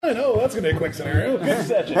fine. Oh, that's going to be a quick scenario. Good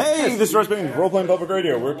session. Hey, this is Rush Bing, Role Playing Public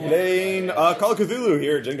Radio. We're playing Call of Cthulhu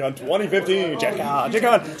here at Gen Con 2015. Gen Con.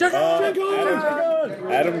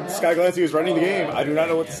 Adam Sky Glancy is running the game. I do not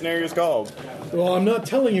know what the scenario is called. Well, I'm not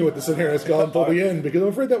telling you what the scenario is called until the end, because I'm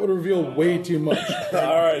afraid that would reveal way too much.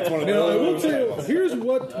 Alright, it's one of Now, I will those. tell you, here's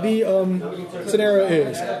what the scenario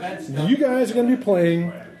is. You guys are going to be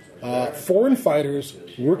playing foreign fighters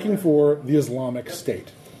working for the Islamic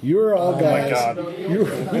State. You're all guys.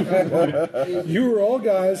 You are all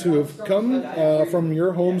guys who have come from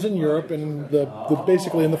your homes in Europe and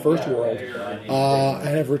basically in the First World,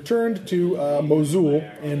 and have returned to Mosul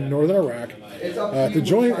in northern Iraq to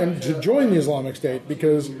join the Islamic State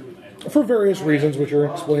because, for various reasons, which are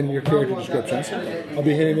explained in your character descriptions. I'll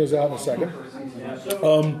be handing those out in a second.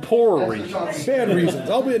 Poor reasons. Bad reasons.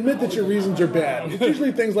 I'll admit that your reasons are bad. It's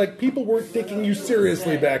usually things like people weren't taking you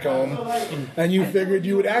seriously back home, and you figured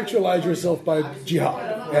you would actualize yourself by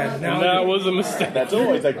jihad. And now That was a mistake. That's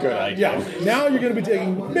always a good idea. yeah, now you're going to be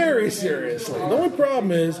taken very seriously. The only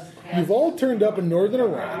problem is you've all turned up in northern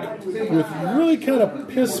Iraq with really kind of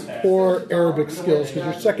piss-poor Arabic skills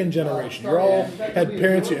because you're second generation. You all had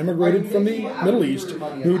parents who immigrated from the Middle East,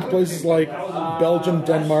 moved to places like Belgium,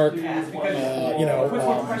 Denmark,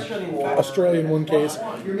 Australia in one case.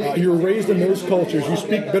 You were raised in those cultures. You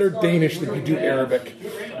speak better Danish than you do Arabic.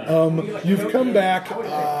 You've come back.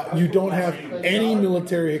 You don't have any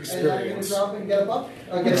military experience.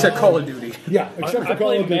 Except Call of Duty. Yeah, except for I Call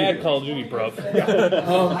played of Duty. bad Call of Duty, bro.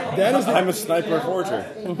 That is I'm a sniper forger.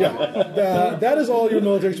 that is all your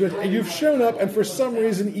military experience. And you've shown up, and for some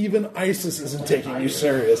reason, even ISIS isn't taking you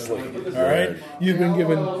seriously. All right, you've been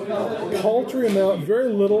given paltry amount,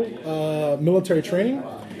 very little military training.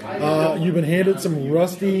 You've been handed some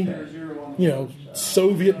rusty,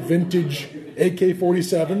 Soviet vintage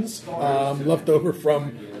AK-47s left over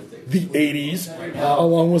from the 80s,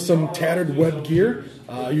 along with some tattered web gear.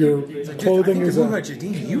 Your clothing is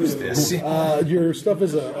Mujahideen used this. your stuff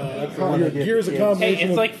is your gear is a Hey, combination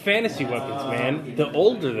it's of like fantasy weapons, man. The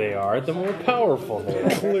older they are, the more powerful they are.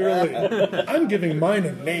 clearly. I'm giving mine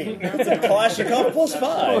a name. It's a Kalashnikov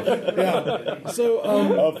 +5 Yeah. So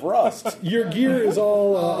of rust. your gear is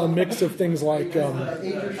all a mix of things like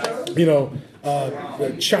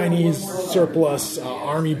the Chinese surplus,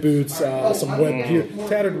 army boots, some web gear,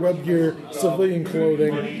 tattered web gear, civilian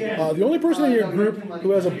clothing. The only person in your group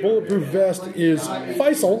who has a bulletproof vest is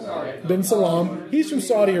Faisal bin Salam. He's from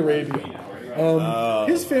Saudi Arabia.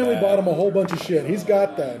 His family bought him a whole bunch of shit. He's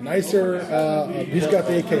got the nicer, he's got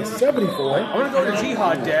the AK-74. I want to go to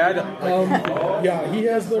Jihad, Dad. Yeah, he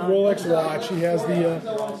has the Rolex watch. He has the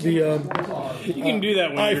You can do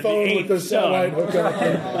that when iPhone you're with the the eighth satellite son.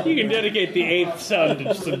 hookup. You can dedicate the eighth son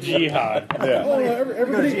to some jihad. Yeah. Oh, Go to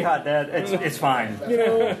everybody, Jihad, Dad. It's fine.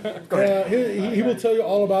 he will tell you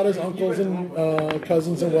all about his uncles and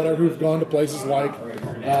cousins and whatever who've gone to places like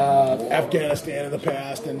Afghanistan in the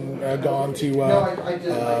past and gone to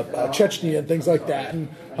Chechnya and things like that, and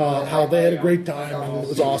how they had a great time and it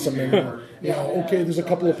was awesome. And okay, there's a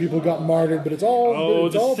couple of people who got martyred, but it's all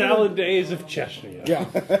it's The all salad days of Chechnya.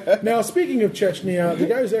 Yeah. Now, speaking of Chechnya, the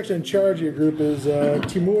guy who's actually in charge of your group is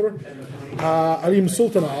Timur Alim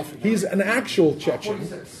Sultanov. He's an actual Chechen.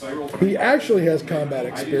 He actually has combat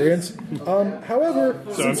experience. However,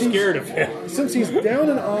 So I'm scared of him. since he's down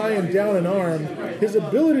an eye and down an arm, his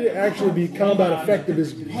ability to actually be combat effective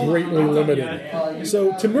is greatly limited.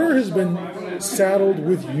 So Timur has been saddled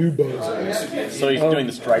with you bozos. So he's doing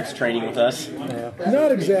the strikes training with us.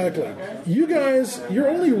 Not exactly. You guys, your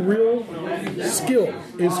only real skill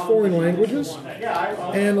is foreign languages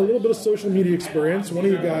and a little bit of social media experience. One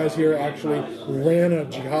of you guys here actually ran a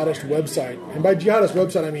jihadist website. And by jihadist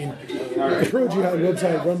website, I mean a pro-jihad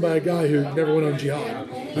website run by a guy who never went on jihad.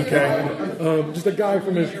 Okay? Just a guy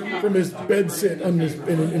from his bed sit in his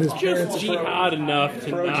parents' Just jihad enough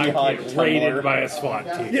to not Pro-jihad get raided Tumblr. by a SWAT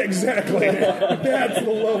team. Yeah, exactly. That's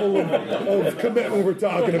the level of commitment we're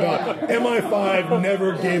talking about. MI5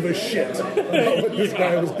 never gave a shit about what this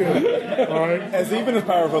guy was doing. All right? As even as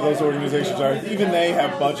powerful those organizations are, even they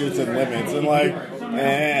have budgets and limits,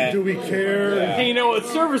 and Do we care? Hey, you know what?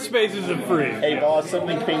 Server space isn't free. Hey boss,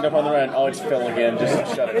 something pinged up on the run. Oh, it's Phil again.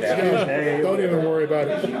 Just shut it down. Don't even worry about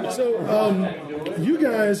it. So, you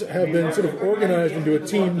guys have been sort of organized into a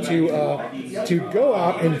team to go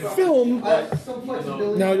out and film.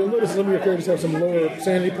 Now, you'll notice some of your characters have some lower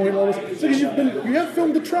sanity point levels. It's because you have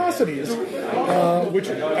filmed atrocities, which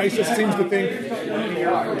ISIS seems to think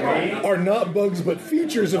are not bugs but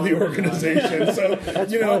features of the organization. So,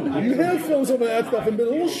 you have filmed some of that stuff. stuff and been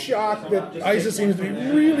a little shocked that ISIS seems to be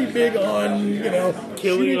really big on,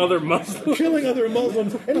 Killing other Muslims. killing other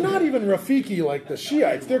Muslims, and not even Rafiki like the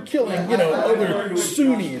Shiites. They're killing, other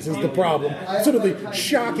Sunnis is the problem. Sort of the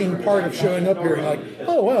shocking part of showing up here and like,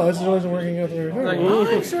 oh wow, this isn't working out there.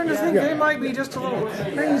 I'm starting to think they might be just a little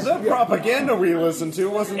crazy. The propaganda we listened to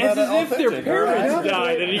wasn't It's that as if their authentic. parents Right.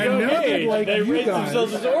 died and you And go, now hey, they'd like they you raised guys.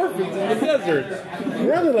 themselves as orphans in the desert.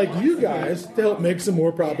 Rather like you guys to help make some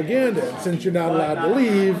more propaganda. And since you're not allowed to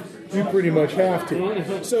leave, you pretty much have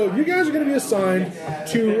to. So you guys are going to be assigned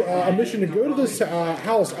to a mission to go to this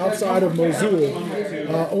house outside of Mosul,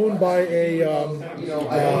 owned by a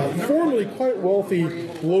formerly quite wealthy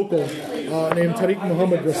local named Tariq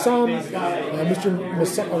Muhammad Rassam. Mr.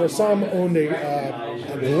 Rassam owned a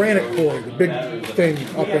granite quarry, the big thing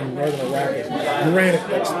up in northern Iraq is granite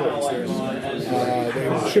exports. They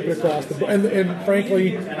would ship it across the and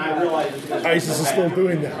frankly, ISIS is still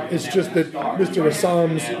doing that. It's just that Mr.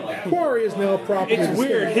 Rassam's quarry is now property. It's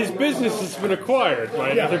weird. His business has been acquired by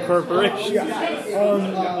another corporation.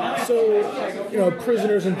 Yeah. So,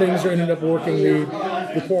 prisoners and things are ending up working the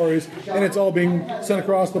quarries, and it's all being sent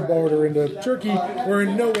across the border into Turkey, where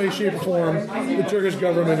in no way, shape, or form the Turkish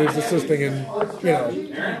government is assisting in,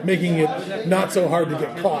 making it not so hard to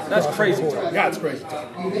get caught. That's crazy. Yeah, it's crazy.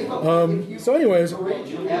 So, anyways,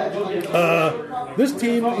 this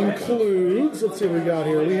team includes. Let's see what we got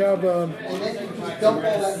here. We have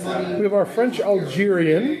our French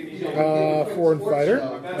Algerian foreign fighter.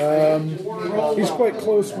 He's quite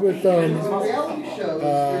close with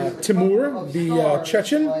Timur, the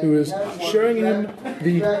Chechen, who is showing him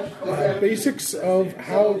the basics of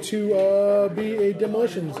how to be a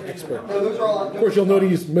demolitions expert. Of course, you'll note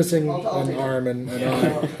he's missing an arm and an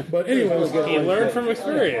eye. But anyways, He learned from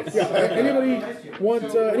experience. anyone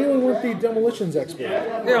want the demolitions expert?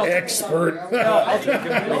 Expert. I'll take it.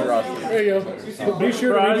 There you go. Be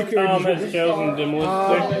sure to Surprise, indicate. Tom has chosen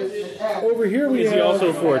demolition. Over here we Is he have. also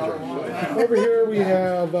a forger? Over here we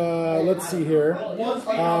have. Let's see here.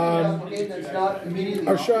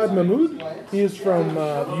 Arshad Mahmood. He is from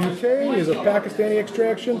the UK. He's of Pakistani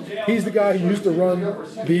extraction. He's the guy who used to run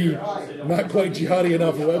the not quite jihadi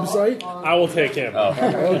enough website. I will take him. He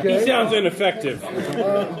Okay. sounds ineffective.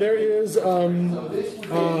 There is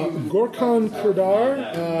Gorkhan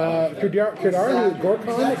Kirdar.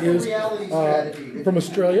 Gorkhan is from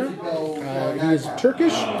Australia. He is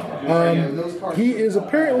Turkish. He is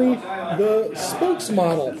apparently the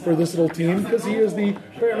spokesmodel for this little team because he is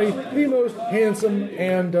apparently the most handsome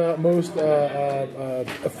and most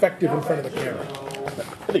effective in front of the camera.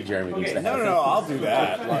 I think Jeremy needs to have No, I'll do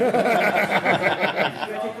that.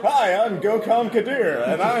 Hi, I'm Gokam Kadir,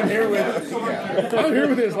 and I'm here with... I'm here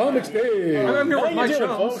with the Islamic State. I'm here with my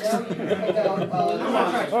chums.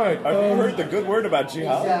 All right. I've heard the good word about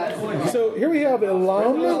jihad. So here we have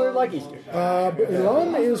Ilham.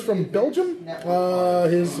 Ilham is from Belgium.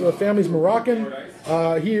 His family's Moroccan.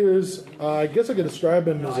 He is, I guess I could describe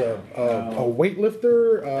him as a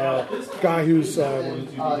weightlifter, guy who's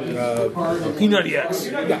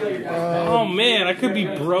P90X. Oh man, I could be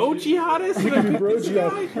bro jihadist. he could be bro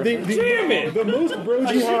jihadist. Damn it! The most bro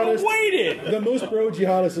I should have jihadist. waited. The most bro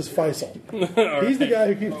jihadist is Faisal. He's the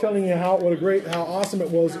guy who keeps telling you how awesome it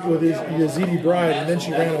was with his Yazidi bride, and then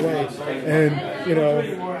she ran away, and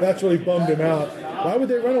that's really bummed him out. Why would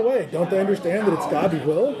they run away? Don't they understand that it's God's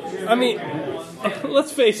will? I mean,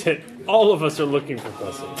 let's face it. All of us are looking for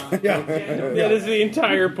pussy. Yeah. That is the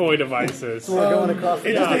entire point of ISIS.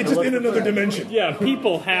 It's just in another dimension. Yeah,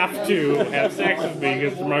 people have to have sex with me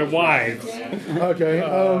because they're my wives. Okay.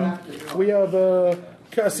 We have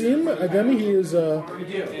Kasim Ademi. He is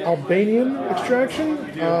Albanian extraction.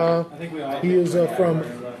 He is from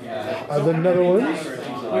the Netherlands.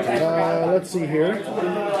 Let's see here.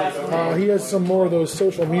 He has some more of those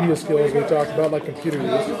social media skills we talked about, like computer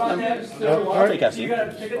use. All right, Kazim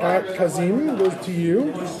goes to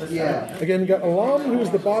you. Again, you got Alam, who is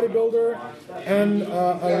the bodybuilder, and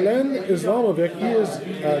Alen Islamovic. He is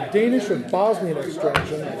Danish or Bosnian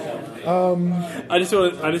extraction. I just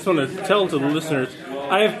want to tell to the listeners,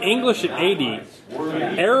 I have English at 80,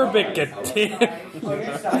 Arabic at 10,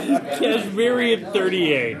 Kashmiri at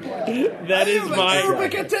 38. That is my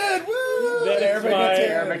Arabic at 10! Woo! That is Arabic my- at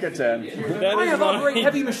 10. Arabic at 10. that I is have operate my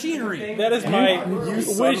heavy machinery. that is my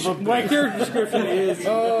son of a my character description is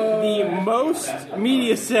the most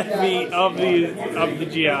media savvy of the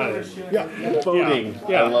jihadists. Yeah. Boating.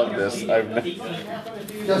 Yeah. I love this.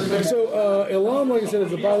 So Ilham, like I said,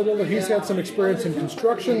 is a bodybuilder. He's had some experience in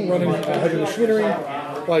construction, running heavy machinery,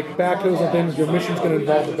 like backhoes and things. Your mission's going to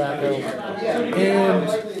involve the backhoe.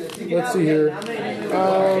 And let's see here.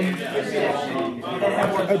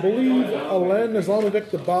 I believe Alen Islamovic,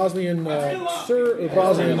 the Bosnian Muslim.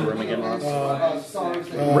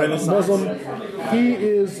 He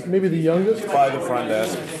is maybe the youngest By the front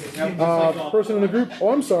desk. person in the group.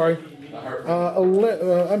 Oh, I'm sorry.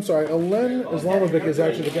 Alen Islamovic is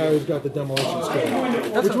actually the guy who's got the demolition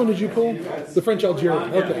skill. Which one did you pull? The French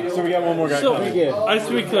Algerian. Okay. So we got one more guy So, coming. just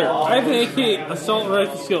to be clear, I have an AK assault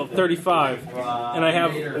rifle skill of 35, and I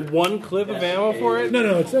have one clip of ammo for it.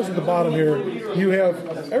 No, it says at the bottom here.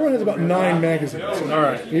 Everyone has about 9 magazines. All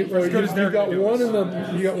right. You got one in the.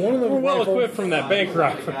 We're well rifle. equipped from that bank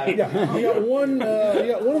robbery. Yeah, you got one. You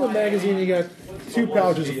got one in the magazine. You got 2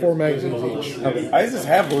 pouches of 4 magazines each. ISIS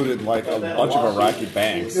have looted like a bunch of Iraqi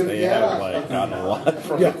banks. They have like gotten a lot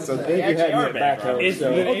from Yeah. it. So They do have your back though. Is the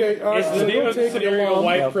So. name, Okay, all right, is so the name don't of the take it scenario long.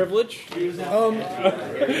 white privilege? There's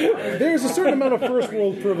a certain amount of first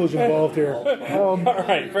world privilege involved here. All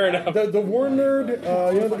right, fair enough. The war nerd,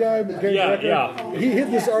 you know the guy, Gary Yeah, Brecker? yeah. He hit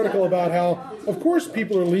this article about how, of course,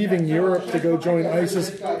 people are leaving Europe to go join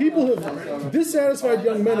ISIS. People have, dissatisfied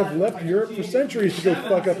young men have left Europe for centuries to go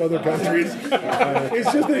fuck up other countries.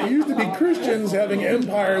 It's just that it used to be Christians having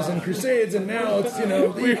empires and crusades, and now it's,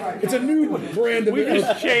 it's a new brand of We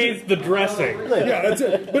just changed the dressing. Yeah, that's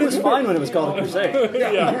it. But It was fine when it was called a crusade.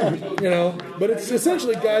 But it's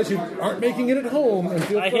essentially guys who aren't making it at home and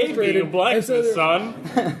feel I hate frustrated. being a black and so they're- son.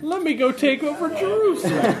 Let me go take over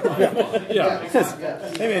Jerusalem. Yeah.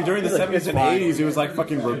 Hey man, during the 70s and 80s, it was like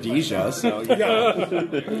fucking Rhodesia. So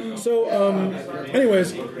So,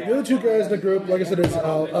 anyways, the other 2 guys in the group, like I said, is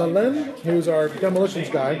Len, who's our demolitions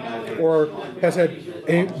guy, or has had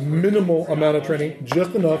a minimal amount of training,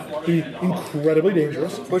 just enough to be incredibly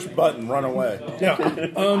dangerous. push button, run away. Yeah.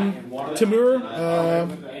 Timur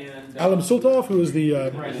Alam Sultov, who is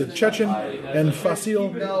the Chechen, and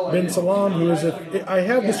Fasil bin Salam, who is I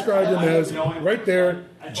have described him as right there,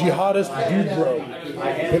 jihadist dude bro.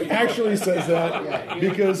 It actually says that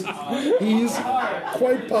because he's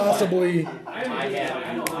quite possibly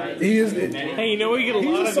he is. Hey, you know where you get a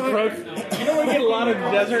lot of the protein? You know where you get a lot of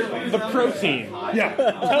the desert? The protein. Yeah.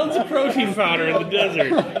 Tons of protein powder in the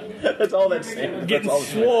desert. That's all that's saying. Getting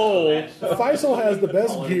swole. Faisal has the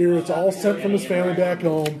best gear. It's all sent from his family back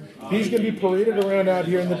home. He's going to be paraded around out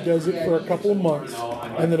here in the desert for a couple of months,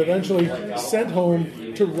 and then eventually sent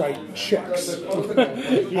home to write checks.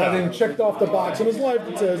 Having checked off the box in his life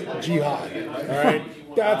that says jihad. All right,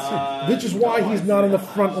 which is why he's not in the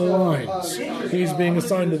front lines. He's being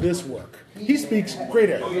assigned to this work. He speaks great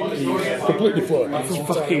Arabic. He's completely fluent.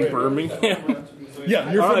 Fucking Birmingham.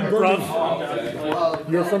 Yeah, you're All from right, Birmingham.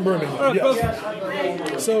 bruv. You're from Birmingham.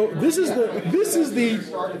 Yes. So this is the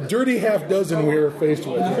dirty half dozen we're faced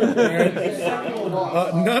with. Right?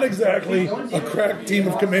 Not exactly a crack team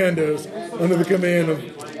of commandos under the command of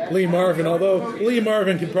Lee Marvin, although Lee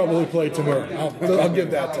Marvin can probably play Timur. I'll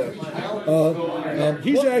give that to him.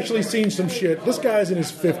 He's actually seen some shit. This guy's in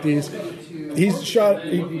his 50s. He's shot,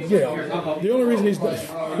 the only reason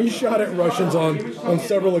he's shot at Russians on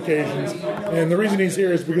several occasions, and the reason he's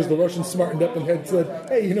here is because the Russians smartened up and had said,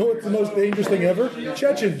 hey, you know what's the most dangerous thing ever?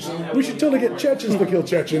 Chechens. We should totally get Chechens to kill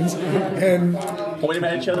Chechens. And Pointing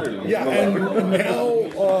at each other. yeah, and now,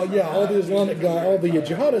 all the Islamic all the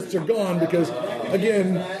jihadists are gone because,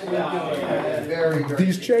 again,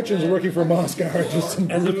 these Chechens working for Moscow are just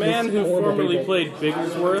some As a man who horrible formerly people. played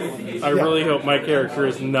Bigglesworth, I really hope my character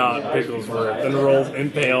is not Bigglesworth and rolls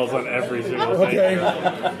impales on every single thing.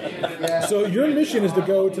 Okay. So your mission is to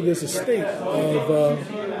go to this estate of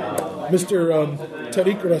Mr.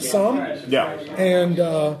 Tariq Rassam Yeah. and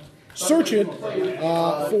search it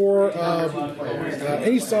for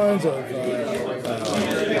any signs of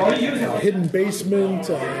hidden basement,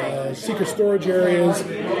 secret storage areas.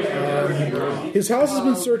 His house has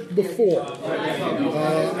been searched before,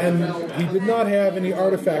 and he did not have any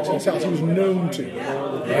artifacts in his house. He was known to,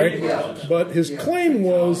 right? But his claim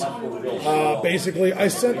was basically, I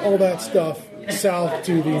sent all that stuff south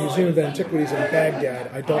to the Museum of Antiquities in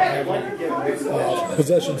Baghdad. I don't have any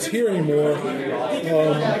possessions here anymore.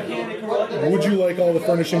 Would you like all the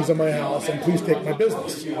furnishings of my house? And please take my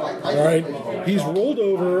business. All right. He's rolled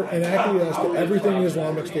over and acquiesced to everything the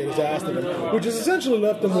Islamic State has asked of him, which has essentially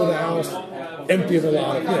left him with a house empty of a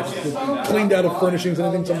lot of, just cleaned out of furnishings.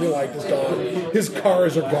 Anything somebody liked is gone. His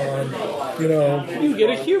cars are gone. You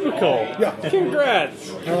get a cubicle. Yeah.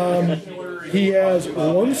 Congrats. He has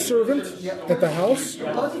one servant at the house,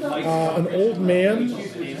 an old man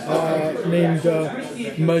named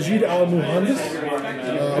Majid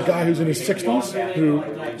Al-Muhandis, a guy who's in his 60s, who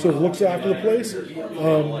sort of looks after the place.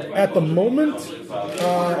 At the moment,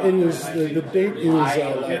 it is the date is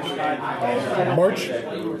March.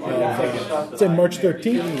 Say March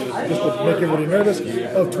 13th, just to make everybody nervous,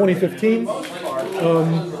 of 2015.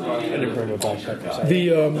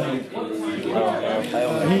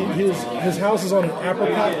 His house is on an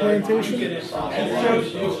apricot plantation.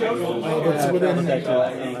 That's within.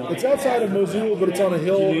 It's outside of Mosul, but it's on a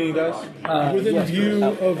hill within view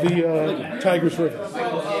of the Tigris River.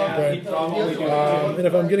 Okay, and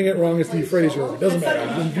if I'm getting it wrong, it's the Euphrates River. It doesn't matter.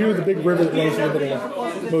 It's in view of the big river that runs in the middle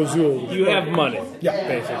of Mosul. You have money. Yeah,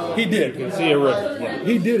 basically. He did. You can see a river. Yeah.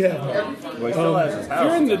 He did have money. If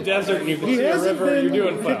you're in the desert and you can He see a hasn't river, been you're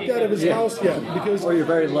doing kicked fine. out of his house yet because You're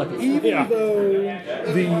very lucky. even though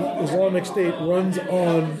the Islamic State runs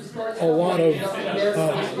on a lot of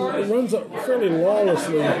runs fairly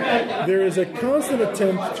lawlessly, there is a constant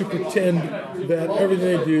attempt to pretend that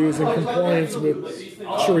everything they do is in compliance with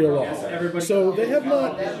Sharia law. So they have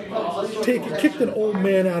not kicked an old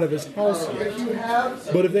man out of his house yet.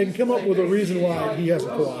 But if they can come up with a reason why he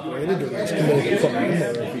hasn't cooperated, or he's committed a crime,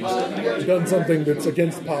 or if he's done something that's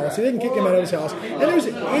against policy, they can kick him out of his house. And there's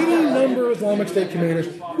any number of Islamic State commanders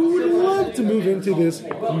who would love to move into this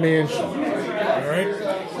mansion. All right?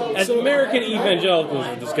 As American evangelicals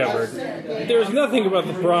have discovered, there's nothing about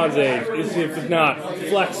the Bronze Age if it's not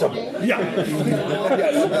flexible. Yeah.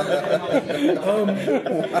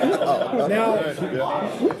 Now,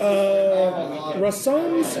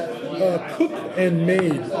 Rassam's cook and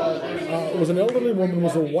maid was an elderly woman,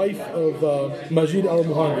 was the wife of Majid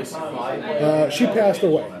al-Muhandis. She passed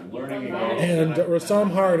away. And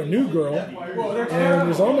Rassam hired a new girl, and the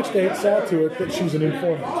Islamic State saw to it that she's an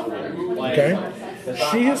informant. Okay?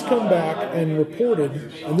 She has come back and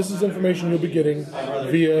reported, and this is information you'll be getting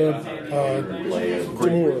via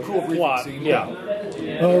Timur. Plot, yeah.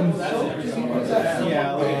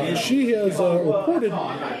 She has reported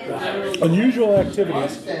unusual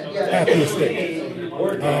activities at the estate.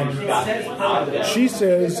 She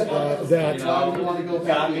says that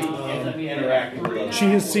she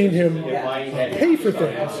has seen him pay for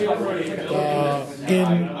things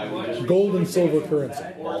in gold and silver currency.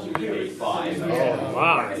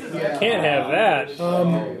 Wow. Can't have that.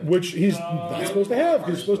 Which he's not supposed to have,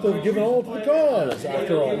 because he's supposed to have given all to the cause,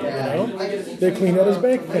 after all, you know? They cleaned out his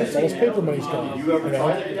bank accounts, all his paper money's gone, you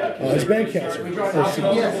know? His bank accounts are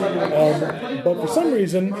seized. But for some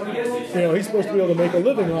reason, you know, he's supposed to be able to make a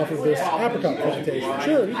living off of this apricot plantation.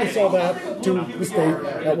 Sure, you can sell that to the state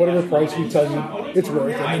at whatever price you tell you it's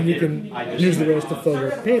worth, and then you can use the rest to fill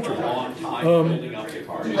your pantry.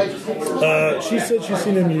 She said she's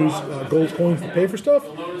seen him use gold coins to pay for stuff.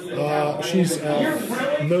 She's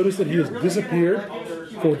noticed that he has disappeared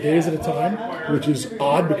for days at a time, which is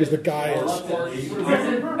odd because the guy is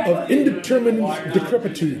of indeterminate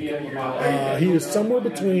decrepitude. He is somewhere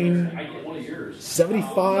between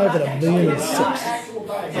 75 and 1,000,006.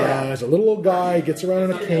 He's a little old guy, gets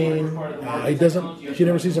around in a cane. She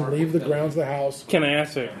never sees him leave the grounds of the house. Can I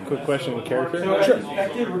ask a quick question in character? Sure.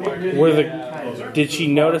 Did she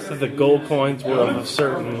notice that the gold coins were of a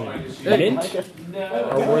certain mint?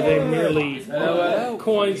 Or were they merely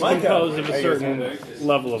coins composed of a certain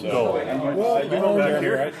level of gold? Well,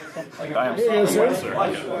 here you go, sir.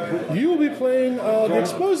 You will be playing the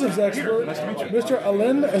explosives expert, Mr.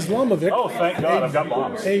 Alen Islamovic. Oh, thank God, I've got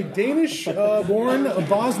bombs. A Danish-born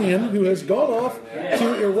Bosnian who has gone off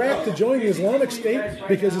to Iraq to join the Islamic State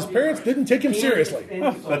because his parents didn't take him seriously.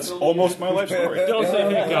 That's almost my life story. Don't say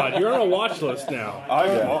thank God. You're on a watch list now. I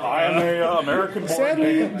am a American.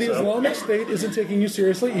 Sadly, the Islamic State isn't taking you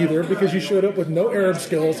seriously either because you showed up with no Arab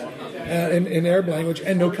skills in Arab language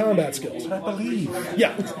and no combat skills. I believe.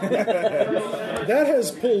 Yeah. That has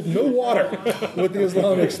pulled no water with the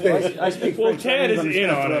Islamic State. I speak Well, French. Ted is in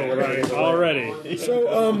on it right, already. So,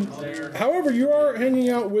 however, you are hanging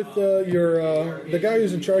out with the guy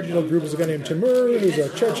who's in charge of the group is a guy named Timur, who's a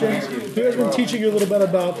Chechen, who has been teaching you a little bit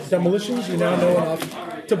about demolitions. You now know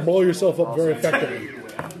enough to blow yourself up very effectively.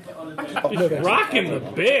 Rocking the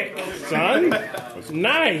bic, son.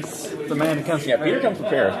 Nice. The man who comes. Yeah, Peter comes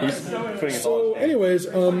prepared. He's putting it So, anyways,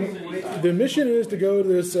 the mission is to go to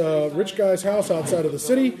this rich guy's house outside of the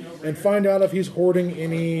city and find out if he's hoarding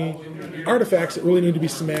any artifacts that really need to be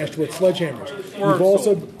smashed with sledgehammers.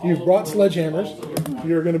 You've brought sledgehammers.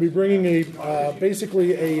 You're going to be bringing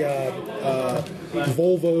basically a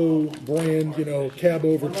Volvo brand, cab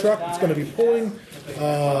over truck that's going to be pulling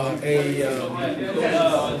a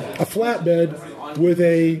flatbed with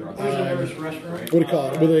a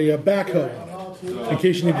with a backhoe on it, in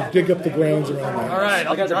case you need to dig up the grounds around there. All right,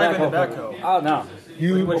 I'll got the drive in the backhoe. backhoe. Oh no.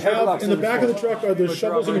 You have in the back of the truck are the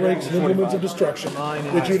shovels and rakes and implements of destruction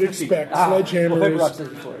that you'd expect: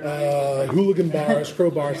 sledgehammers, hooligan bars,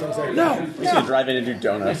 crowbars, things like that. I'm just gonna drive in and do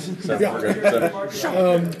donuts. So Yeah. we're good.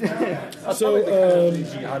 So.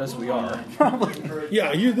 Jihadists we are.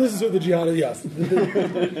 Yeah, this is the jihad. Yes,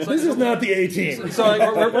 this is not the A-team. So like,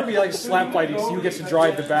 we're going to be like slap fighting, so you get to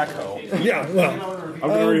drive the backhoe. Yeah, well, I'm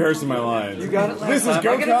going to rehearse my lines. You got it This is last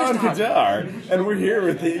time. I get it Gokhan this Kadar, and we're here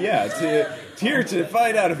with here to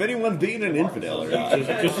find out if anyone being an infidel or not. are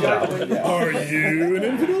you an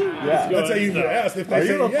infidel? Yeah. That's how you ask. If they Are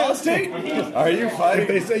say you an yes, apostate? Are you if fighting?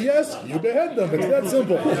 they say yes, you behead them. It's that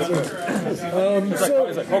simple. It's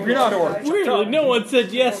like, hope you're not, or Weirdly, no one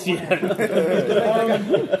said yes yet. I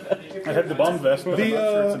had the bum vest. But I'm not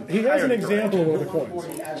sure it's He has an example of one of the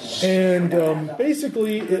coins, and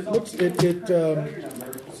basically it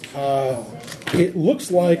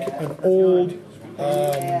looks like an old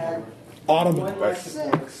Ottoman coin.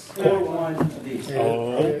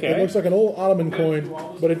 It looks like an old Ottoman coin,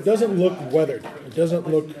 but it doesn't look weathered. It doesn't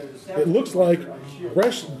look. It looks like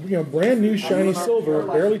fresh, brand new shiny silver,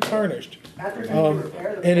 barely tarnished.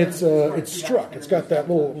 And it's struck. It's got that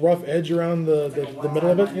little rough edge around the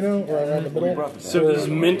middle of it, or around the middle. So he's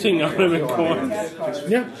minting Ottoman coins.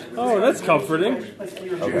 Yeah. Oh, that's comforting.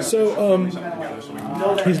 So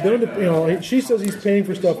he's going to, she says he's paying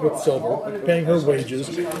for stuff with silver, paying her wages.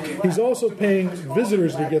 He's also paying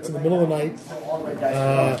visitors that he gets in the middle of the night.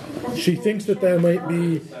 She thinks that might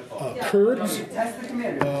be Kurds,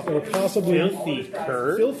 or possibly Filthy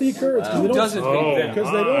Kurds. Filthy Kurds, who doesn't think that?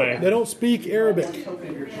 because they don't speak Arabic. All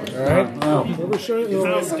right. We're showing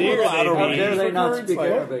How dare How they dare be? they not speak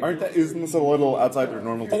Arabic? Isn't this a little outside their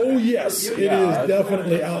normal? Oh yes, it is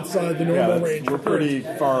definitely outside the normal range. We're pretty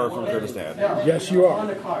far from Kurdistan. Yes, you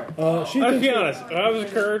are. She I'll thinks be that- honest. If I was a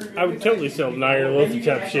Kurd, I would totally sell Nair Lofi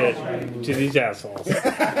type shit to these assholes.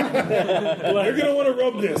 You're gonna want to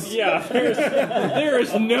rub this. Yeah, there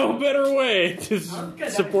is no better way to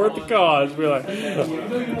support the cause. Be like,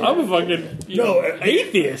 I'm a fucking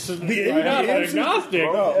atheist. I'm not an agnostic.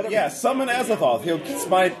 Oh, yeah, summon Azathoth. He'll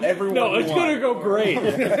smite everyone. No, you it's want. gonna go great. You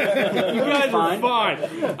guys are fine.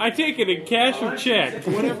 I take it in cash or check,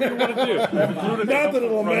 whatever you want to do. Not that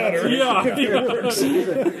it'll matter. Yeah.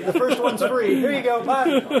 The first one's free. Here you go.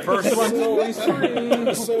 Bye. First one's always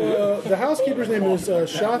free. So the housekeeper's name is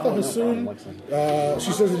Shatha Hassoun.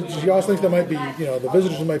 She says that she also thinks there might be, the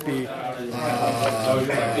visitors might be,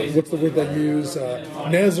 what's the word they use?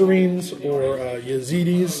 Nazarenes or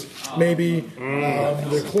Yazidis, maybe.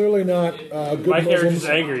 They're clearly not good My character's Muslims.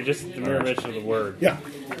 angry just at the mere mention of the word. Yeah.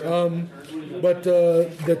 But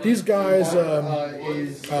that these guys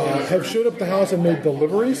have showed up at the house and made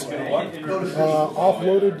deliveries,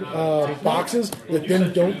 offloaded boxes that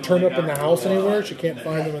then don't turn up in the house anywhere. She can't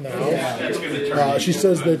find them in the house. She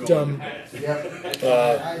says that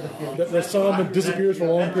Rassam disappears for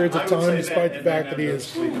long periods of time, despite the fact that he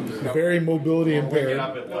is very mobility impaired.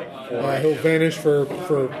 He'll vanish for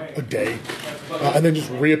a day and then just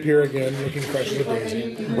reappear again, looking fresh as a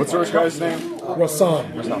daisy. What's the guy's name?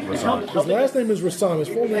 Rassam. His last name is Rassam. His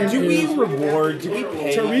full name Do we is reward? Do we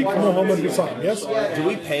pay? Tariq Mohammed Rassam. Yes? Do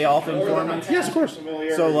we pay off informants? Yes, of course.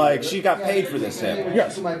 So, she got paid for this hit.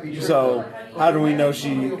 Yes. So, how do we know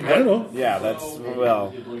she? I don't know. Yeah,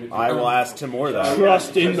 I will ask Tim Moore that.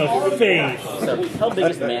 Trust in the faith. So, how big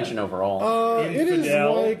is the mansion overall? It is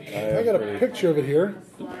Infidel. like, I got a picture of it here.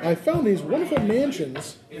 I found these wonderful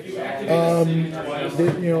mansions, from a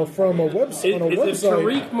website. On a Is it website.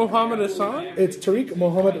 Tariq Muhammad Hassan? It's Tariq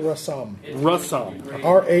Mohammed Rassam. Rassam.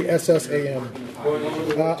 Rassam.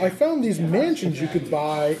 I found these mansions you could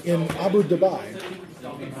buy in Abu Dhabi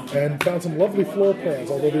and found some lovely floor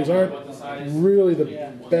plans, although these aren't really the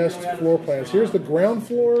best floor plans. Here's the ground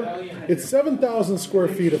floor. It's 7,000 square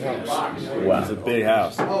feet of house. Wow, it's a big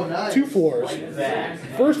house. 2 floors.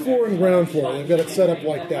 First floor and ground floor. They've got it set up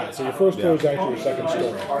like that. So your first floor is actually your second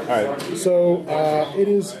story. All right. So it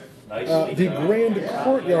is the grand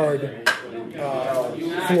courtyard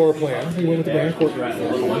floor plan. We went with the grand courtyard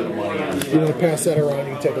floor plan. You want to pass that around,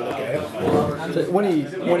 you can take a look at it. So when he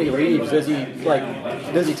leaves, does he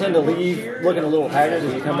tend to leave looking a little haggard?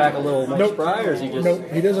 Does he come back a little more Nope. spry, or is he just? No,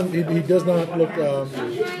 he doesn't. He does not look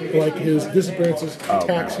like his disappearances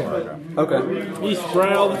tax him. Okay. He's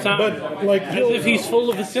spry all the time. But like As if he's full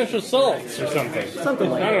of essential salts or something.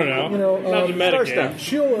 Something like I don't know. Not to star medicate.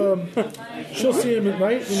 stuff. she'll see him at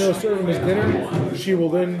night, serve him his dinner. She will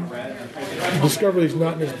then discover he's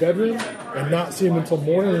not in his bedroom and not see him until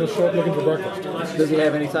morning, and he'll show up looking for breakfast. Does he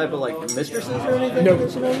have any type of mistresses or anything? No,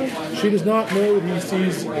 she does not know that he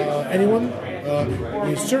sees anyone.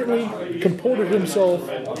 He certainly comported himself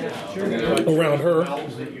around her.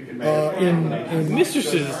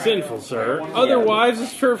 Mistresses is sinful, sir. Other wives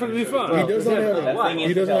is perfectly fine. He does not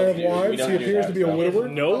have wives. He appears to be a widower.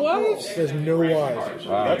 No wives? He has no wives.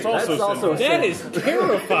 That's also That is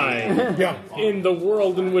terrifying. Yeah. In the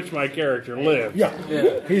world in which my character lives. Yeah.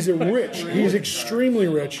 He's he's extremely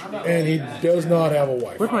rich, and he does not have a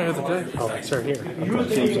wife. Where's my other guy? Oh, it's right here.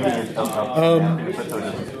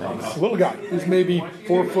 Little guy. He's maybe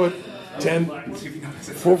 4'10".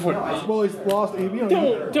 4 foot. Well, he's lost.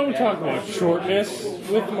 Don't talk about shortness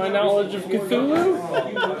with my knowledge of Cthulhu.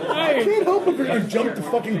 I can't help it if you jump to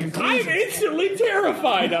fucking I'm conclusions. instantly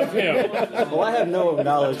terrified of him. Well, I have no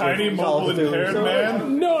knowledge tiny of Call mobile of Cthulhu, impaired so-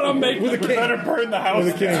 man. No, I'm making We better burn the house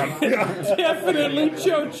With a down. king. Yeah. definitely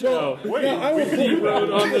Chocho. Wait, Yeah, I will He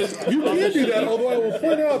wrote on this. You can do that, although I will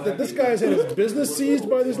point out that this guy's had his business seized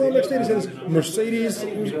by the Islamic State. He's had his Mercedes,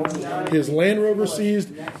 his Land Rover seized.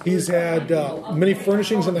 He's had many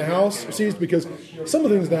furnishings in the house seized because some of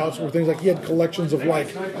the things in the house were things like he had collections of like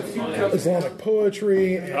Islamic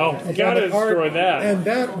poetry. And Oh, Islamic gotta art, destroy that. And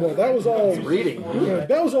that was all reading.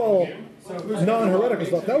 That was all non-heretical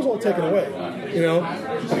stuff. That was all taken away.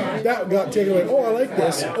 That got taken away. Oh, I like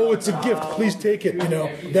this. Oh, it's a gift. Please take it.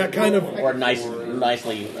 That kind of. Or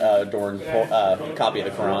nicely adorned copy of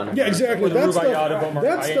the Quran. Yeah, exactly.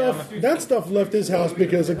 That stuff left his house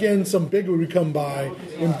because again, some bigwig would come by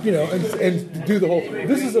and do the whole.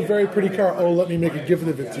 This is a very pretty car. Oh, let me make a gift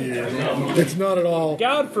of it to you. It's not at all.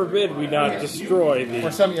 God forbid we not destroy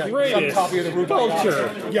the some greatest copy of the Rubaiyat.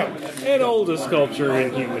 culture Yeah. and oldest culture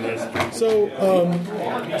in human history.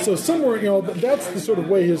 So somewhere, that's the sort of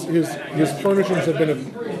way his furnishings have been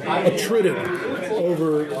attrited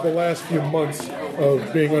over the last few months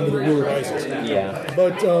of being under the rule of ISIS. Yeah.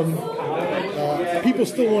 But people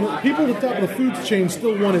at the top of the food chain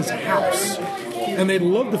still want his house, and they'd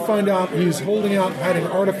love to find out he's holding out hiding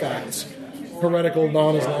artifacts, heretical,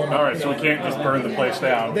 non-Islamic. All right, so we can't just burn the place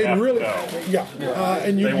down. They We really, have to go. yeah,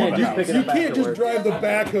 and you want the can't just drive the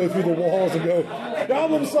backhoe through the walls and go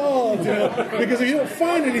problem solved, because if you don't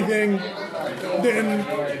find anything, then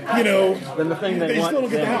Then the thing they still don't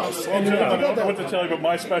get the house. And I if don't they got know what to tell you, but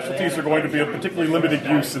my specialties are going to be of particularly limited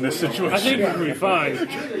use in this situation. I think you're going to be fine.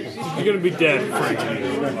 You're going to be dead before I tell you.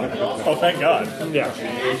 Oh, thank God. Yeah.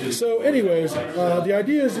 So, anyways, the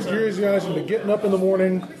idea is that you guys will be getting up in the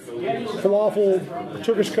morning, falafel,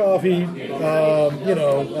 Turkish coffee, and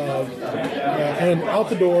out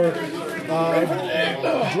the door.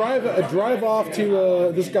 Drive off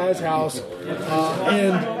to this guy's house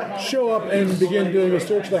and show up and begin doing a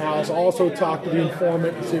search of the house. Also talk to the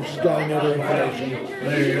informant and see if she's got any other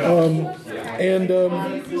information. And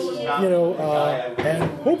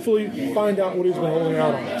hopefully find out what he's been holding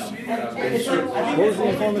out on us. What was the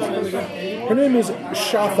informant's name again? Her name is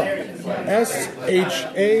Shatha. Shatha.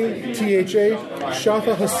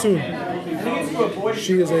 Shatha Hassoun.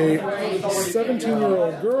 She is a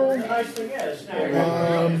 17-year-old girl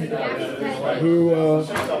who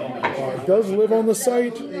does live on the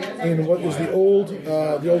site in what is the old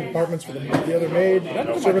apartments for the other maid,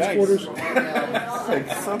 servants' quarters.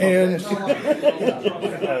 And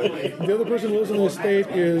the other person who lives in the estate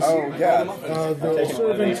is the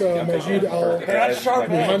servant Majid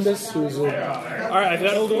Al-Muhandis, who's All right, I've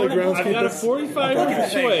got elderly I've got a groundskeeper. 45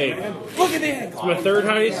 persuade. Look at that. It's my third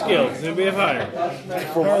highest skill. It's going to be a higher.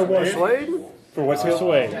 Persuade? For what's his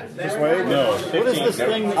Persuade. No. What is this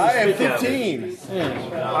thing that you I am speak of?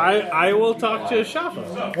 15. I will talk to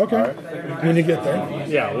Shafa. Okay. When you get there.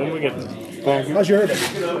 Yeah, when we get there. How's your hair?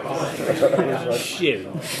 Shit.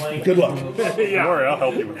 Good luck. Don't Yeah. worry, I'll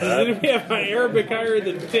help you with Does that. anybody have my Arabic higher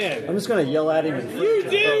than 10? I'm just going to yell at him. You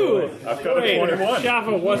do! I've got a Wait, 21.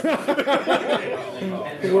 Shafa, what?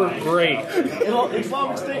 We're great.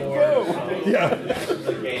 Islamic State, go! Yeah.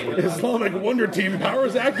 Islamic Wonder Team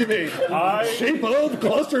powers activate. Shape of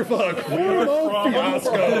clusterfuck. Form of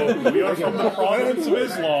fiasco. We are from the province of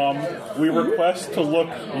Islam. We request to look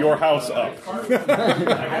your house up.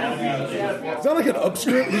 Is that like an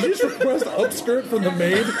upskirt? Did you just request upskirt from the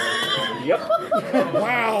maid? Yep.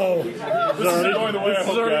 Wow. This is going the way I This has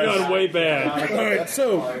hope, already guys. gone way bad. All right,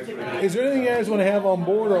 so is there anything you guys want to have on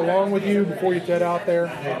board or along with you before you head out there?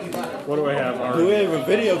 What do I have? Do we have a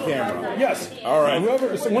video camera? Yes. All right.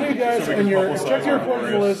 Whoever, so one of you guys in your check your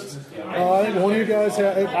equipment list. I think one of you guys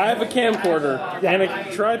have. I have a camcorder and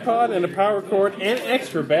a tripod and a power cord and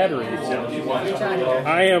extra batteries.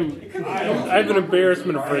 I have an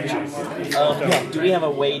embarrassment of riches. Do we have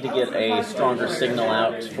a way to get a stronger signal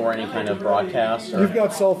out for any kind of broadcast? Or? You've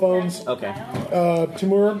got cell phones. Okay.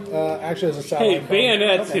 Timur actually has a Hey, satellite phone.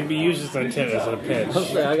 bayonets can be used as antennas in a pinch.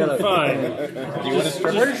 I got Fine. Do you want to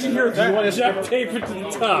strip? Where did you hear that? Duct tape it to the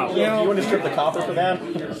top. Yeah, do you want to strip the copper for that?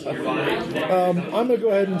 I'm going to go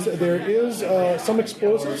ahead and say there is some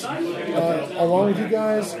explosives along with you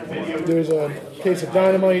guys. There's a case of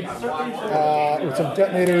dynamite with some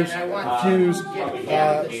detonators, fuse.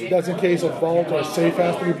 That's in case a vault or a safe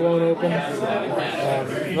has to be blown open.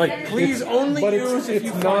 Like, please only But use if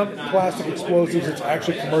it's you not plastic explosives. It's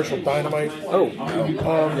actually commercial dynamite.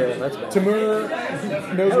 yeah, that's bad. Timur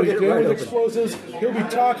knows what he's get it doing right with open. explosives. He'll be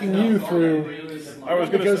talking you through. I was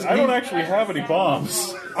going to Because say, I don't he- actually have any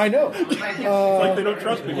bombs. I know. Like, they don't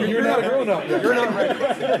trust me. You're not grown up yet. You're not ready.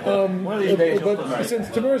 One of these days. But since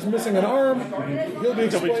Timur's missing an arm, he'll be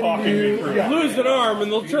explaining talking to me you. through. Yeah. Lose an arm and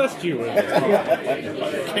they'll trust you.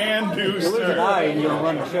 Can do, You lose an sir. eye and you don't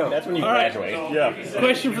run the show. That's when you All right. graduate. Yeah.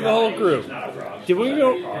 Question for the whole group: Do we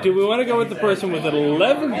want to go with the person with an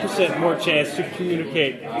 11% more chance to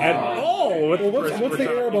communicate at all with the person? What's we're the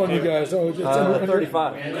talking Arab on to? you guys? Oh, it's under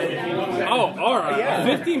 35. Oh, all right.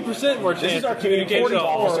 15% more This chance is our to communicate community at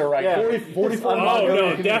all. officer right Yeah. here. 44. Oh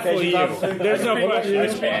no, definitely you. There's no I question.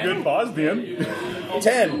 speak good Bosnian.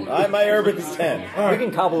 10. My Arabic is 10. We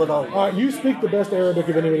can cobble it all. You speak the best Arabic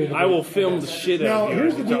of anybody in the I will film the shit Now, out of you.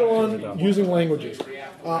 here's the deal on using languages.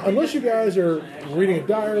 Unless you guys are reading a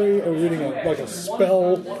diary or reading a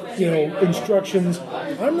spell, instructions,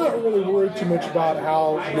 I'm not really worried too much about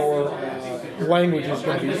how your language is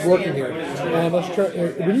going to be working here. Let's try.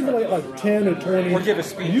 When you get like 10 or 20, Or give a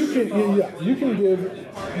speech. You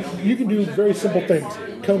can do very simple things.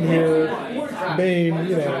 Come here, name.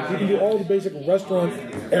 You can do all the basic restaurant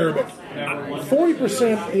Arabic.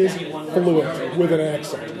 40% is fluent with an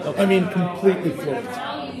accent. I mean, completely fluent.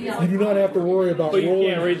 You do not have to worry about But you rolling.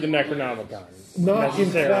 can't read the Necronomicon. Not in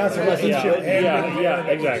classical ancient Yeah,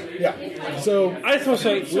 exactly. Yeah. So I just want to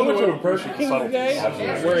say, so much of a Burger King today,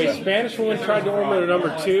 where a Spanish woman tried to order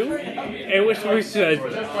number 2, and which we said,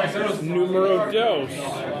 numero dos,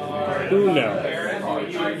 uno.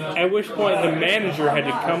 At which point the manager had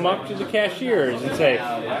to come up to the cashiers and say,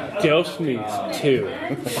 dos means 2.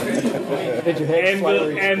 Did your head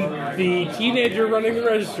slightly And the teenager running the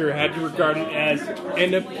register had to regard it as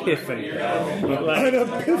an epiphany. an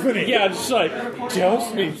epiphany. Yeah, just like,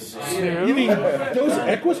 dos means 2. You mean those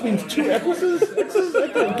equus means 2 equises? Equises?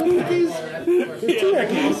 Equis? There's 2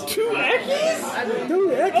 equis. 2 Eckies? 2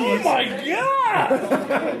 equis. Oh my god!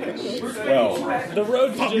 Well, The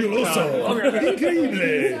road to Fabuloso. Increíble.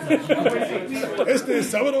 Este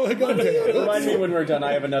sábado gigante. Remind me when we're done.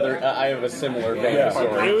 I have another. I have a similar vein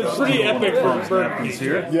story. It was pretty epic for Burpees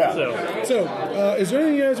here. Yeah. So, So, is there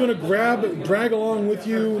anything you guys want to drag along with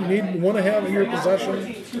you, want to have in your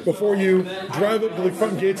possession before you drive up to the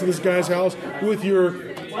front gates of this guy's house with your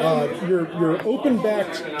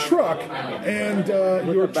open-backed truck and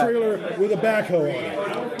your trailer with a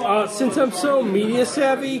backhoe on it? since I'm so media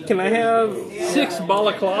savvy, can I have 6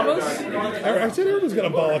 balaclavas? I said everyone's got a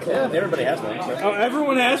balaclava. Everybody has one. So. Oh,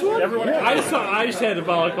 everyone has one? I just had a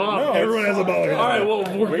balaclava. Everyone has a balaclava. All right, well,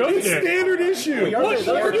 we're good It's then. standard issue. What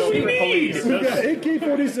more do we need? We've got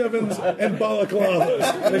AK-47s and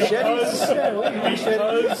balaclavas. because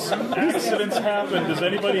accidents happen, does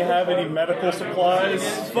anybody have any medical supplies?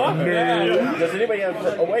 Fuck that. Does anybody have?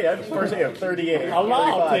 Oh wait, I first have 38.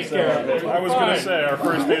 I'll take care of it. I was going to say our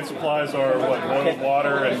first aid supplies are what, boiled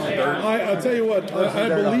water and dirt. I'll tell you what, I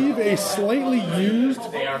believe a slightly used,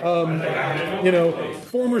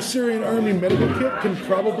 former Syrian Army medical kit can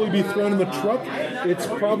probably be thrown in the truck. It's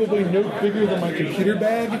probably no bigger than my computer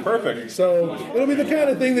bag. Perfect. So it'll be the kind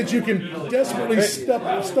of thing that you can desperately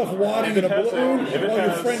stuff wadding in a bullet wound while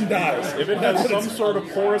your friend dies. If it has some sort of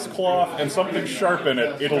porous cloth and something sharp in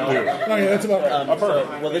it, it'll do. Okay, that's about.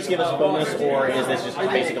 So, will this give us a bonus, or is this just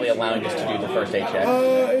basically allowing us to do the first aid check?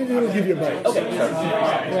 It'll give you a bonus. Okay,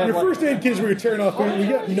 sure. Your first aid kit is where you're tearing off. You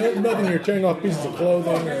got nothing. You're tearing off pieces of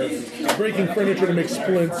clothing or breaking furniture to make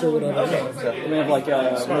splints or whatever. we have like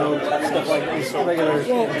stuff like this regular.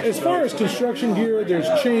 Well, as far as construction gear, there's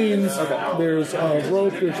chains, there's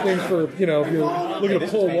rope, there's things for if you're looking to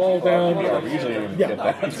pull a wall down.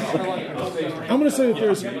 Yeah. I'm going to say that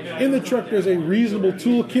there's in the truck. There's a reasonable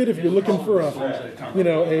toolkit if you're looking for a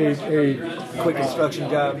quick construction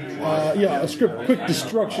job. quick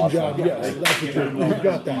destruction job. Yes, that's what you've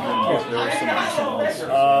got that.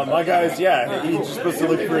 My guy's, he's supposed to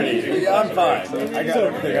look pretty. I'm fine. I got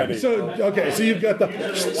everything I need. So you've got the,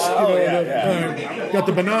 got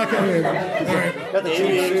the binocular. All right. Got the cheap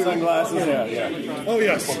Aviator suit. sunglasses. Yeah. Oh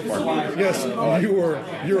yes, yes,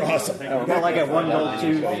 you're awesome. More like a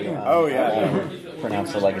 $1.2. Oh yeah.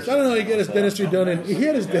 Pronounce the legacy. I don't know. He had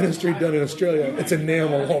his dentistry done in Australia. It's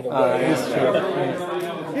enamel all the way.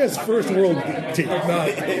 He has first world teeth, not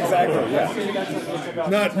Exactly. Yeah.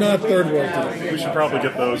 not third world teeth. We should probably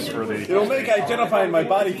get those for the. It'll make identifying my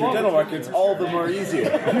body through dental records all the more easier.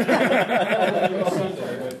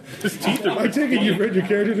 His teeth are. I take it you've read your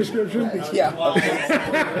character description. Yeah. All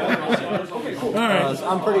right.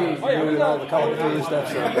 I'm pretty new to all the Call of Duty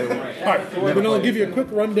stuff, so All right, then I'll give you a quick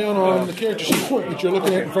rundown on the character sheet that you're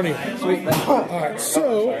looking at in front of you. sweet. All right,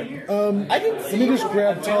 so let me just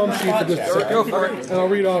grab Tom's sheet for just a second, and I'll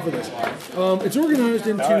read off of this. It's organized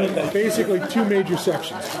into basically two major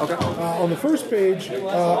sections. Okay. On the first page,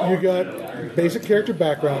 you got basic character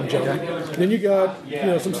background, generally. Then you got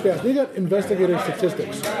some stats. Then you got investigator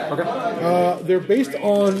statistics. Okay. They're based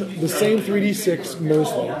on the same 3d6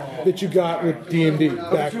 mostly that you got with D&D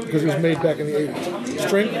back because it was made back in the 80s.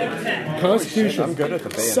 Strength, Constitution,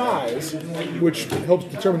 size, which helps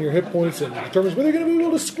determine your hit points and determines whether you're going to be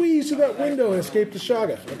able to squeeze through that window and escape the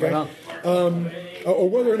Shoggoth. Okay. Or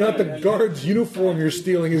whether or not the guard's uniform you're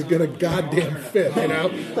stealing is going to goddamn fit,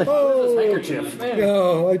 Oh, handkerchief.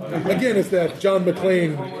 Again, it's that John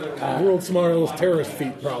McClane world's smartest terrorist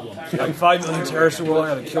feat problem. Like 5 million terrorists in the world, I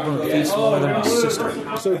gotta kill them with a feast smaller than my sister.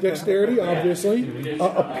 So dexterity, obviously.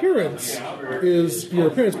 Appearance is your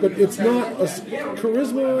appearance, but it's not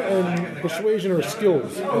charisma and persuasion or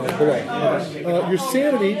skills below. Your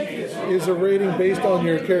sanity is a rating based on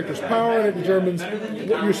your character's power, and it determines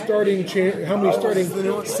what your starting how many starting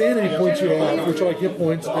sanity points you have, which are like hit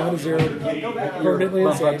points down to 0, permanently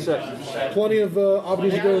insane. Plenty of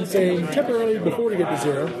opportunities to go insane temporarily before you get to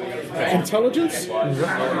 0. Intelligence,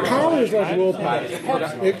 power is like willpower.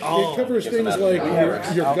 It covers things like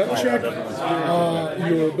your gut check,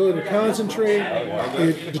 your ability to concentrate.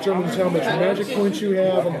 It determines how much magic points you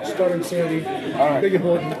have and starting sanity. Big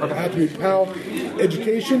important attribute. How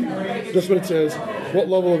education, just what it says. What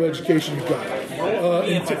level of education you got.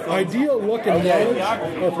 Idea, luck, and knowledge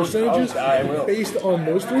are percentages based on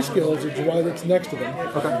those 3 skills, which is why that's next to them.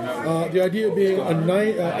 The idea being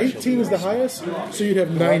 18 is the highest, so you'd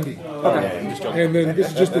have 90. And then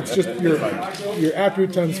this is it's just your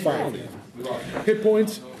attribute times 5. Hit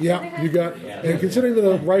points, you got. And considering that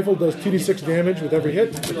a rifle does 2d6 damage with every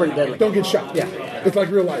hit, pretty deadly. Don't get shot. It's like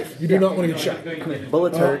real life. You do not want to get shot.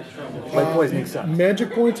 Bullets hurt. Like poisoning sucks.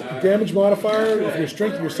 Magic points, damage modifier. If your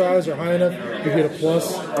strength or your size are high enough, you get a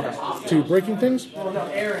plus to breaking things.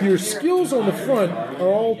 Your skills on the front are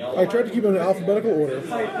all. I tried to keep them in alphabetical order.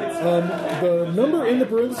 The number in the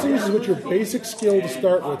parentheses is what your basic skill to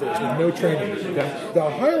start with is, with no training. The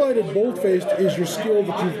highlighted bold-faced is your skill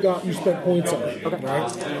that you spent points on.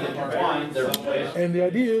 Right? And the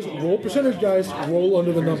idea is roll percentage dice, roll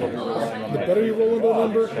under the number. The better you roll under the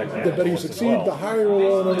number, the better you succeed. The higher you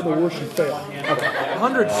roll under the number, the worse you fail.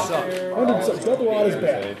 100 suck. 100 sucks. Double odd is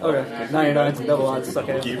bad. Okay. 99's and double odds suck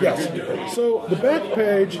at it. Yes. So the back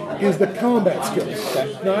page is the combat skills.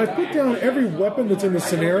 Now I've put down every weapon that's in the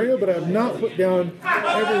scenario, but I have not put down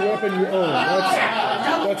every weapon you own.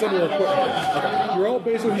 That's under equipment. You're all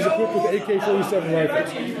basically equipped with AK-47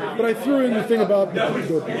 rifles. But I threw in the thing about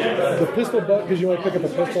the pistol butt because you want to pick up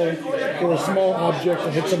a pistol or a small object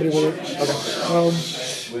and hit somebody with it.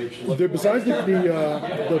 Besides the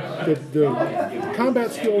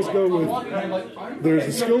combat skills go with, there's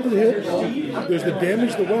the skill to hit, there's the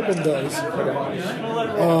damage the weapon does,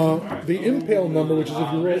 the impale number, which is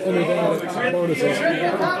if you roll under that, it's bonuses.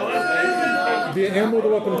 The ammo the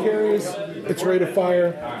weapon carries, its rate of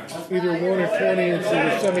fire, either 1 or 20, it's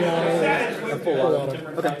either semi-auto or full auto.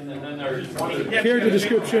 Character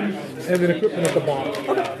description, and then equipment at the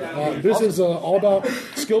bottom. This is all about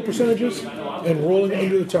skill percentages and rolling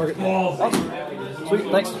under the target. Sweet,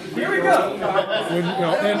 thanks. Here we go.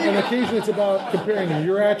 And occasionally it's about comparing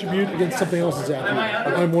your attribute against something else's attribute.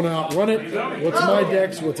 I want to outrun it. What's my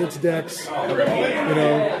dex? What's its dex? If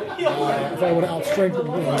I want to outstrength,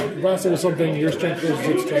 wrestle with something, your strength versus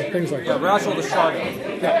its strength, things like that. Wrestle the shotgun.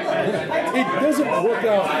 It doesn't work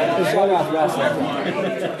out as well as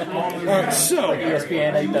All right, so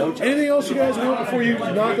anything else you guys want before you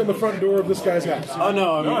knock on the front door of this guy's house? Oh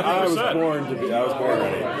no, I was born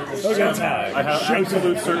ready. Okay. I have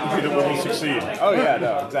absolute certainty that we will succeed. Oh yeah,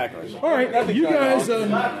 no, exactly. All right, you guys.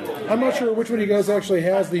 I'm not sure which one of you guys actually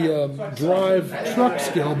has the drive truck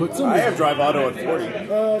skill, but I have drive auto at 40.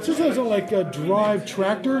 It's just has a drive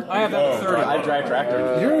tractor. I have that 30. I drive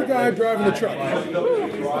tractor. You're the guy driving the truck.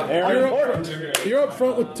 You're up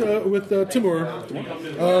front with Timur.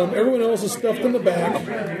 Everyone else is stuffed in the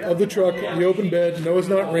back of the truck. The open bed. No, it's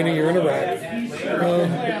not raining. You're in a rack.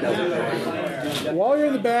 While you're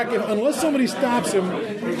in the back, unless somebody stops him,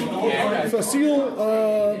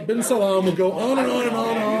 Fasil bin Salam will go on and on and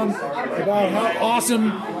on and on about how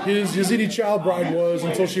awesome his Yazidi child bride was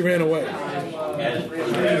until she ran away.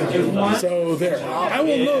 So there. I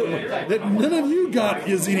will note that none of you got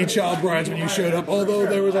Yazidi child brides when you showed up, although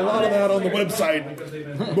there was a lot of that on the website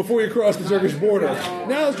before you crossed the Turkish border.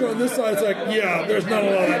 Now it's on this side, it's like, yeah, there's not a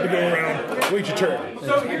lot of that to go around. Wait your turn.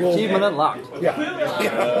 Achievement unlocked. Yeah.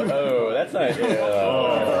 Oh, that's nice.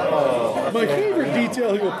 My favorite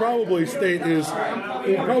detail he will probably state is,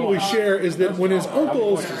 he'll probably share, is that when his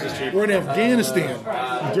uncles were in Afghanistan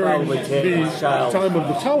during the time of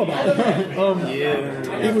the Taliban,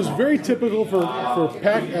 it was very typical for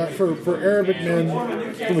Arabic men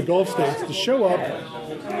from the Gulf states to show up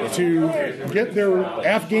to get their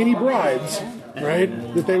Afghani brides, right,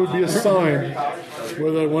 that they would be assigned,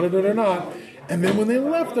 whether they wanted it or not. And then when they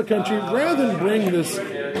left the country, rather than bring this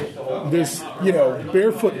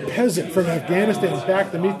barefoot peasant from Afghanistan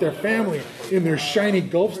back to meet their family in their shiny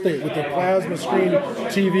Gulf state with their plasma screen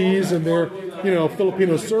TVs and their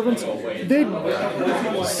Filipino servants, they'd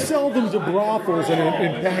sell them to brothels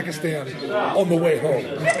in Pakistan on the way home.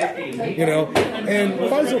 And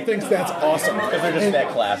Faisal thinks that's awesome Because they're just that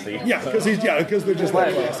classy. Yeah, because they're just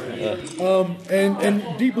that classy.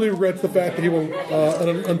 And deeply regrets the fact that he will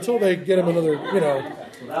until they get him another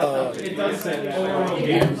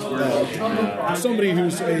somebody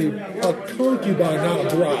who's a concubine, not a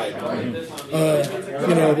bride.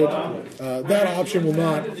 That option will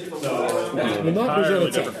not present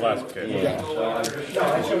itself. Yeah.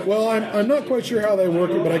 Well, I'm not quite sure how they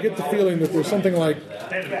work it, but I get the feeling that there's something like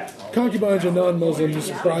concubines are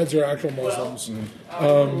non-Muslims, brides are actual Muslims.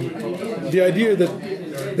 The idea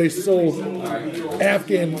that they sold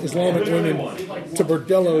Afghan Islamic women to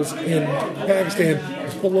bordellos in Pakistan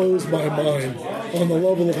blows my mind on the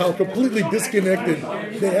level of how completely disconnected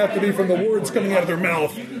they have to be from the words coming out of their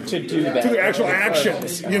mouth To do that. to their actual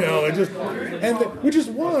actions. Which is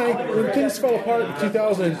why when things fell apart in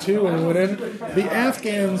 2002 and we went in, the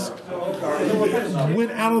Afghans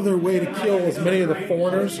went out of their way to kill as many of the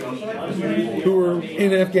foreigners who were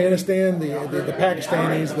in Afghanistan, the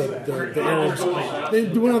Pakistanis, the Arabs. They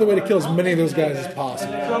went out of their way to kill as many of those guys as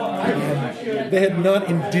possible. They had not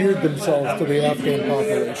endeared themselves to the Afghan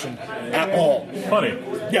population at all. Funny.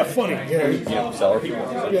 Yeah, funny. Sell our people.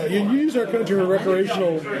 Yeah, you use our country for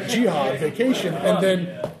recreational jihad vacation, and then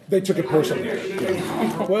they took it personally.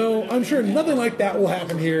 Well, I'm sure nothing like that will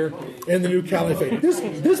happen here in the new caliphate.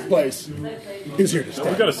 This place is here to stay.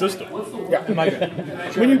 We've got a system. Yeah.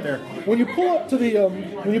 When you pull up to the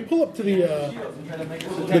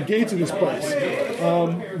gates of this place,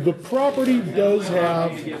 the property does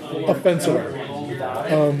have a fence around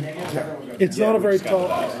it. It's not a very tall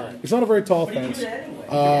fence.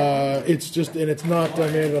 It's not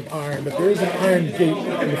made of iron, but there is an iron gate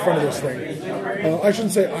in the front of this thing. I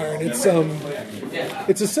shouldn't say iron.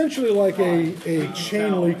 It's essentially like a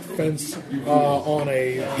chain link fence on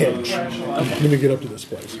a hinge. Let me get up to this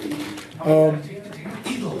place.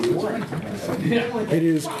 It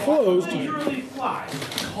is closed.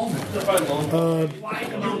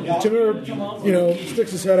 Timur,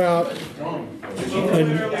 sticks his head out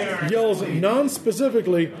and yells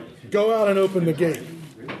non-specifically, "Go out and open the gate,"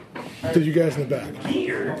 to you guys in the back.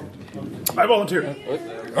 I volunteer.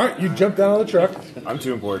 All right, you jump down on the truck. I'm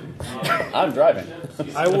too important. I'm driving.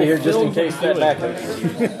 I will be here just in case that back.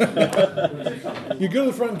 You go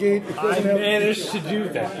to the front gate. It I doesn't have, managed to do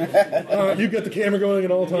that. you got the camera going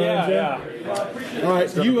at all times. Yeah. All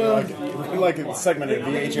right, you. We like a segment of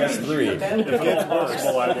VHS 3. If it's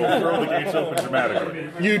possible, I will throw the gates open dramatically.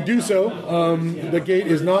 You do so. The gate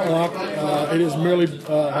is not locked. It is merely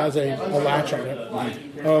has a latch on it.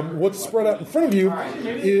 What's spread out in front of you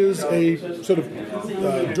is a sort of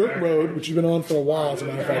dirt road, which you've been on for a while, as a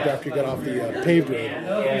matter of fact, after you got off the paved road.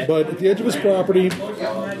 But at the edge of his property,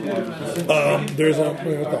 there's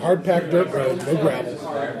the hard-packed dirt road, no gravel.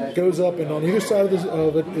 It goes up, and on either side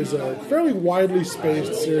of it is a fairly widely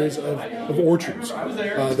spaced series of orchards.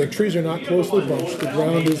 The trees are not closely bunched. The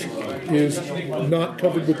ground is not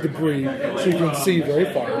covered with debris, so you can see very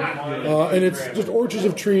far. And it's just orchards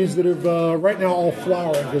of trees that have right now all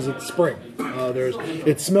flowering because it's spring.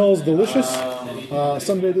 It smells delicious.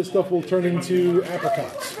 Someday this stuff will turn into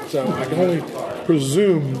apricots. So I can only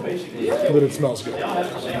presume that it smells good.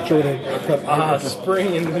 I'm sure they cut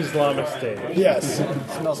Spring in Islamic State. Yes.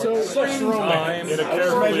 So, Such romance. In a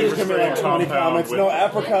carefully Measures can be like restrained 20 compound comments. with No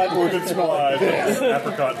apricot or good smell like this.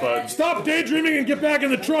 apricot buds. stop daydreaming and get back in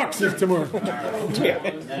the truck, says Timur.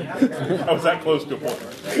 I was that close to a point.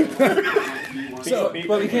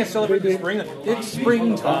 But we can't celebrate the spring. It's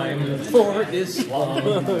springtime for Islam.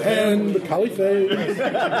 And the Caliphate.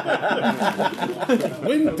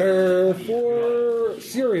 Winter for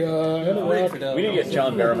Syria and Iraq. We need to get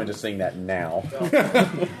John Barrowman to sing that now.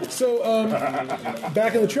 So,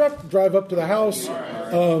 back in the truck, drive up to the house.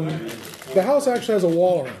 The house actually has a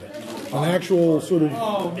wall around it. An actual sort of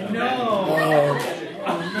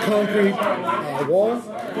concrete wall.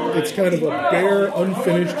 It's kind of a bare,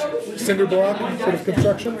 unfinished cinder block sort of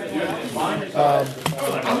construction.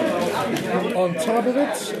 On top of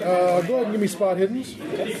it, go ahead and give me spot hiddens.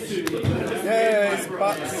 Yay,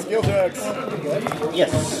 spot skill checks.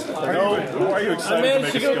 Yes. No, who are you excited to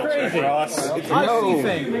managed make to a go skill check, crazy. Ross?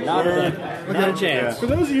 Not a chance. For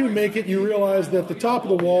those of you who make it, you realize that the top of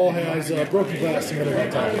the wall has broken glass cemented on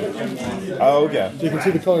top of it. Oh, okay. So you can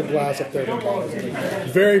see the colored glass up there.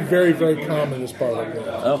 Very, very, very common in this part of the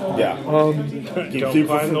world. Yeah. Don't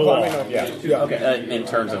climb the wall. Yeah. Yeah. Okay, in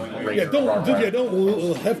terms of Yeah, regular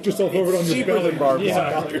don't heft yourself over it on your Cheaper belly. than barbecue.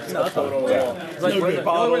 Yeah. Like, the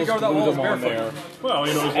only way to go to that wall is barefoot. Well,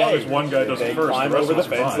 as long as one guy does it first, Climb the rest over of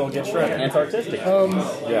the us fence, fine. they'll get shredded. and artistic.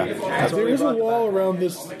 Yeah. There is a wall around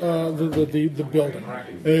this the building.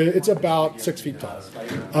 It's about 6 feet tall.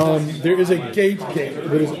 There is a gate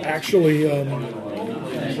that is actually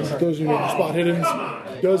those who make spot hiddens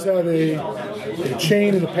does have a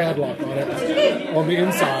chain and a padlock on it on the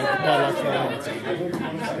inside. The padlock's not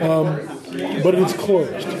on the outside. But it is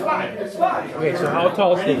closed. Okay, so how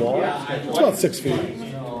tall is the wall? It's about 6 feet.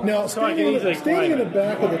 Now, I can standing easily in the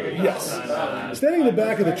back of the standing in the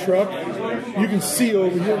back of the truck, you can see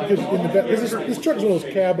over here because in the back. This truck's one of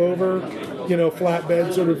those cab over,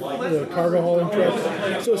 flatbed sort of cargo hauling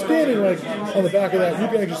trucks. So standing like on the back of that, you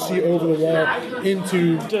can actually see over the wall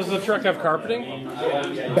into Does the truck have carpeting?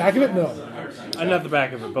 back of it. No, Not the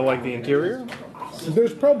back of it, but like the interior?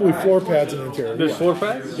 there's probably floor pads in the interior. There's Yeah. floor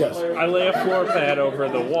pads? Yes. I lay a floor pad over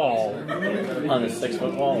the wall. On the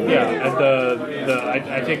 6-foot wall. Yeah, and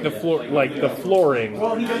I take the floor, like the flooring.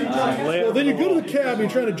 Lay Well, then you go to the cab and you're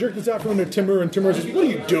trying to jerk this out from under Timur, and Timur says, "What are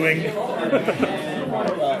you doing?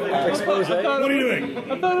 Expose. What are you doing?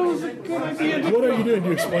 I thought it was a good idea What are you doing? Do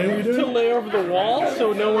you explain what you're to doing?" lay over the wall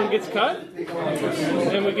so no one gets cut,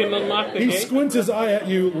 and we can unlock the He gate. squints his eye at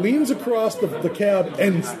you, leans across the cab,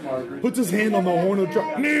 and puts his hand on the horn of the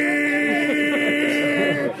truck.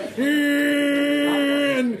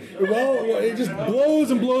 And well, it just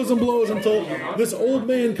blows and blows and blows until this old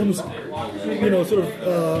man comes, sort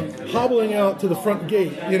of hobbling out to the front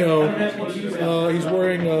gate. He's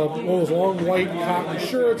wearing one of those long white cotton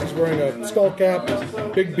shirts. He's wearing a skull cap,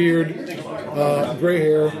 big beard, gray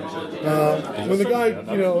hair. When the guy,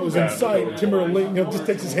 is in sight, Timur just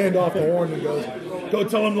takes his hand off the horn and goes, "Go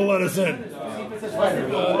tell him to let us in."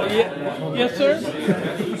 Yes, sir.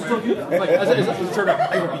 Like, as it turned out,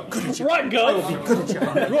 I would be good at you. Right, Gus. Good at you.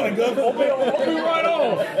 Right, Gov. I'll be right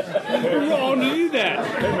on. We're wrong to do that.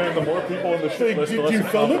 Hey man, the more people in the Hey, shit list, do the less you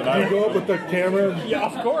film it? Do you confident go up with the camera? Yeah,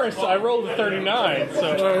 of course. I rolled a 39,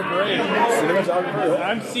 so great.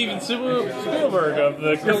 I'm Steven Spielberg of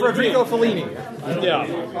the. You're Federico Fellini.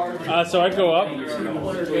 Yeah. So I go up.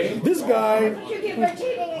 This guy,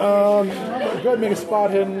 go ahead and make a spot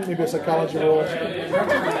hidden, maybe a psychology roll.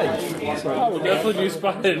 Oh, we definitely do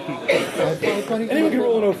spotted. Anyone can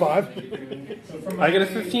roll an 05. I get a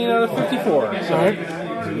 15 out of 54. All right.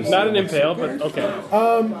 Not an impale, but okay.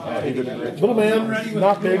 Little man,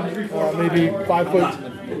 not big, maybe 5 foot.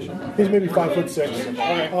 He's maybe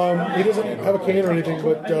 5'6". He doesn't have a cane or anything,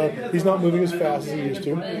 but he's not moving as fast as he used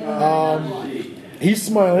to. He's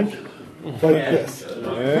smiling like this.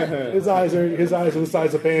 His eyes are the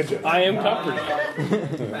size of banjos. I am comforted.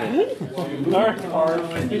 All right.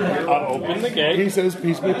 I'll open the gate. He says,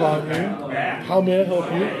 "Peace be upon you. How may I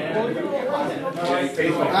help you?"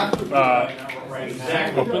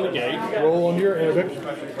 Open the gate. Roll on your Arabic.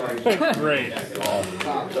 Great.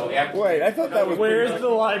 Wait, I thought that was. Where's the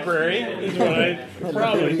library? Is what I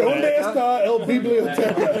probably Donde said. está el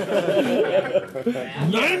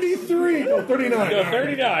biblioteca? 93. No, 39. No,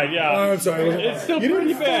 39, yeah. I'm sorry. It's still You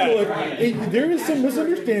didn't pretty bad. fumble it. There is some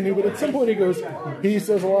misunderstanding, but at some point he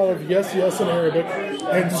says a lot of yes, yes in Arabic,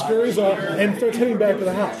 and scurries off and starts heading back to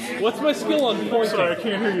the house. What's my skill on pointing? Sorry, I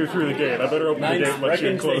can't hear you through the gate. I better open the gate with my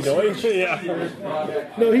chin closed. Yeah.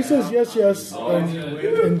 No, he says yes, yes,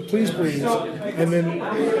 and please, please, and then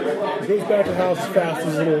goes back to the house as fast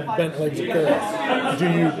as little bent legs of carry. Do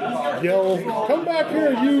you yell, "Come back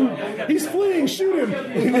here, you! He's fleeing! Shoot him!"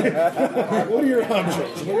 What are your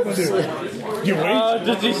options? What are you gonna do? You wait.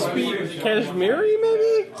 Does he speak Kashmiri,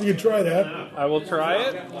 maybe? You can try that. I will try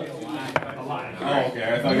it.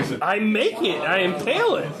 Okay, I thought you said. I make it. I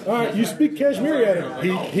impale it. All right, you speak Kashmiri at him.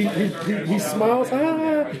 He smiles.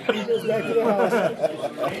 Ah, he goes back to the house.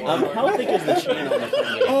 How thick is the chain on the front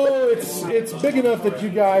gate? Oh, it's big enough that you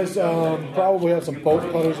guys probably have some bolt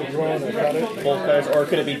cutters if you want to cut it. Bolt cutters, or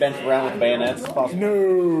could it be bent around with bayonets? Possible.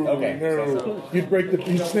 No. Okay. No. You'd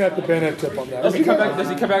snap the bayonet tip on that. Does he come back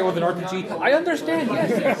with an RPG? I understand.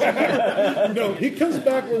 Yes. No, he comes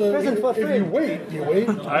back with a. If you wait.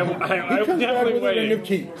 I He comes back definitely with a ring wait. of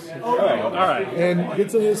keys All right. and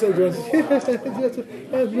gets on the side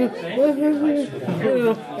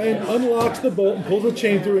and unlocks the bolt and pulls the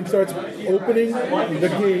chain through and starts opening the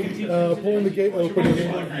gate, pulling the gate open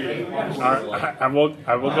and All right. I will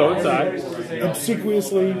go inside,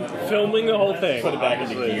 obsequiously. filming the whole thing. Put it back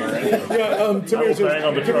into gear. Yeah, Tamir bang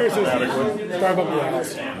on the truck says, drive up to the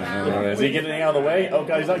house. Is he getting out of the way? Oh,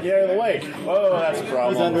 God, he's not getting out of the way. Oh, that's a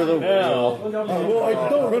problem. He's under the wheel. Well, I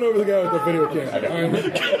don't run over the guy with the video camera.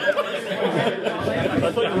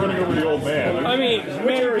 I thought you were running over the old man. I mean,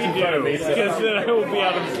 maybe do, because then I will be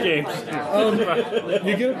out of escapes.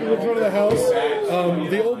 You get up to the front of the house.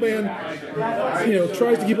 The old man,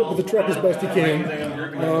 tries to keep up with the truck as best he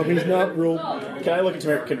can. He's not real. Can I look at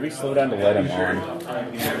Tamir? Could we slow down to let him on?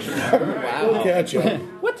 We'll catch you.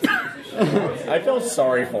 I feel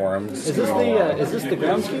sorry for him. Is this the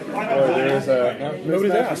groundskeeper? Or there's a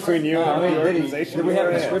Nobody's mismatch asked. between you and the organization. Did we have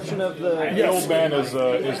a description of the? The old man is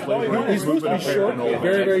labor. He's supposed to be short,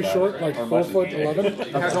 very, very short, like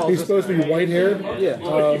 4'11". He's supposed to be white haired. Yeah.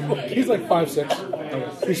 He's like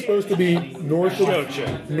 5'6". He's supposed to be north of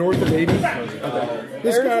 80.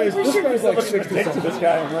 This guy's like 60 something. This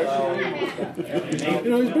guy, I'm like,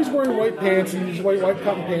 He's wearing white pants and these white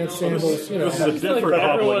cotton pants, sandals. This is a different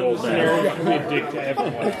Everyone old man. can be a dick to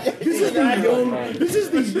everyone. This is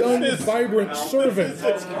the young, vibrant servant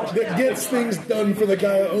that gets things done for the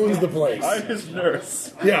guy who owns the place. I'm his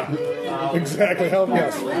nurse. Yeah, exactly. Hell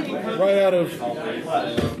yes, right out of.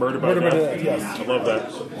 Murder by Murder by death. Death, yes. I love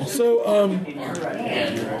that. So,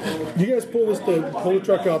 you guys pull the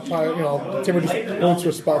truck up. Timber just points to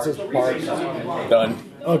a spot says park. done.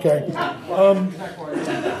 Okay.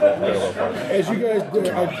 As you guys do,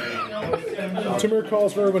 Timur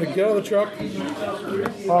calls for everyone to get out of the truck.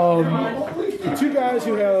 The two guys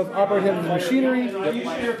who have operate heavy machinery, he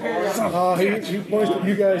points to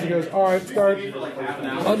you guys and goes, "All right, start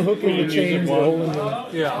unhooking the chains that are holding the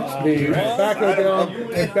backhoe down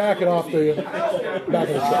and back it off the back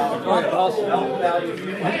of the truck."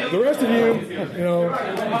 The rest of you,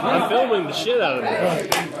 I'm filming the shit out of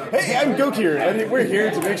it. Hey, I'm Gokir, and we're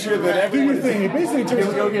here to make sure that do your everyone. thing. You basically do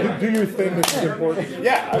your thing that's important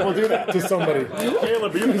Yeah, I will do that. to somebody.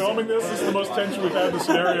 Caleb, are you filming this? This is the most tension we've had in the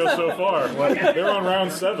scenario so far. They're on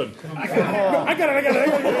round 7. I got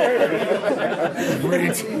it.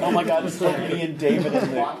 Great. Oh my God, this is like me and David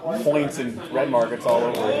and the points and red markets all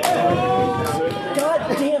over it.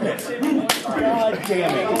 God damn it! God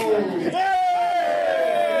damn it!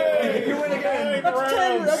 Yay! You win again.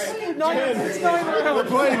 We're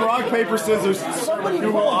playing rock, paper, scissors. Somebody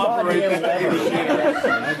who will operate the heavy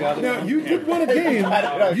machinery. Now, you did want a game.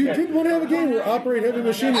 You did want to have a game where operate heavy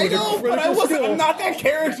machinery. I know, but I wasn't. I'm not that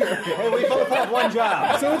character. Hey, we both have one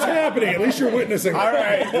job. So it's happening. At least you're witnessing. All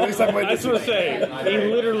right, at least I'm I just want to say, he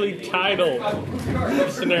literally titled the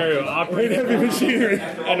scenario Operate "Operating," heavy machinery.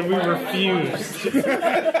 and we refused.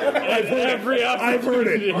 At every I've heard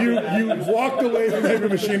it. opportunity. You walked away from heavy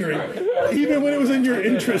machinery, even when it was in your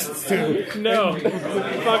interests to. No,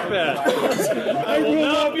 fuck that. I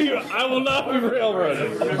will not be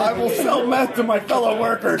railroaded. I will sell meth to my fellow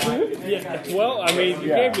workers. Yeah. Well, I mean, you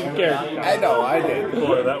gave me the character. I know, I did.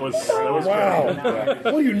 Boy, that was Wow.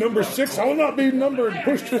 What are you, number 6? I will not be numbered,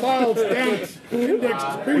 pushed, filed, stamped,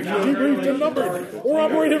 indexed, briefed, debriefed, and numbered, or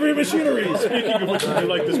operate heavy machinery. Speaking of which, would you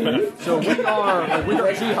like this map? So we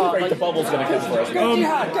are Jihad. The bubble's going to come for us.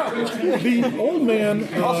 Jihad, go! The old man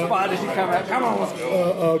I'll spot as you come out. Come on, let's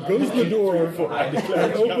go. goes to the door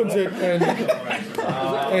and opens it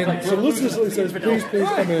and solicitously says, please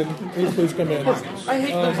come in. Please come in. I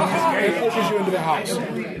hate those. And ushers you into the house.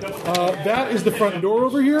 That is the front door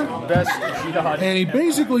over here. Best Jihad. And he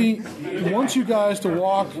basically wants you guys to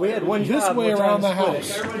walk this way around the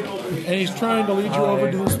house. And he's trying to lead you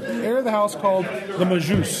over to this area of the house called the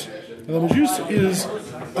Majus. And the Majus is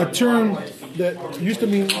a term that used to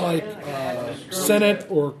mean like Senate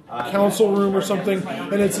or council room or something,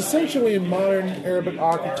 and it's essentially in modern Arabic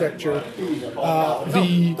architecture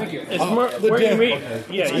the where den. you meet.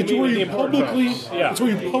 Yeah, It's you where meet you the important publicly. folks. Yeah. It's where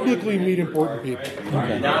you publicly meet important people.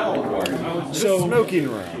 So Smoking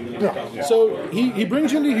room. yeah. So he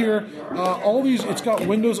brings you into here. All these, it's got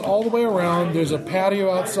windows all the way around. There's a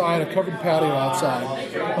patio outside, a covered patio outside.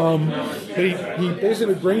 But he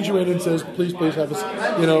basically brings you in and says, please have us,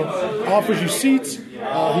 offers you seats.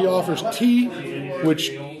 He offers tea,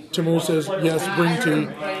 which Timur says, yes, bring tea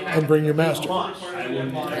and bring your master.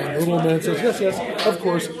 And the little man says, yes, of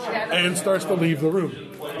course, and starts to leave the room.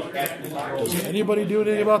 Does anybody do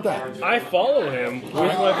anything about that? I follow him with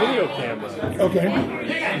my video camera. Okay.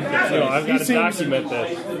 So I've got to document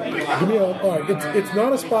this. Give me all right. It's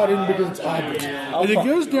not a spot in because it's obvious. And it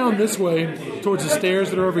goes down this way towards the stairs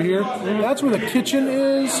that are over here. That's where the kitchen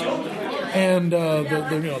is, and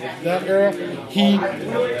that area. He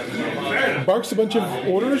barks a bunch of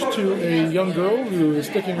orders to a young girl who is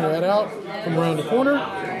sticking her head out from around the corner,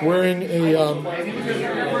 wearing a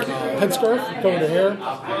headscarf covering her hair.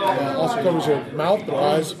 Also covers her mouth, but her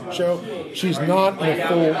eyes show. She's not in a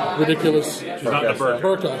full, ridiculous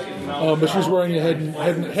burqa, but she's wearing a head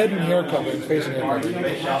and hair covering, facing hair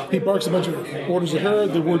covering. He barks a bunch of orders at her.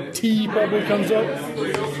 The word tea probably comes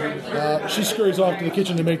up. She scurries off to the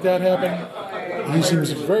kitchen to make that happen. He seems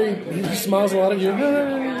he smiles a lot at you.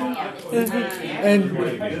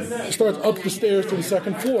 And starts up the stairs to the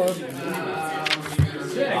second floor.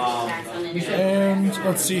 And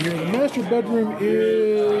let's see here. The master bedroom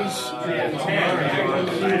is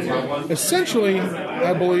essentially,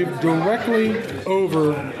 I believe, directly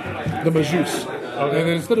over the Majus. Okay. And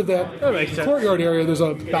then instead of that courtyard area, there's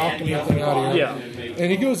a balcony thing out here. Yeah.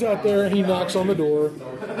 And he goes out there, he knocks on the door.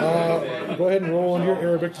 Go ahead and roll on your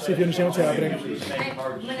Arabic to see if you understand what's happening.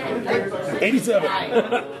 87.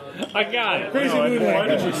 I got it. Crazy moon. Why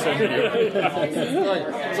did we send you?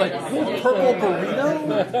 It's like purple burrito.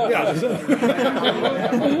 Yeah.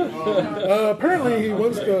 Apparently, he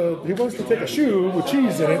wants to take a shoe with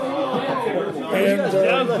cheese in it. And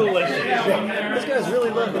Sounds delicious. This guy's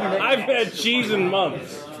really loving it. I've had cheese in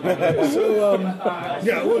months. so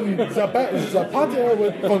zapata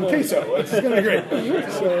with con queso. It's gonna be great.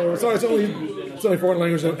 So sorry, it's only foreign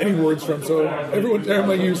language I don't have any words from. So every time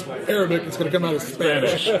I use Arabic, it's gonna come out as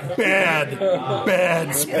Spanish.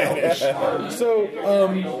 Bad Spanish. So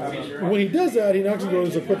when he does that, he knocks on the door.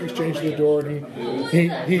 There's a quick exchange to the door, and he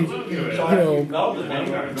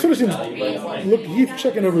sort of seems he's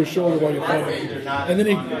checking over his shoulder while you're coming, and then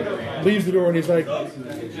he leaves the door and he's like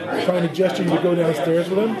trying to gesture you to go downstairs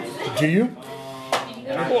with him. Do you?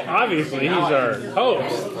 Well, obviously, he's our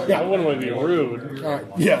host. Yeah. I wouldn't want to be rude. All right.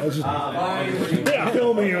 Yeah, it's just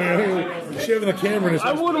film me, shoving the camera in his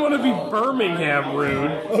I wouldn't want to be Birmingham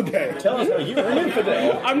rude. Okay. Tell us how you were in for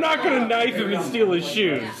that. I'm not going to knife him and steal his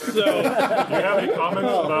shoes. So, Do you have any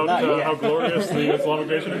comments about how glorious the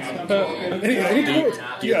Islamization is? Any quotes?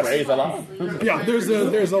 Yes. Praise Allah. Yeah, there's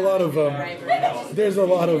a lot of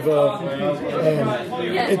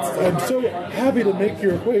I'm so happy to make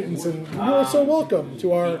your acquaintance, and you are so welcome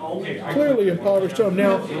to our clearly impoverished home.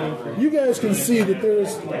 Now, you guys can see that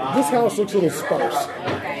this house looks a little sparse.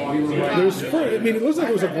 It looks like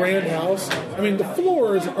it was a grand house. I mean, the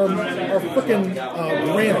floors are freaking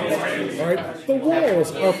granite, all right? The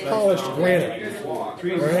walls are polished granite.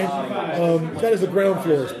 Right? That is the ground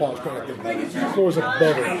floor is polished granite. The floors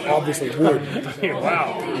above it, obviously wood.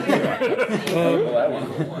 wow.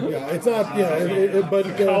 Yeah, it's not. Yeah, but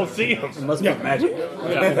I'll see him. It must be magic.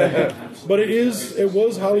 but it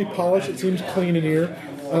was highly polished. It seems clean in here.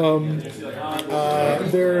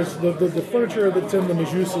 There's the furniture that's in the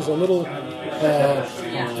Majus is a little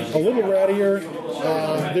a little rattier.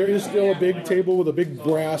 There is still a big table with a big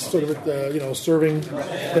brass sort of serving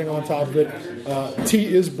thing on top of it. Tea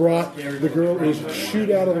is brought. The girl is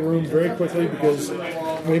shooed out of the room very quickly because,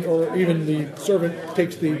 or even the servant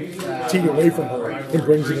takes the tea away from her and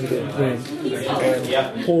brings it into the room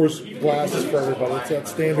and pours glasses for everybody. It's that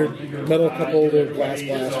standard metal cup holder, glass.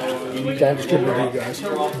 It's all distributed to you guys.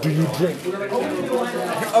 Do you drink?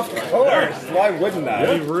 Of course. Why wouldn't I?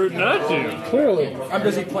 It'd be rude not to. Clearly. I'm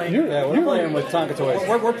busy playing. We're playing with Tonka toys.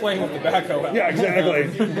 We're playing with tobacco. Yeah, exactly.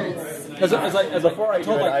 Before I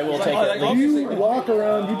do it, I will take it. You walk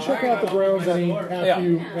around, you check out the grounds after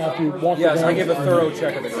you walk Yes, around. I give a thorough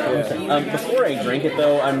check of it. Before I drink it,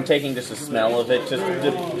 though, I'm taking just a smell of it,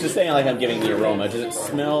 just saying like I'm giving the aroma. Does it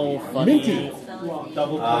smell funny? Minty.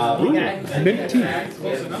 Mint tea.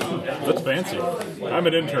 That's fancy. I'm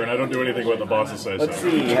an intern. I don't do anything when the bosses say Let's so.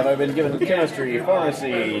 see. Have I been given chemistry,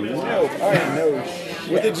 pharmacy? Nope. I know shit.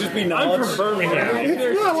 Would it just be I'm knowledge? from Birmingham. If It's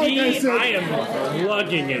there's not like I tea, said. I am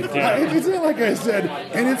lugging it down. It's not like I said,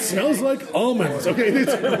 and it smells like almonds. Okay,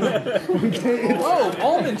 Oh,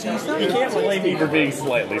 almond tea. You can't blame me for being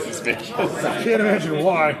slightly suspicious. I can't imagine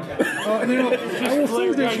why. I will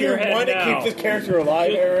say on your head Why to now. keep this character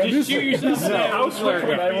alive, Aaron? Just shoot yourself in the house Quick, we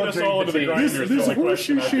beat us all into the grinders. This the only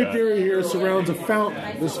question horseshoe-shaped I've got. area here surrounds a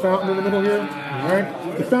fountain. This fountain in the middle here, all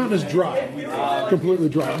right? The fountain is dry, completely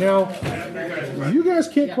dry. Now, you guys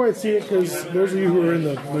can't quite see it because those of you who are in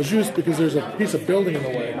the Majus, because there's a piece of building in the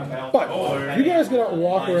way. But if you guys get out and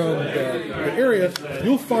walk around the area,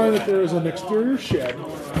 you'll find that there is an exterior shed.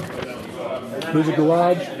 There's a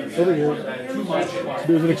garage over here.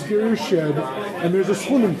 There's an exterior shed, and there's a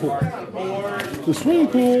swimming pool. The swimming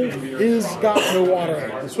pool is got no water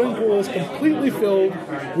in it. The swimming pool is completely filled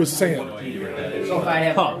with sand.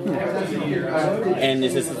 And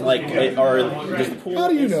is this like, or does the pool? How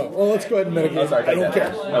do you know? Well, let's go ahead and medicate. Oh, sorry, I don't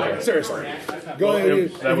care. okay. Seriously. Go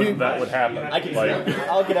ahead. That would happen. I can. Like,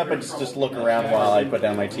 I'll get up and just look around while I put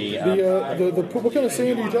down my tea. What kind of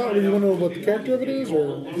sand are you talking about? Do you want to know what the character of it is?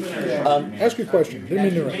 Or ask your question. Didn't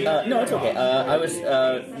mean to interrupt. No, it's okay. I was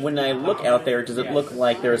when I look out there, does it look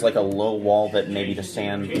like there's like a low wall that maybe the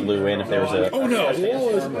sand blew in? If there was a Oh no,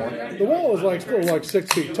 the wall is like still like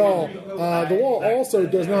 6 feet tall. The wall also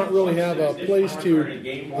does not really have a place to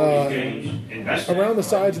around the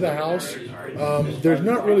sides of the house. There's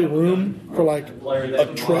not really room for like a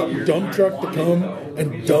dump truck to come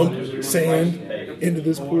and dump sand into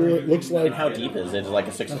this pool. It looks like. How deep is it? Is it like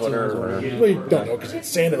a 6-footer? Or? We don't know because it's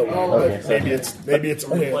sand in the wall. But maybe it's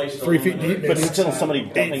only 3 feet deep. Maybe But it's still, somebody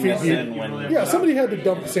 8 dumping feet this deep. in when. Yeah, somebody had to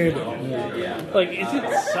dump the sand in. Like, is it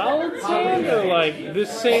solid sand or like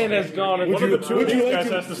this sand has gone? one of the two of these guys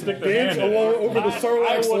has to stick their dance hand in. along over the I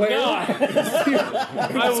Sarlacc's would lair? not.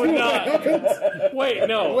 I would not. Wait,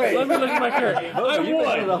 no. Let me look at my character. I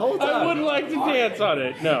would like to dance on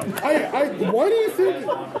it. No. Why do you think?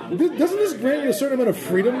 Doesn't this grant you a certain amount of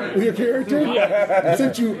freedom with your character? Yeah.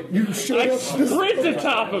 Since you showed I up. sprint to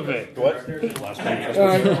top of it.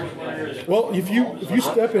 Well, if you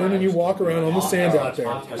step in and you walk around on the sand out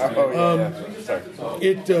there,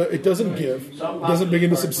 it doesn't give. It doesn't begin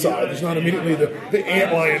to subside. There's not immediately the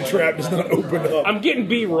antlion trap does not open up. I'm getting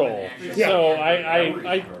B-roll, Yeah. so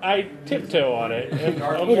I tiptoe on it and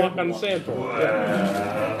I'll walk on the sand for it.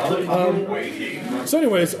 So,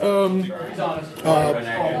 anyways,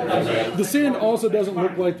 the sand also doesn't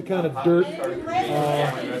look like the kind of dirt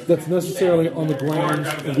that's necessarily on the grounds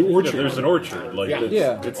of the orchard. there's an orchard. Like,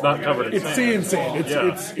 it's not covered in It's sand.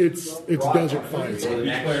 It's desert fine sand.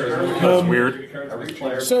 That's weird.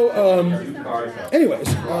 So, anyways,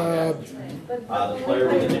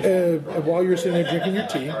 while you're sitting there drinking your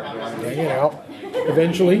tea, hanging out,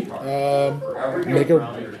 eventually make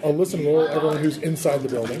a listen roll. Everyone who's inside the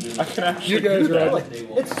building. You guys are out.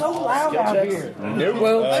 It's so loud out here.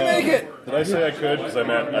 Well, I make it. Did I say I could? Because I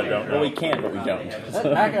meant I don't know. Well, we can, but we don't.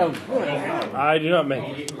 Back up. I do not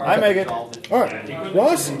make it. I make it. all right,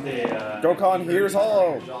 Ross. Gokon hears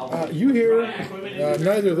hollow. You hear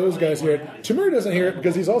neither of those guys hear it. Tamir doesn't hear it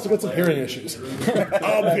because he's also got some hearing issues.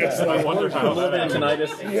 Obviously. I wonder how that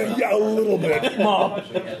Tinnitus. Yeah, a little bit. Mom.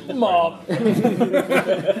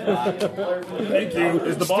 Thank you.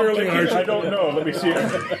 Is the bomb Sterling ticking? Archer. I don't know. Let me see.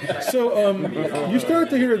 So you start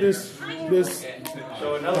to hear this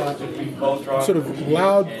sort of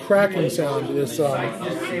loud cracking sound. This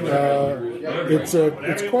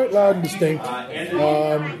it's quite loud and distinct.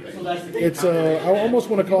 I almost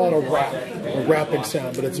want to call it a rapping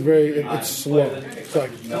sound, but it's slow. It's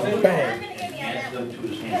like bang,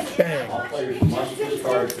 bang,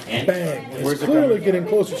 bang. It's clearly getting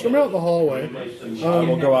closer. So I'm out in the hallway.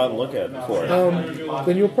 We'll go out and look at it for it.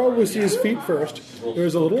 Then you'll probably see his feet first.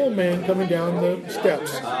 There's a little old man coming down the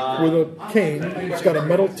steps with a cane. It's got a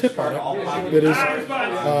metal tip on it that is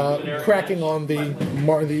cracking on the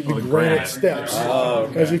granite steps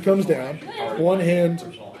as he comes down. One hand,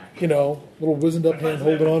 little wizened up hand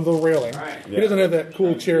holding on to the railing. He doesn't have that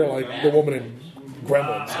cool chair like the woman in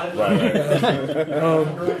Gremlins. I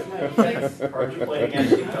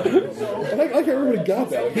like everybody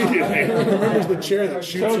got that. Everyone remembers the chair that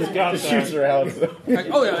shoots her out.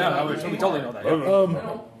 Oh yeah, we totally know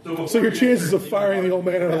that. So your chances of firing the old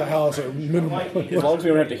man out of the house are minimal. As long as we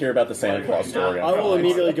don't have to hear about the Santa Claus story. I will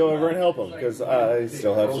immediately go over and help him because I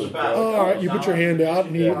still have some. All right, you put your hand out,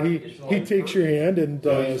 and he takes your hand and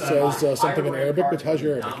says something in Arabic. But how's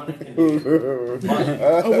your Arabic?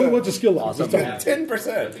 What's the skill level?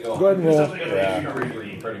 10%. Go ahead and roll.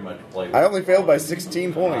 I only failed by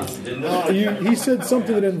 16 points. He said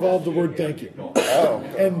something that involved the word "thank you"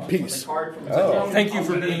 and peace. Thank you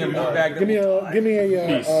for being a meatbag. Give me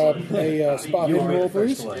a spot hidden roll,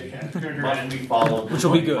 please. Which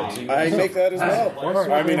will be good. I make that as well.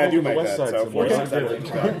 I mean, I do make that. So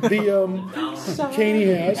the cane he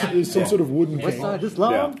has is some sort of wooden cane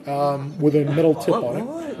with a metal tip on it.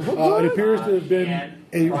 It appears to have been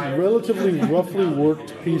a relatively roughly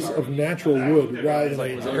worked piece of natural wood rather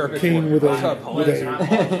than a cane with a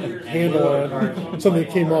handle on it, something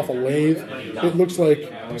that came off a lathe. It looks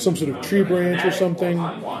like some sort of tree branch or something,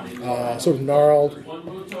 sort of gnarled,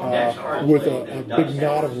 with a big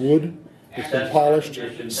knot of wood. It's been polished,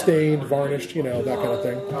 stained, varnished, that kind of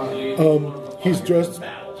thing. He's dressed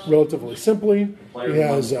relatively simply. He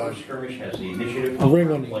has a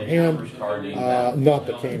ring on one hand, not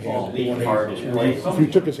the cane hand. The one if you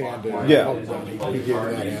took his hand and held him down, he gave you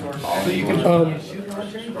that hand.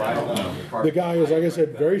 The guy is, like I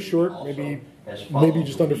said, very short, maybe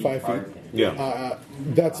just under 5 feet.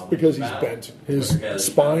 That's because he's bent. His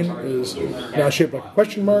spine is now shaped like a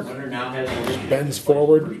question mark. Just bends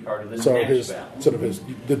forward, so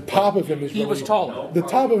the top of him is. He was taller. The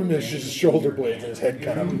top of him is just shoulder blades, and his head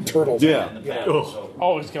kind of turtles.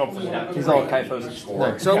 Always come from He's all kyphosis.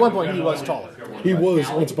 So at one point he was taller. He was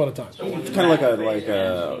once upon a time. it's kind of like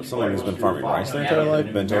someone who's been farming rice their entire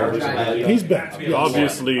life, bent over. He's bent. Yes.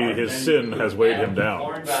 Obviously, his sin has weighed him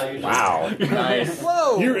down. Wow. Nice.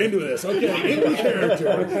 Whoa! You're into this, okay? In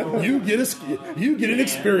character, you get an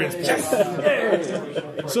experience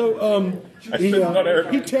point. So he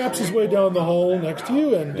taps his way down the hole next to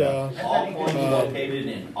you and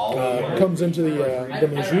comes into the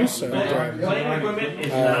majus and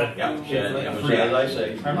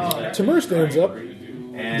Timur stands up.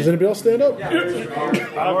 Does anybody else stand up?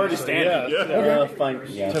 I'm already standing. Fine.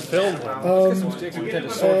 to film him.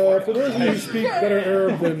 For those of you who speak better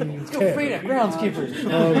Arab than 10. Groundskeepers.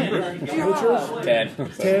 What's yours? 10.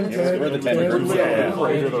 10. We're the 10.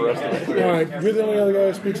 Alright, you're the only other guy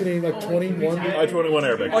who speaks any, 21? I 21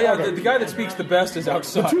 Arabic. Oh yeah, the guy that speaks the best is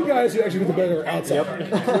outside. Two guys who actually speak the better are outside.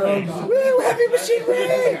 Woo, heavy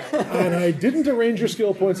machinery! And I didn't arrange your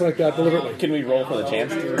skill points like that deliberately. Can we roll for the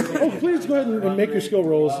chance? Oh, please go ahead and make your skill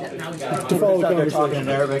rolls to follow the conversation.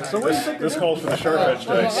 Arabic. So what do you think? This calls for the sharp edge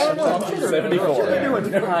dice. 74.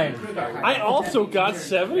 I also got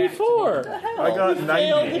 74. I got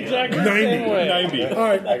 90. Exactly the same way. 90. All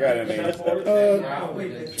right. I got an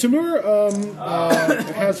 8. Timur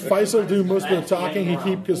has Faisal do most of the talking.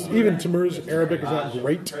 Because even Timur's Arabic is not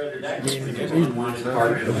great. I mean,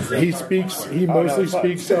 he mostly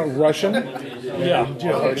speaks Russian. And,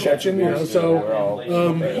 Chechen. So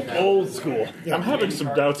Old school. I'm having some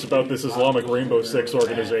doubts about this Islamic Rainbow Six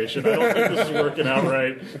organization. I don't think this is working out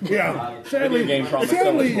right. yeah. Sadly, game promised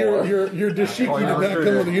your dashiki did not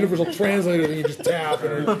come with a universal translator that you just tap.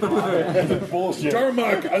 Bullshit.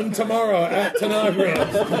 Darmak and Tamara at Tanagra.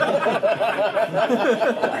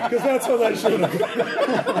 Because that's how that should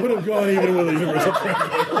would have gone even with a universal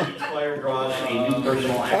translator.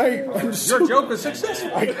 Your joke was successful.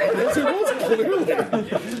 Yes, it was clearly.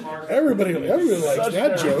 Everybody likes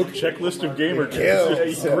that joke. Checklist of gamer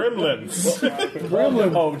jokes. Gremlins.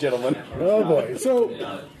 Gremlin. Oh, gentlemen. Oh boy. So,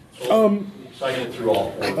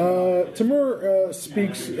 Timur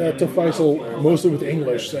speaks to Faisal mostly with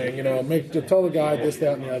English, saying, tell the guy this,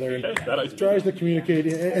 that, and the other, and tries to communicate.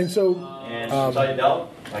 And so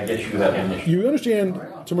You understand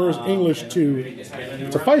Tamur's English to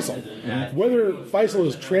Faisal. Whether Faisal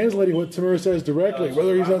is translating what Tamur says directly,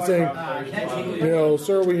 whether he's not saying,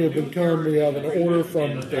 sir, we have an order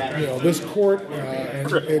from this court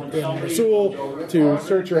in Mosul to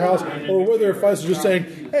search your house, or whether Faisal's just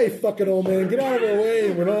saying, hey, fucking old man, get out of our way,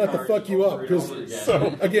 and we don't have to fuck you up. Because,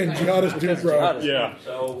 again, jihadists do, bro. Yeah.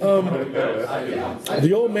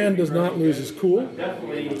 The old man does not lose his cool.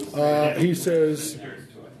 He says,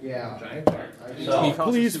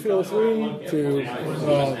 please feel free to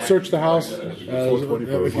search the house if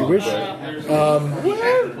you wish.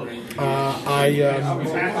 I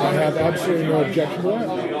have absolutely no objection to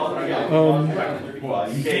that.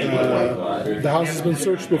 The house has been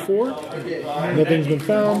searched before. Nothing's been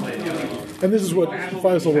found. And this is what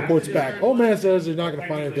Faisal reports back. Old man says he's not going to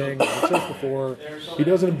find anything. He searched before. He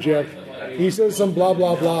doesn't object. He says some blah,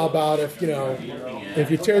 blah, blah about if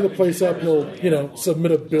you tear the place up, he'll,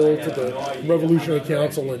 submit a bill to the Revolutionary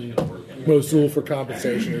Council in Mosul for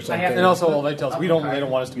compensation or something. And also, all they tell us, they don't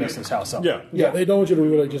want us to mess this house up. Yeah. Yeah, they don't want you to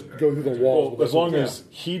really just go through the walls. Well, as long as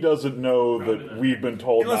he doesn't know that we've been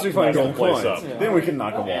told Unless not we to find mess the gold place coins, up. then we can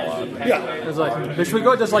knock a wall out. Yeah. It's like, should we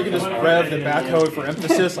go just like just rev the backhoe for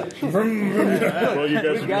emphasis? Like, Well, you guys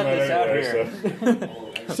are doing that anyway,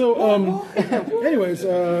 So, anyways,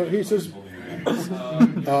 he says,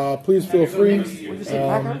 please feel free.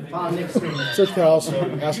 Search the house.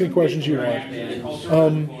 Ask any questions you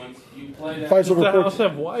want. Faisal Does the reports. house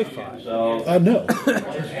have Wi-Fi? No,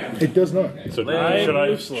 it does not. So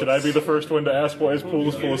should I be the first one to ask why his pool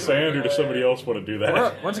is full of sand, or does somebody else want to do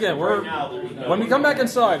that? once again, when we come back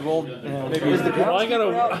inside, we'll maybe. Well, I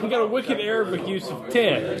got a wicked Arabic use of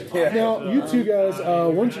 10. Now, you two guys,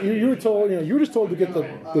 once you were told, you were just told to get the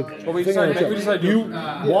we thing on the decided- we truck. decided to- You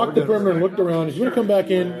walked the perimeter and looked around. If you want to come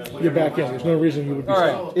back in, you're back in. There's no reason you would be All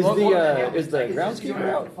stopped. right. Is the groundskeeper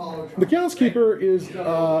out? The groundskeeper is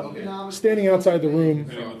standing outside the room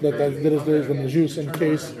that is there's the Majus in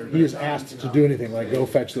case he is asked to do anything, like go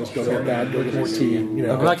fetch this, go get that, go get more tea. In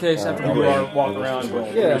that case, after we do our walk around, we'll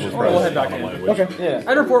head back in. Okay. Yeah.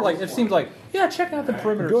 I'd report it seems like check out the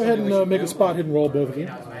perimeter. Go ahead and make a spot hidden roll, both of you.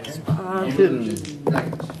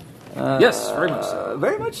 Yes, very much so.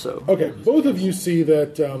 Very much so. Okay, both of you see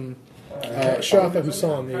that Shafa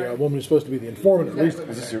Hussan, the woman who's supposed to be the informant, at least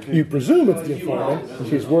you presume it's the informant.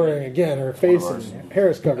 She's wearing, again, her face and hair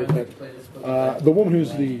is covered, but the woman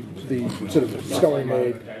who's the sort of scullery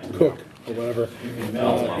maid, cook, or whatever,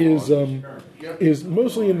 is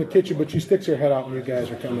mostly in the kitchen, but she sticks her head out when you guys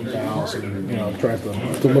are coming to the house and tries to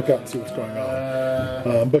look up and see what's going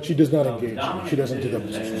on. But she does not engage. She doesn't do the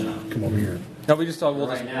come over here. No, we'll just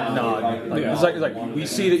nod. It's like we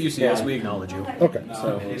see that you see us, we acknowledge you. Okay.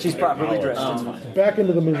 So She's properly dressed. It's fine. Back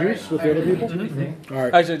into the Majus with the other people. All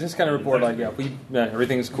right. actually, just kind of report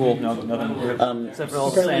everything's cool. No, nothing. Except for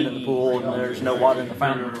all the sand in the pool and there's no water in the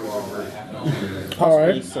fountain. All A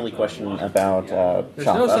right. silly question about There's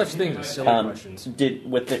no Shafa. such thing as silly questions.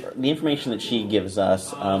 With the information that she gives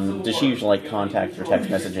us, does she usually contact or text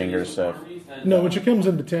messaging or stuff? No, when she comes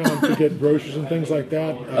into town to get groceries and things like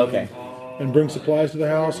that, Okay. and bring supplies to the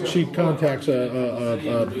house, she contacts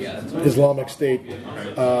Islamic State. They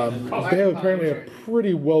have apparently a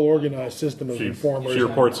pretty well-organized system of informers. She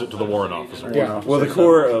reports it to the warrant officer. Yeah. Well, the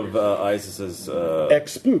core of ISIS is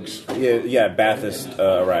Ex-spooks. Ba'athist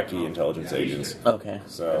Iraqi intelligence agents. Okay.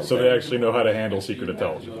 So So they actually know how to handle secret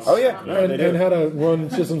intelligence. oh yeah, no, they do. And how to run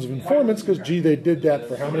systems of informants, because, they did that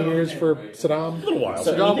for how many years for Saddam? A little while.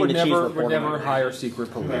 So Saddam anything would that she's never reporting, hire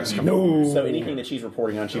secret police. No. so anything that she's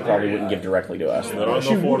reporting on, she probably wouldn't give directly to us. There are no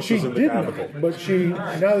She forces in the capital. didn't, but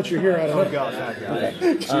now that you're here, I don't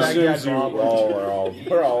know. Assumes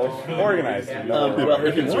we're all organized. Well,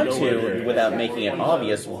 if you want to, without making it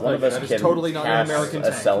obvious, one of us That is can totally not an pass American a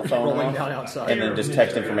tank cell phone rolling off down outside. and then just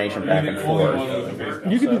text information back and forth.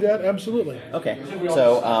 You can do that, absolutely. Okay,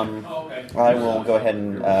 so I will go ahead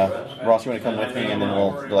and Ross, you want to come with me, and then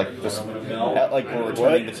we'll we're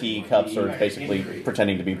returning the tea cups, or basically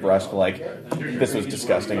pretending to be brusque, like this was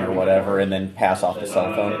disgusting or whatever, and then pass off the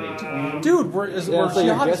cell phone. Dude, we're so jihadists.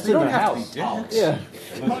 you're guests We in don't the have house. to be dicks. Yeah.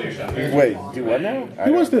 Wait, do what now?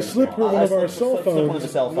 He wants to slip her one of our cell Flip one of the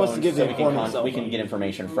phones cell Wants phones to give so the informant cell we can get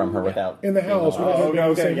information from her without in the house. without having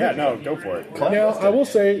to say Okay, no, go for it. Now, I will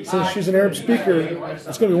say, since she's an Arab speaker,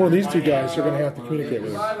 it's going to be one of these two guys who are going to have to communicate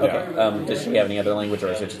with her. Okay. Does she have any other language,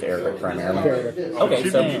 or is it just Arabic primarily? Arabic. Okay,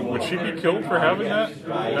 so Would she be killed for having that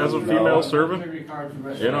as a female servant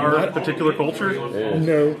in our particular culture?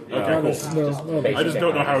 No, not No. I just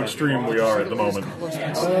don't know how extreme we are at the moment.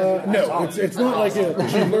 No, it's not like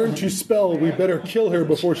she learned to spell. We better kill her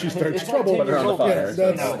before she starts trouble. Put her on the fire.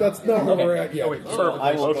 Yeah, that's not where we're at yet.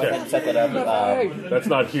 I will go ahead and set that up. That's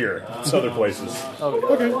not here. It's other places. Okay. I will go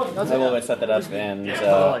ahead and set that up. And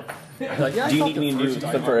do you need me to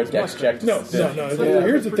do for a dex check? No.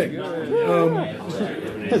 Here's the thing.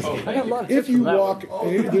 If you walk,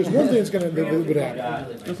 there's one thing that would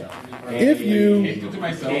happen. If you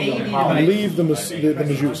leave the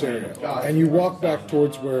Majus area and you walk back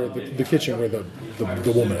towards where the kitchen where the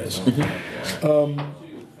woman is,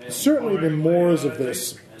 certainly the mores of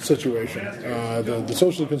this situation, the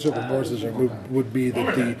socially conservative mores would be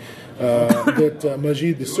that that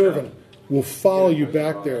Majid, the servant, will follow you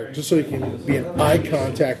back there just so he can be in eye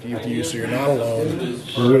contact with you so you're not alone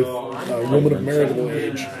with a woman of marriageable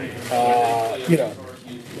age,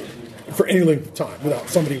 for any length of time without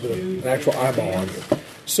somebody with an actual eyeball on you.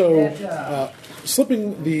 So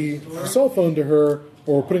slipping the cell phone to her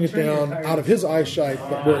or putting it down out of his eyesight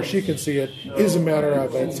but where she can see it is a matter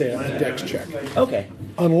of, I'd say, a dex check. Okay.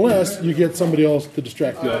 Unless you get somebody else to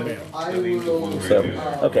distract the old man.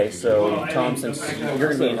 So Tom, since you're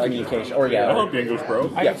going to be in communication, I hope English,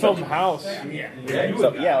 bro. I can film the house. We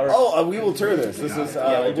will tour this. This is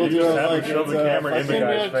we'll do Just it have like him shove the camera in the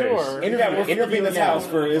guy's face. we're interviewing this house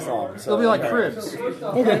for Islam. So. It'll be like Cribs.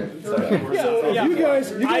 Okay. So you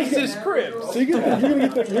guys ISIS Cribs. So you're gonna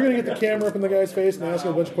get the camera up in the guy's face and ask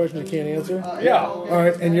him a bunch of questions he can't answer. Yeah. All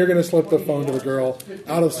right, and you're gonna slip the phone to the girl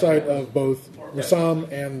out of sight of both Rassam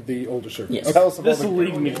and the older servant. Yes. Tell us about This will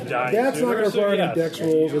lead me to die. That's not going to require any dex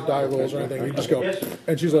rolls or die rolls or anything. You just go,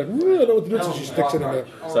 and she's like, I don't know what to do. So she sticks it in a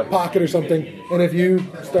pocket or something. And if you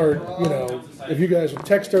start, if you guys would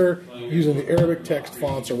text her using the Arabic text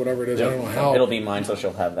fonts or whatever it is, I don't know how. It'll be mine, so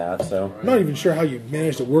she'll have that. So I'm not even sure how you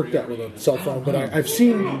managed to work that with a cell phone, but I've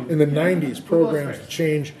seen in the 90s programs to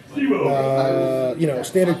change,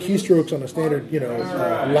 standard keystrokes on a standard,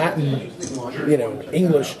 Latin,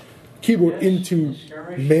 English keyboard into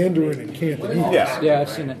Mandarin and Cantonese. Yeah, I've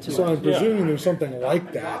seen that too. So I'm presuming there's something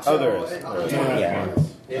like that. Oh, there is.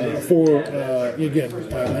 For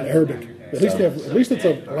an Arabic. At least it's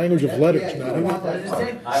a language of letters, not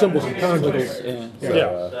symbols and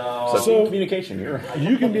conjugables. So communication.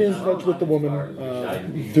 You can be in touch with the woman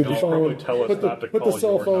through the phone. Tell us Put not to the call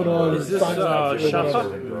cell your phone on. Is this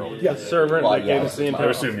Shapa? Yes. Servant that gave us the I info.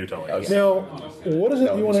 assume you tell me. Now, what is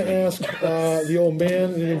it you want to ask the old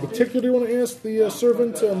man? Anything in particular you want to ask the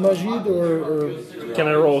servant, Majid, or Can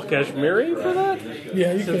I roll Kashmiri for that?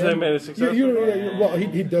 yeah, you Since can. I made it successful? Well,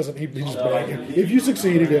 he doesn't. He just blank. If you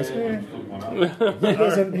succeed, he goes.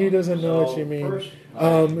 He doesn't know what you mean.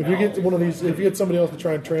 If you get one of these, if you get somebody else to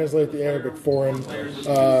try and translate the Arabic for him,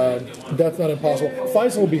 that's not impossible.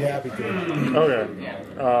 Faisal will be happy to. Okay.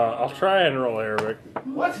 I'll try and roll Arabic.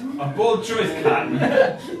 What? A bold choice, Cotton.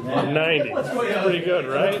 90. That's pretty good,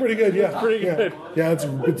 right? That's pretty good, yeah. Pretty good. Yeah, it's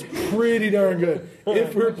pretty darn good.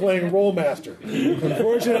 If we're playing Rollmaster.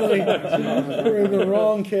 Unfortunately, we're in the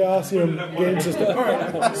wrong Chaosium game system. All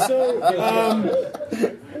right, so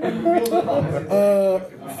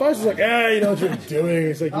Faisal's like, you know what you're doing.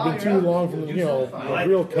 It's like, you've been too long from, a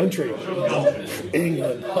real country.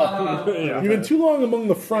 England. You've been too long among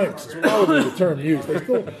the Franks. It's probably the term used. They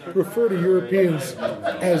still refer to Europeans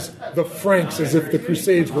as the Franks as if the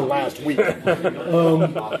Crusades were last week. It's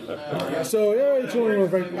only one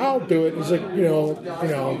Frank. I'll do it. He's like, what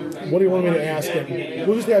do you want me to ask him?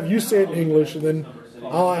 We'll just have you say it in English, and then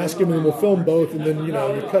I'll ask him, and we'll film both, and then, you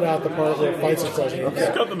cut out the part where Faisal says it. And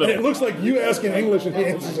it looks like you ask in English and he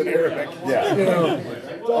answers in Arabic. Yeah.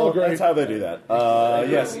 It's all great. That's how they do that.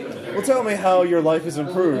 Yes. Well, tell me how your life has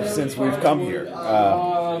improved since we've come here.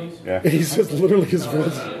 He says literally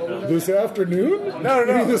this afternoon? No.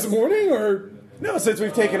 You mean this morning, or... No, since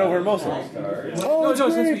we've taken over Mosul. Oh, it's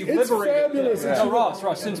since great. we've It's liberated. fabulous. No, Ross,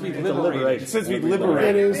 since we've liberated. Since we've It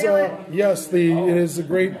liberated. is, it is a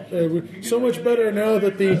great, so much better now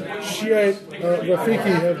that the Shiite Rafiki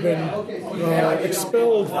have been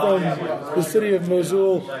expelled from the city of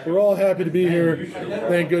Mosul. We're all happy to be here.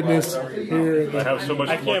 Thank goodness. Here. I have so much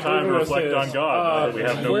I more can't time to believe reflect on God. That we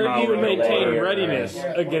have no where power. do you no maintain law. readiness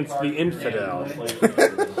against the infidel?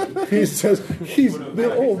 He says, he's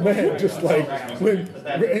the old man, just like, and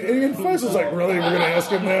Faisal's like, really, we're going to ask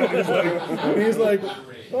him that? He's like,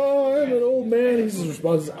 oh, I'm an old man. His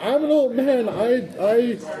response is, I'm an old man. I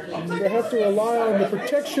have to rely on the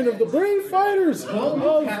protection of the brave fighters of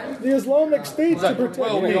the Islamic State to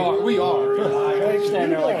protect me. We are.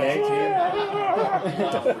 Stand there like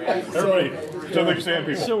Everybody, sound like sand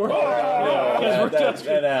people. So we're just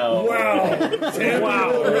Wow.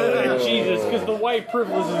 wow, really? Jesus, because the white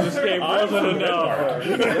privilege in this game wasn't enough.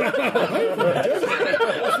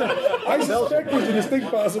 I suspect there's a distinct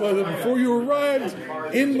possibility that before you arrived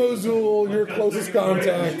in Mosul, your closest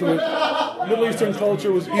contact with Middle Eastern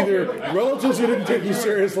culture was either relatives who didn't take you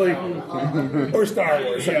seriously or Star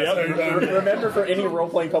Wars. Remember, for any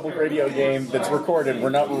role-playing public radio game that's recorded, we're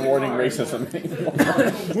not rewarding racism anymore.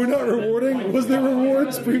 We're not rewarding? Was there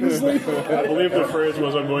rewards previously? I believe the phrase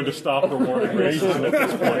was, "I'm going to stop rewarding racism at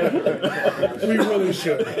this point." We really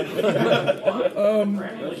should.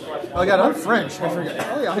 Oh God, I'm French. I forget.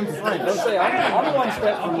 Oh yeah, I'm French. Let's say I'm one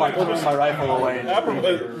step from like putting my rifle away.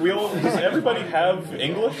 Does everybody have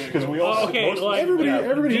English? Because we all Okay, like, everybody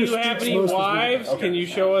do who you have speaks any most of the- wives? Can you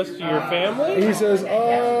show us to your family? He says,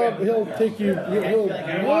 he'll take you,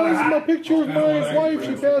 well, this is my picture of my wife.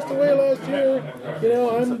 She passed away last year. You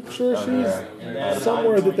know, I'm sure she's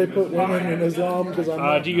somewhere that they put women in Islam because I'm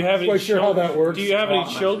not Do you have any quite sure how that works. Do you have any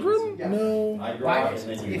children? No. My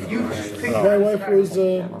wife was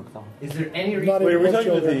not Wait, are we able to talking to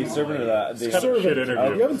children. the servant or the Shit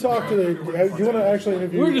interview. You haven't talked to the. You want to actually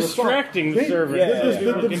interview? We're distracting the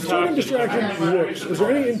servant. The servant distraction works. Is there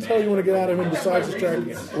any intel you want to get out of him besides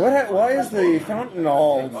distracting him? Why is the fountain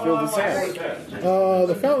all filled with sand?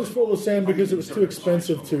 The fountain's full of sand because it was too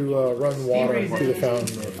expensive to run water to the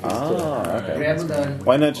fountain. Okay.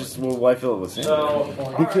 Why not just? Well, why fill it with sand?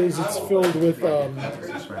 Because it's filled with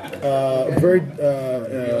very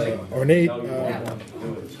ornate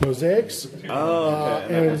mosaics. And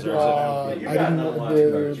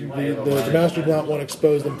the master did not want to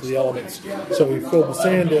expose them to the elements, so we filled the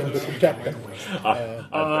sand in to protect them.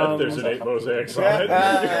 I bet there's an 8 mosaics on it.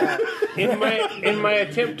 In my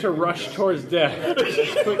attempt to rush towards death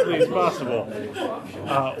as quickly as possible,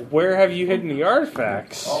 where have you hidden the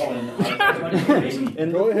artifacts? Go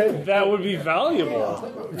ahead. That would be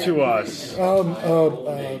valuable to us.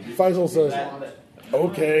 Faisal says,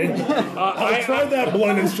 "Okay, I tried that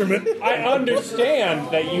blunt instrument." I understand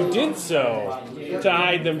that you did so to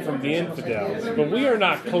hide them from the infidels, but we are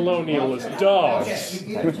not colonialist dogs.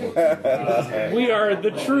 We are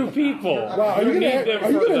the true people. Wow, are you going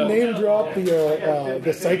to name drop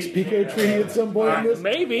the Sykes-Picot Treaty at some point in this?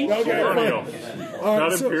 Maybe. Okay, Colonial.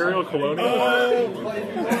 Not imperial, colonial.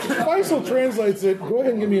 Faisal translates it. Go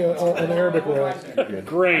ahead and give me an Arabic roll.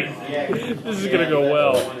 Great. This is going to go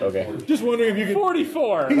well. Okay. Just wondering if you could.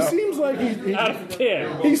 44 He seems like he out of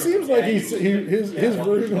 10. He seems like his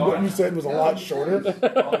version of what you said was a lot shorter.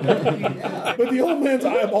 But the old man's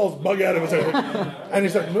eyeballs bug out of his head. And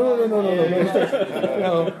he's like, no. He starts,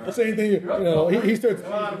 saying things, he starts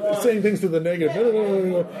saying things to the negative.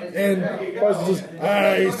 No. And Faisal says,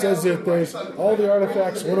 he says that there's all the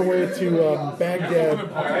artifacts went away to Baghdad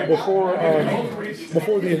before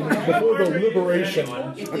the liberation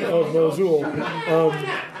of Mosul.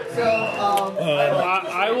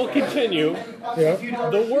 I will continue. Yeah.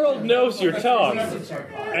 The world knows your tongue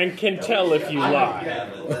and can tell if you lie.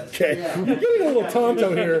 Okay. You're getting a little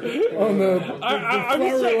tonto here on the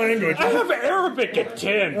flowery language. I have Arabic at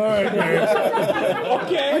 10. All right, man.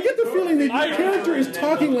 Okay. I get the feeling that your character is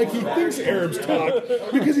talking like he thinks Arabs talk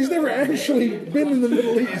because he's never actually been in the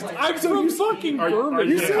Middle East. I'm from fucking Burma.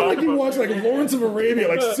 You sound like you watched like Lawrence of Arabia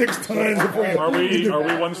like 6 times before you. Are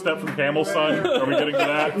we one step from Camel Sun? Are we getting to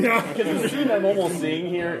that? Yeah. Because the scene I'm almost seeing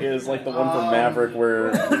here is like the one from Maverick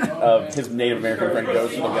where his Native American friend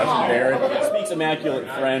goes to the Russian baron, speaks immaculate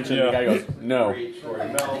French, and the guy goes, "No."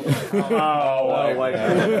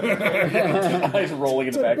 Eyes rolling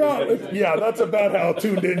in the back of his head. Yeah, that's about how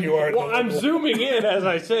tuned in you are. Well, I'm zooming in as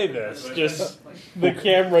I say this. Just the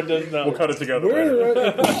camera does not. We'll cut it together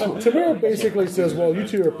later. Tamara basically says, well, you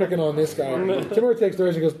two are picking on this guy. Tamara takes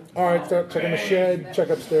theirs and goes, all right, start checking the shed, check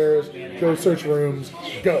upstairs, go search rooms,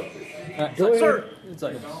 go. Go ahead. It's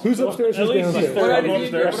like, Who's upstairs, who's downstairs? what do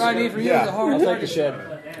I need for you? Yeah. I'll take the shed.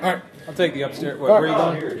 All right. I'll take the upstairs. Where are you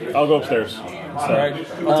going? I'll go upstairs. All right.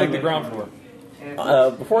 I'll take the ground floor.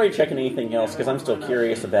 Before I check anything else, because I'm still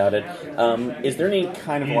curious about it, is there any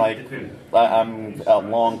kind of like a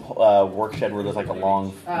long work shed where there's like a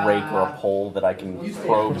long rake or a pole that I can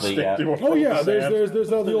probe the? Oh yeah,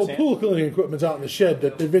 there's all the old pool cleaning equipment out in the shed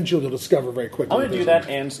that eventually you'll discover very quickly. I'm going to do that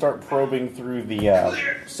and start probing through the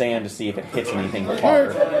sand to see if it hits anything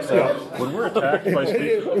hard. So when we're attacked by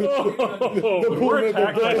the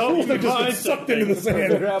pool stick just gets sucked into the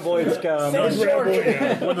sand. Graboids come.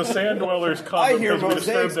 when the sand dwellers come, here, Because we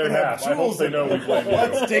disturbed Mosaic's their gonna have nap. I hope jewels they in know it. we blame you.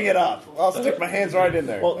 Let's dig it up. I'll stick my hands right in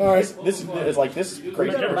there. Well, this is like this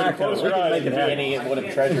crazy better person close your could eyes make and it any one of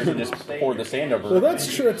the treasures and just pour the sand over. Well,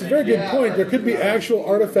 that's true. It's a very good point. There could be actual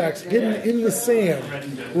artifacts hidden in the sand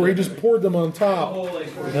where he just poured them on top. Of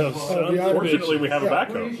the item. Fortunately, we have a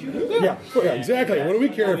backhoe. Yeah, exactly. What do we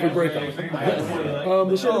care if we break them?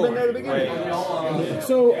 We should have been there at the beginning.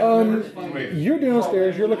 So, you're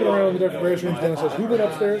downstairs. You're looking around the different various rooms downstairs. Who went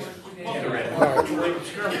upstairs? All right.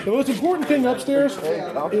 The most important thing upstairs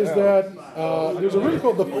is that there's a room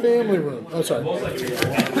called the family room. Oh, sorry.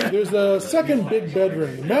 There's the second big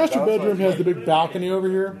bedroom. The master bedroom has the big balcony over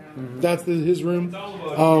here. That's his room.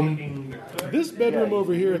 This bedroom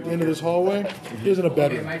over here at the end of this hallway isn't a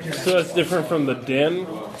bedroom. So that's different from the den.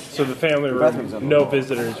 So the family room, no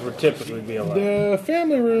visitors would typically be allowed. The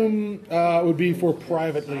family room would be for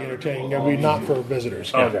privately entertaining. It would be not for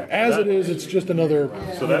visitors. Okay. As it is, it's just another.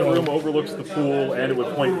 So that room overlooks the pool, and it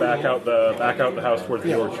would point back out the house towards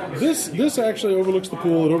the orchard. This actually overlooks the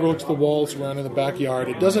pool. It overlooks the walls surrounding the backyard.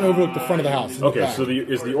 It doesn't overlook the front of the house. It's in the Okay, back. so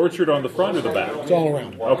is the orchard on the front or the back? It's all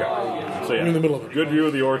around. Okay, so yeah, You're in the middle of it. Good view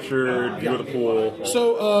of the orchard, view of the pool.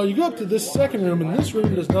 So you go up to this second room, and this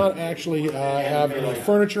room does not actually have any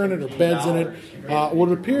furniture in it or beds in it. What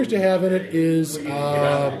it appears to have in it is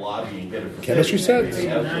chemistry sets.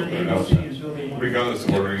 Regardless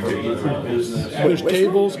of ordering, There's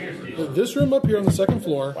tables. This room up here on the second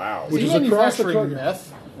floor, which is across the courtyard.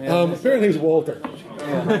 meth. Apparently it's Walter.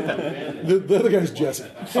 The other guy's Jesse.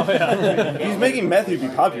 He's making meth to be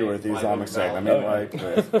popular with the Islamic sect. I mean, like,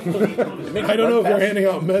 I don't know if they're handing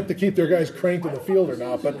out meth to keep their guys cranked in the field or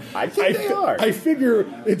not, but I think they are. I figure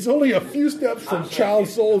it's only a few steps from child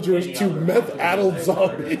soldiers to meth-addled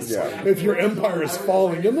zombies if your empire is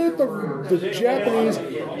falling. And then the Japanese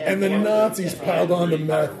and the Nazis piled on the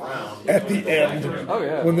meth at the end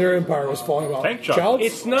when their empire was falling off. Tank chocolate.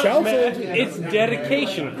 It's not child meth, soldiers. it's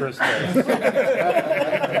dedication, Crystal.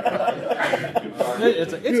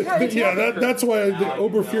 That's why the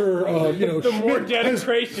Oberfuhrer, The more Schmidt has,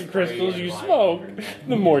 dedication crystals you smoke,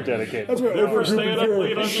 the more dedicated. that's why They're for staying up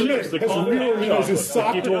late Oberfuhrer on Schmidt shifts. They has call them reorganized his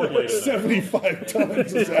sock Keep it up drawer later. 75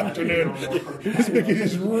 times this afternoon. He's making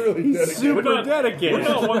he's really dedicated. Super dedicated. We're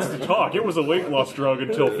not ones to talk. It was a weight loss drug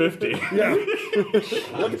until 50. Yeah.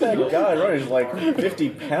 look at that guy, right? He's like 50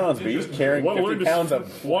 pounds, but he's carrying Want to 50 learn pounds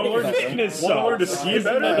of. Want to learn Fitness Want to learn to sauce. ski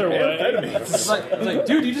better? Another way. Amphetamines. It's like,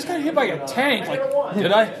 dude, you just got hit by a tank. Like,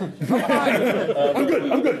 did I? I'm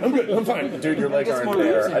good. I'm fine. Dude, your legs aren't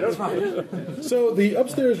there. I don't. So the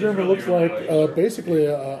upstairs room looks like basically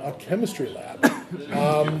a chemistry lab.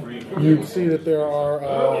 You see that there are.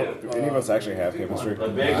 Do any of us actually have chemistry? I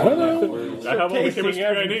don't know. I have all the chemistry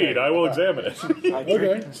I need. I will examine it.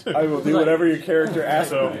 Okay. I will do whatever your character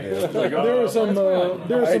asks me. There are some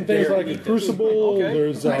things like a crucible.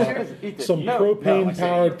 There's some propane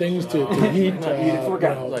powered things to heat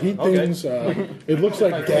heat things. It looks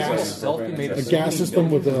like gas. A gas system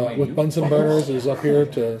with Bunsen burners is up here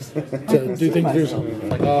to do things. There's a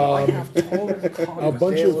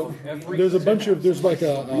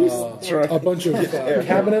bunch of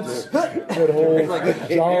cabinets that hold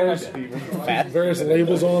jars, various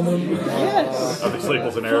labels on them. Are these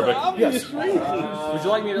labels in Arabic? Yes. Would you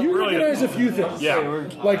like me to? You recognize a few things. Yeah.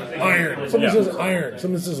 Like iron. Something says iron.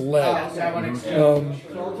 Something says lead.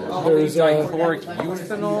 There's Chloric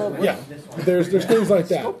ethanol? yeah. There's things like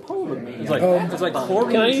that. It's like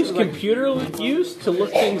chlorine. Can I use computer use to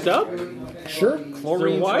look things up? Sure. Is there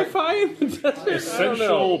Wi-Fi in the desert? I don't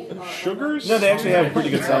know. Essential sugars? No, they actually have pretty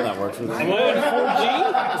good cell networks. Am I on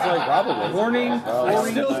 4G? It's like Probably. warning. I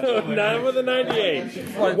still don't. Not with a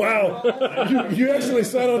 98. Wow. You actually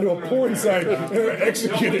sat onto a porn site and were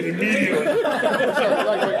executed immediately. They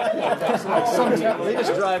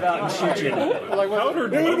just drive out and shoot you. It would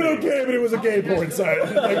have been okay, but it was a gay porn site.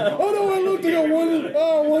 Like, oh no, I looked at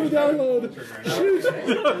one download. Shoot.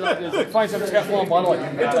 Find some Teflon bottle.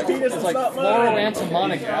 It's like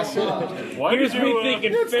fluoroantimonic acid. Why Here's did me you,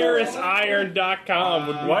 thinking ferriciron.com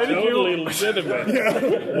would be Why did you- totally legitimate.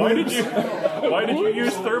 why did you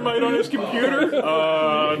use thermite on his computer?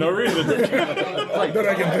 No reason. That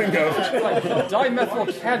I can think of. Like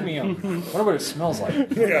dimethyl cadmium. Wonder what it smells like.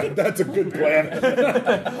 Yeah, that's a good plan.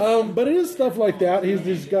 But it is stuff like that.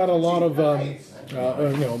 He's got a lot of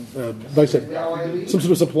like I said, some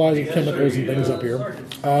sort of supplies and chemicals and things up here.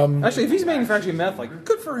 Actually, if he's manufacturing meth, like,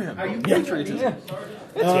 good for him. Patriotism.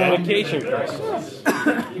 Dedication process.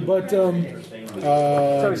 But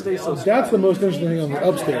that's the most interesting thing on the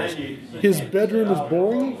upstairs. His bedroom is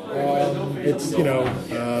boring. It's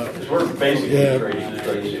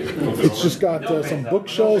it's just got some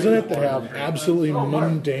bookshelves in it that have absolutely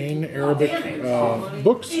mundane Arabic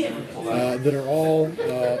books that are all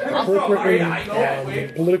appropriately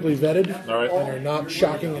politically vetted and are not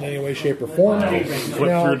shocking in any way, shape, or form. Flip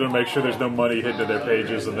through to make sure there's no money hidden in their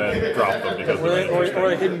pages and then drop them because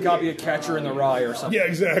Or a hidden copy of Catcher in the Rye or something. Yeah,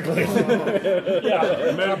 exactly. And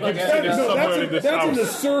then That's in the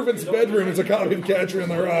servant's bedroom. It's a copy of Catcher in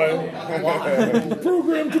the Rye.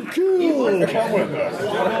 Program to kill. Come with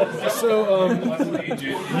us. So,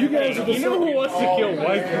 you guys are You know who wants to kill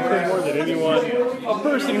white people more than anyone? A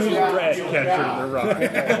person who's read Catcher in the Rye.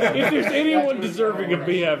 If there's anyone deserving of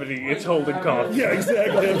beheading, it's Holden Caulfield. Yeah,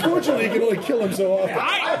 exactly. Unfortunately, you can only kill him so often.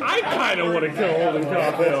 I kind of want to kill Holden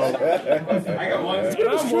Caulfield.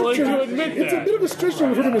 I'm willing to admit It's a that. bit of a stretch to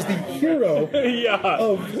refer to him as the hero Yeah.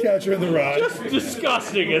 of Catcher in the Rye. Just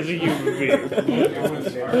disgusting as a human being.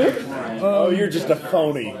 Oh, you're just a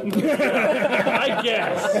phony. I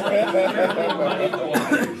guess.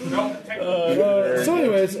 So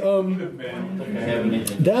anyways,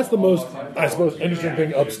 that's the most, I suppose, interesting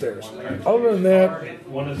thing upstairs. Other than that,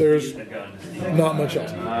 there's not much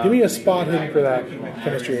else. Give me a spot hidden for that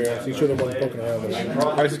chemistry area. So you're the one poking around there.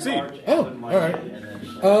 I succeed. Oh, all right.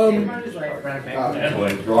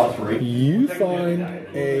 You find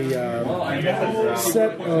a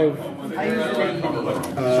set of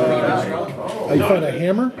you find a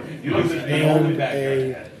hammer and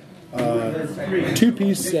a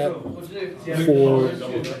two-piece set for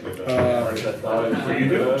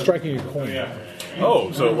striking a coin.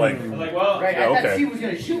 Oh, so like, yeah, okay.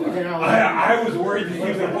 I was worried that he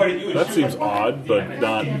was going to point at you. That seems odd, but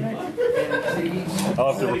not.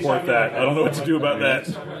 I'll have to report that. I don't know what to do about that.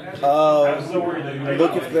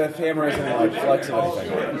 Look if the hammer isn't like flex of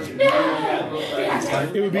anything.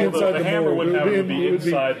 It would be inside the hammer mold. would have to be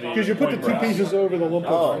inside the because you put the point two brass. pieces over the lump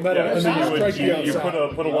of metal Yeah, and so then you strike the you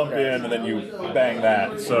outside. put a lump in and then you bang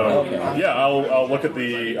that. So yeah, I'll look at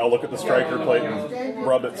the striker plate and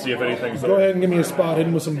rub it, see if anything's Go there. ahead and give me a spot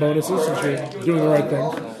hidden with some bonuses since you're doing the right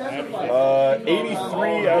thing.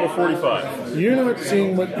 83 out of 45. You're not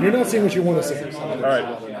seeing what you want to see. All right,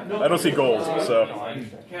 I don't see gold, so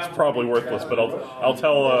it's probably worthless. But I'll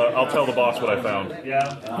tell the boss what I found.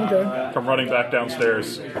 Okay. Come running back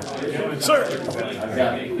downstairs, sir.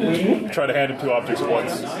 Try to hand him 2 objects at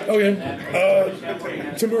once. Okay.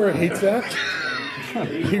 Tamura hates that.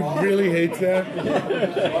 He really hates that.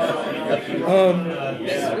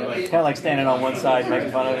 Kind of like standing on one side,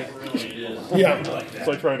 making fun of it. Yeah. It's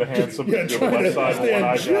like trying to hand something Yeah, to the trying left to side with one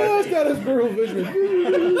eye stand just back. out his peripheral vision.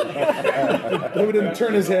 Let him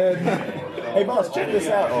turn his head. Hey, boss, check this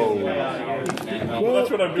out. Oh, Well, that's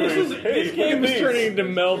what I'm doing. Hey, This game is turning into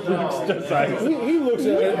Mel Brooks does ice. He looks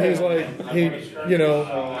at it and he's like,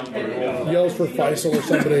 yells for Faisal or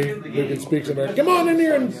somebody who can speak some American. Come on in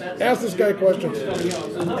here and ask this guy questions.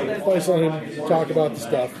 Faisal and him talk about the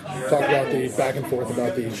stuff, talk about the back and forth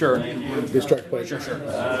about the the strike plate. Sure.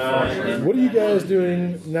 What are you guys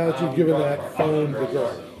doing now that you've given that phone to the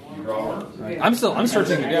girl? I'm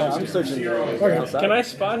searching it down. I'm searching. Okay. Can I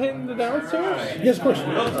spot him the downstairs? Yes, of course.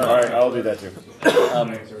 All right, I'll do that too.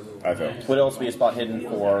 I failed. Would also be a spot hidden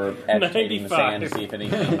for agitating the sand to see if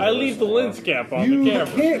any. I leave the lens cap on You the camera.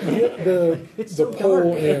 can't get the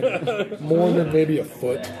pole in more than maybe a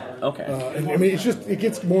foot. Okay. I mean, it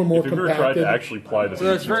gets more and more If you've ever tried compacted. to actually ply the So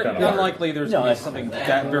it's it's very kind of hard. unlikely there's going to be something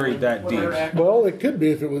that buried that deep. Well, it could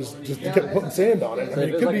be if it was just you kept putting sand on it. I mean,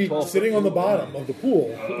 it could be sitting on the bottom of the pool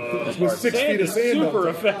with 6 Sand feet of is sand on super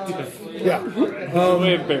it. effective. Yeah.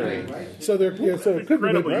 Way buried. So it could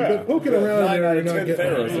be, but poking around in there, you're not getting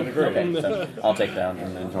it. Okay, so I'll take that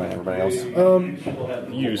and then join everybody else.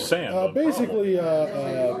 Use sand. Basically,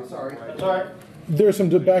 there's some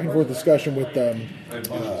back and forth discussion with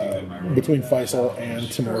between Faisal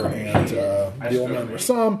and Timur and the old man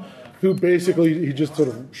Rassam, who basically he just sort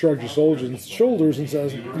of shrugs his shoulders and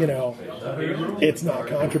says, it's not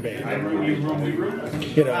contraband.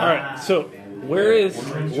 All right, so where's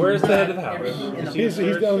the head of the house? He's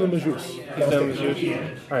down in the Majus.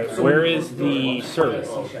 All right, where is the servant?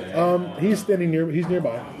 He's standing near. He's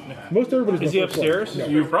nearby. Most everybody's Is he on the first floor. upstairs?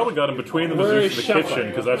 You probably got him between the Where masseuse is and the Shepard? kitchen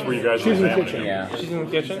because that's where you guys She's were in the examining kitchen. him. Yeah. She's in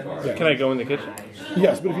the kitchen? Can I go in the kitchen?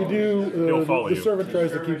 Yes, but if you do, He'll follow the you. servant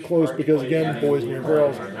tries to keep close because, again, boys and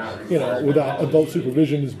girls, without adult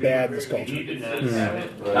supervision is bad in this culture.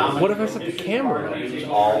 What if I set the camera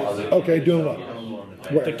up? Okay, doing what?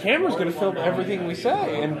 Where? The camera's going to film everything we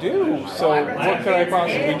say and do. So what could I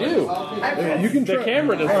possibly do? You can The try.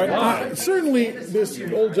 camera doesn't All right, lie. certainly, this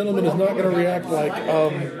old gentleman is not going to react like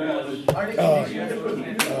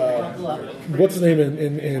what's his name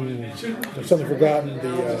in something forgotten, the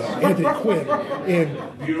Anthony Quinn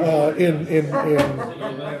in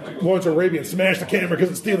Lawrence Arabian, smash the camera because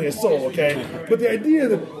it's stealing his soul. Okay, but the idea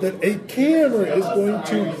that a camera is going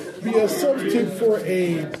to be a substitute for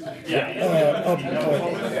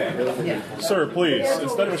Sir, please,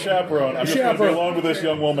 instead of a chaperone, I'm just going to be Chaperone. along with this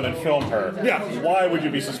young woman and film her. Yeah. Why would you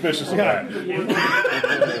be suspicious of that?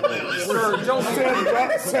 Sir, don't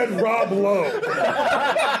said Rob Lowe.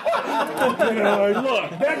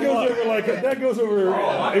 Look, that goes over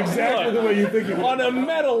exactly the way you think it would. On a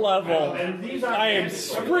meta level, I am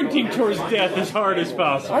sprinting towards death as hard as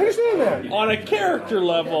possible. I understand that. On a character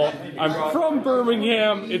level, I'm from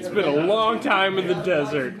Birmingham. It's been a long time in the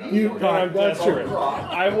desert. That's true.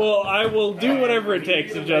 I will do whatever it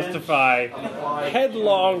takes to justify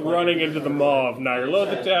headlong running into the maw of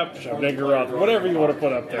Nyarlathotep, Shavnegoroth, whatever you want to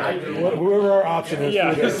put up there. Whoever our option is.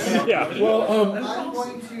 Yeah, yeah. Well,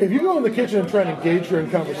 if you go in the kitchen and try and engage her in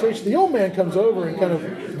conversation, the old man comes over and kind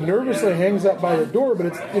of nervously hangs out by the door, but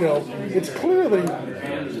it's clearly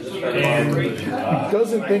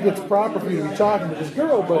doesn't think it's proper for you to be talking to this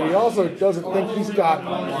girl, but he also doesn't think he's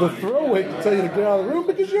got the throw weight to tell you to get out of the room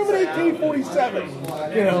because you have an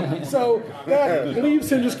AK-47. So that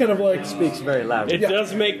leaves him just kind of like Speaks very loud. It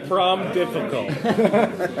does make prom difficult.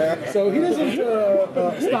 So he doesn't stop.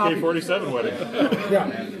 AK-47 wedding.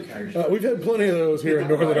 Yeah. We've had plenty of those here in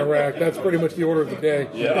northern Iraq. That's pretty much the order of the day.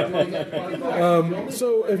 Yeah.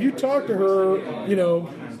 So if you talk to her,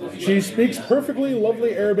 she speaks perfectly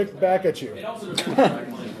lovely Arabic back at you.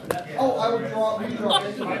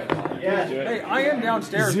 Hey, I am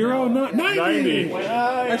downstairs. 90. All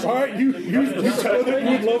right, you tell them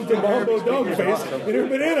you'd love to mambo dog face in her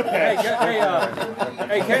banana patch.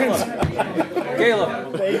 Hey,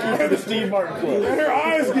 Caleb. Thank you for the Steve Martin quote. And her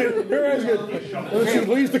eyes get. When she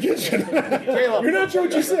leaves the kitchen. You're not sure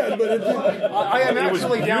what you said, but I am It was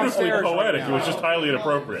actually beautifully downstairs. poetic. It was just highly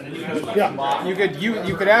inappropriate. yeah.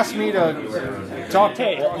 You could ask me to talk to.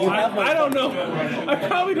 Hey, I don't know. I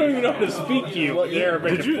probably don't even know how to speak to you in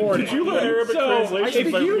Arabic. Did you learn Arabic So translation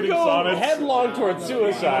if by you reading go sonnets? headlong towards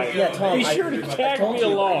suicide, Tom, be sure to tag told me you,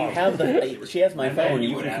 along. she has my phone.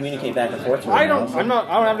 You can communicate back and forth with her. I don't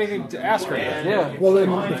have anything to ask her. Yeah. Well, then,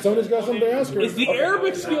 if somebody's got something to ask her. Is the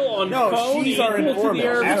Arabic skill on phone she's our equal to the informant.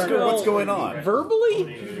 Arabic Ask her skill what's going on.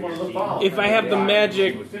 verbally? If I have the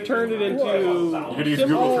magic, turn it into You could use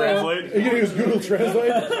Google Translate. Are you going to use Google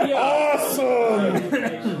Translate? Awesome!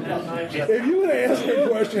 If you would ask her a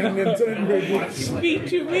question and then send it in Speak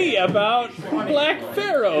to me about Black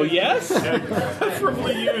Pharaoh, yes?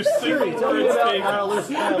 Preferably use single Tell me words.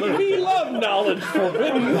 about We love knowledge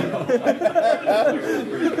forbidden.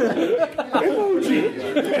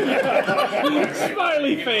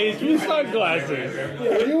 Smiley face with sunglasses.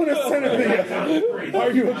 you want to send it the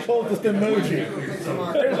Are you a cultist emoji?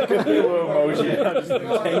 Cthulhu emoji.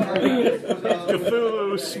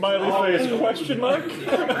 Cthulhu smiley face question mark.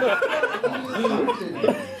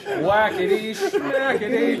 Whackity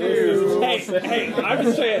schmackity doo. Hey, I'm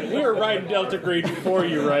just saying, we're riding Delta Green for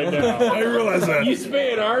you right now. I realize that. You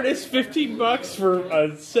pay an artist $15 for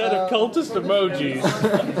a set of cultist emojis.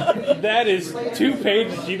 That is 2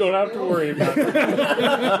 pages you don't have to worry about.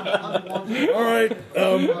 All right.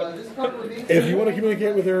 If you want to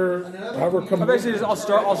communicate with her, have her come. Basically, I'll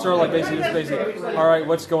start like basically. All right,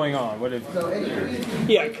 what's going on? What if?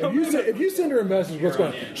 Yeah, If you send her a message, what's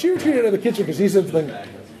going on? She retreated out of the kitchen because he said something.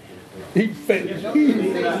 He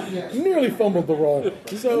nearly fumbled the roll.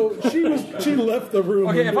 So she left the room.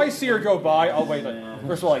 Okay, if I see her go by, I'll wait.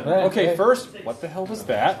 First of all, okay, first, what the hell was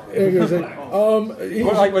that? He was like,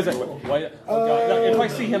 What was that? What? Oh God! If I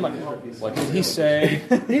see him, what did he say?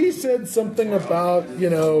 he said something about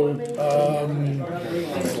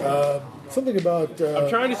something about I'm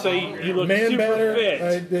trying to say you look man super banner. fit.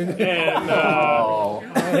 I did. And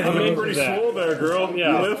I'm Pretty into that. swole there, girl.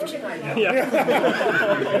 Yeah. You lift?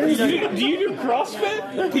 Yeah. do you do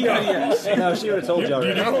CrossFit? P90X. No, she would have told you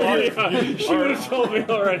already. Yeah, she would have told me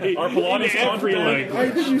already. Are Pilates in every on language. I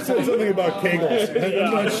think you said something about Kegels.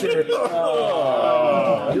 I'm not sure.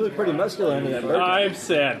 You look pretty muscular under that bird. I'm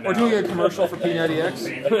sad. We're doing a commercial for P90X.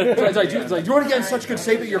 It's like, do you want to get in such good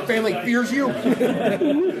shape that your family fears you?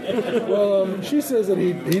 Well, she says that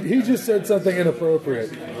he just said something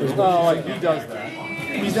inappropriate. Oh, like he does that.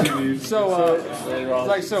 He's not, so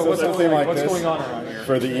what's something like what's this. going on around here?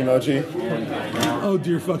 For the emoji. Oh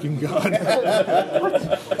dear fucking god!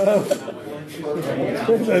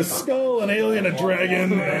 There's a skull, an alien, a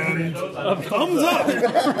dragon, and a thumbs up. When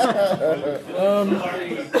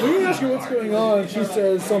you ask her what's going on, she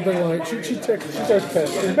says something like she starts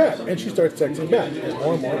texting back, and she starts texting back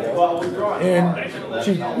more and more, and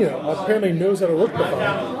she apparently knows how to work the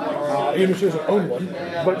phone, even if she doesn't own one.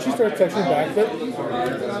 But she starts texting back that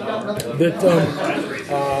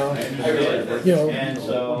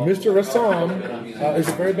Mr. Rassam is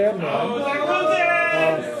a very bad man.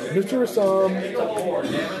 Mr. Rassam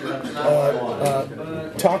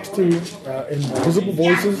talks to invisible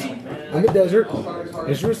voices in the desert.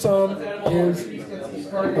 Mr. Rassam is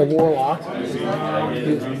a warlock. He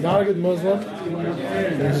is not a good Muslim. He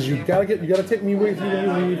says, you gotta take me with you when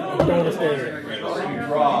you leave. I don't want to stay here.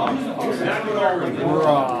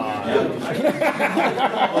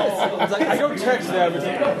 I don't text them.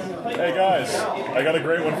 Hey guys, I got a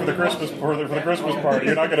great one for the Christmas party.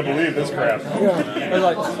 You're not going to believe this crap. I was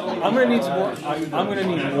like, I'm gonna need some more. I'm gonna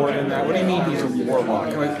need more than that. What do you mean he's a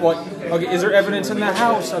warlock? I'm like, what? Okay, is there evidence in the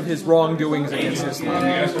house of his wrongdoings against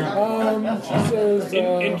Islam? She says,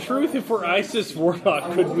 In truth, if we're ISIS,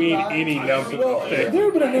 warlock could mean any number of things. there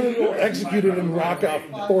have been another girl executed in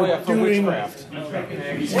Raqqa for For doing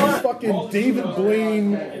witchcraft. fucking David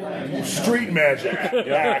Blaine street magic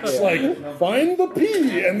acts. Like, find the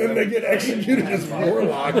P, and then they get executed as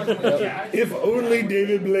warlock. If only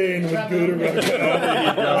David Blaine would go to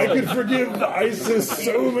Raqqa, I could forgive ISIS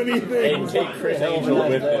so many things. Take Chris Angel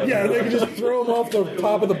with him. Yeah, they could just throw him off the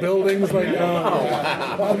top of the buildings. Like,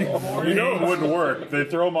 that'd be You know it wouldn't work. They'd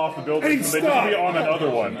throw them off the building Hey, and they'd stop. just be on another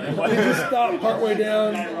one. They just stop partway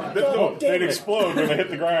down. No, they'd explode when they hit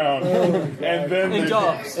the ground. And then And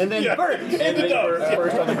doves. And then Yeah. birds. And And the then doves.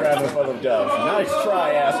 first on the ground with full of doves. Nice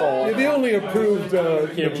try, asshole. The only approved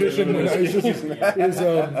magician in ISIS is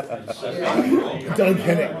Doug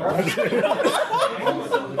Henning.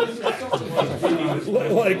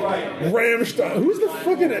 Like Rammstein. Who's the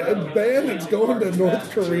fucking band that's going to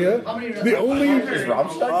North Korea? The only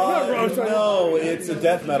Rammstein? not Rammstein. No, it's a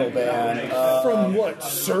death metal band. From what,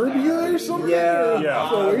 Serbia or something? Yeah. Or Yeah.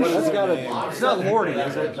 Croatia? It's not Lordy,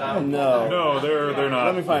 is it? No. No, they're not.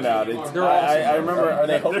 Let me find out. It's, They're awesome. I remember, are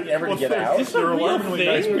they hoping ever to get out? Is this a They're real alarmingly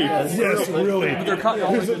nice thing? people. Yes, really. They're cutting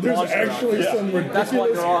all There's, the there's monster actually some That's why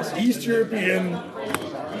ridiculous they're awesome. East European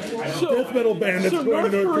death metal band that's So going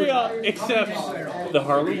North to North Korea. Korea accepts the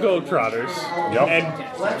Harlem Globetrotters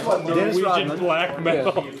and Norwegian Rodman. black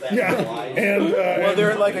metal. Yeah, and well,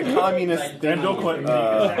 they're like a communist And thing. Bill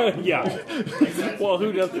Clinton. Yeah. Well,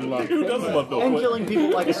 who doesn't love Who doesn't love Bill And Clinton? killing people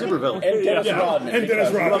like a supervillain. And Dennis Yeah. Rodman. and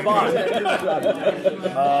Dennis Rodman.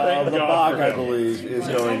 Labak, I believe, is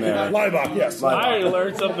going there. Leibach, yes. I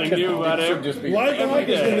learned something new about him. Leibach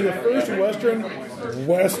is going to be the first Western.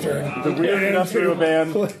 The weird industrial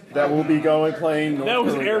band that will be playing North That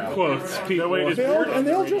was Korea. air quotes, No, people. wait, is They all- weird, and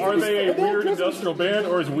they all dress are as- they a they all weird dress as- industrial band,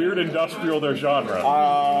 or is weird industrial their genre?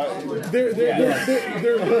 Their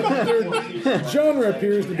genre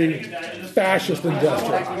appears to be fascist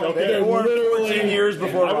industrial. Okay. They're 14 literally years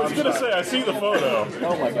before I was going to Rammstein. say, I see the photo.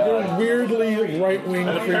 Oh my god. they're weirdly right-wing.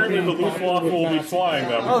 And apparently the creepy Luftwaffe will be flying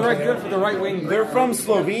them. Oh, right, good for the right wing. They're from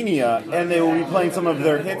Slovenia, and they will be playing some of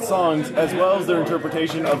their hit songs as well as their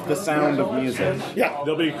interpretation of The Sound of Music. Yeah.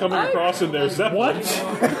 They'll be coming across in their Zeppelin.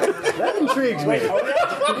 That intrigues me.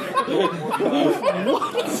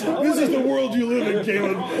 This is the world you live in,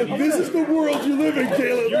 Caleb. This is the world you live in,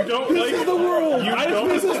 Caleb. You don't this like- is the world. you don't-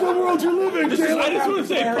 This is the world you live in, Caleb. I just want to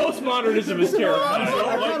say postmodernism is terrifying. You don't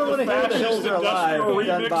I kinda like wanna the hear The Hills fascist Are Alive industrial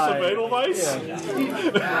done remix by- of Edelweiss?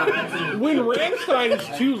 When Rammstein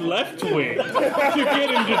is too left-wing to get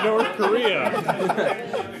into North Korea,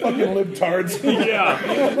 Fucking libtards. yeah,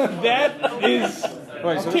 that is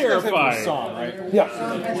Right, so this guy's Terrifying. a song, right? Yeah.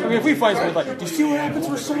 I mean, if we find something like, do you see what happens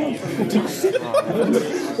for song?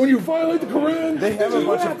 When you violate the Quran, They have a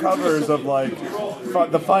bunch of covers of like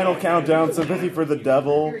the final countdown, sympathy for the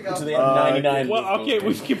devil. So they have 99. Well, okay,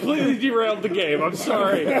 we've completely derailed the game. I'm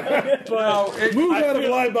sorry. But move I out of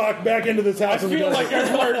feel- Leibach back into this I house. and we feel got- like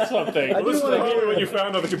I've learned something. This is probably what you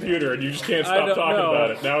found on the computer, and you just can't I stop don't talking know.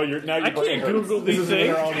 about it. Now you're I can't Google these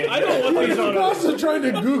things. I don't want these The on. boss is trying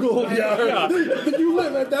to Google. Yeah,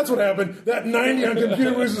 that's what happened. That 90 on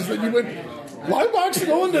computer was that you went. Leibach's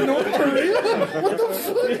going to North Korea? What the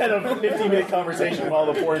fuck? We had a 50-minute conversation while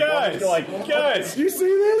the foreign Guys, you're like, guys, Do you see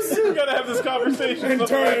this? we gotta have this conversation. And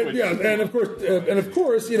and of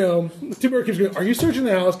course, you know, Tim Burke keeps going. Are you searching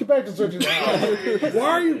the house? Get back to searching the house. Why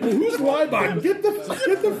are you? Who's Leibach? Get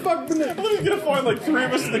the fuck from there. We're gonna find like 3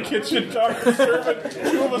 of us in the kitchen talking to the servant,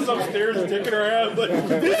 2 of us upstairs dicking around. Like,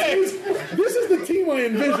 This is the team I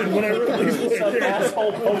envisioned when I wrote these some players.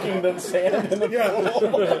 asshole poking the sand in the Yeah.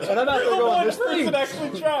 And I'm out there going, one this thing. person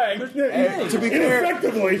actually trying. To be fair,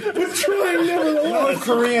 Ineffectively, but trying nevertheless. North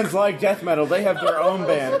Koreans like death metal. They have their own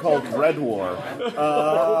band called Red War.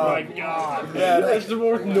 Oh my god. There's the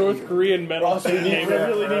more North Korean metal Ross, we thing.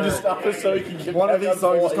 really need to stop this so you can get One of back these on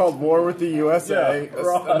songs board. is called War with the USA.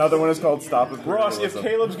 Ross. Another one is called Stop It. Ross, if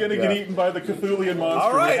Caleb's gonna get eaten by the Cthulhian monster,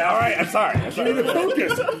 All right. I'm sorry.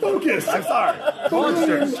 Focus. I'm sorry.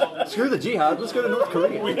 Monsters. Screw the jihad. Let's go to North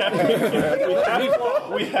Korea. we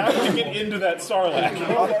have to get into that Sarlacc.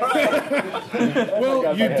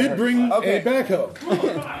 Well, you did bring a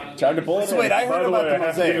backhoe. Time to pull it So in. wait, I By heard the about way, the I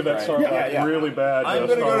have to get into mosaic. that Right? Sarlacc really bad. I'm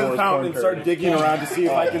going to go to the fountain and start digging around to see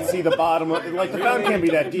if I can see the bottom of like the fountain can't be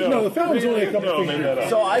that deep. No, the fountain's only a couple No, feet made deep. that up.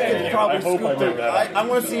 So I can probably I hope scoop I through. made that up. I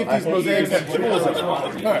want to see if these mosaics have tools in them. All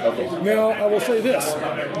right. Now, I will say this.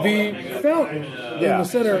 The fountain in the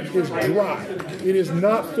center is dry. It is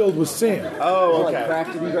not filled with sand. Oh, Like okay.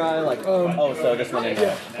 cracked and dry, like Oh, so this one in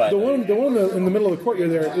there. The one in the middle of the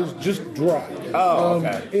courtyard there is just dry. Oh,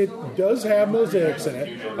 okay. It does have mosaics in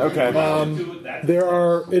it. Okay.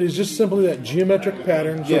 It is just simply that geometric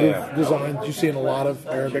pattern sort Yeah. of design you see in a lot of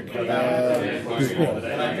Arabic design.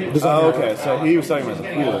 Oh, okay. So he was talking about the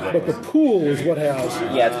pool. Then. But the pool is what has.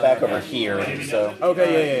 Yeah, it's back over here. So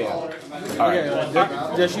Okay. Yeah.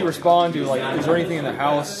 Okay, does she respond to, like, is there anything in the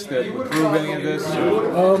house that would prove any of this?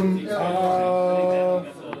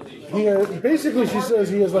 Basically, she says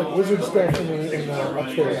he has like wizard stuff in the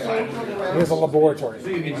upstairs. He has a laboratory.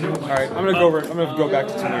 All right, I'm gonna go over. I'm gonna go back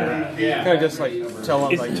to Tamir. Can I just like tell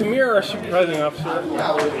him Is like? Tamir our supervising officer?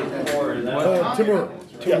 Timur.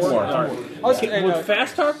 Yes. Okay, would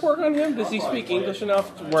fast talk work on him? Does he speak English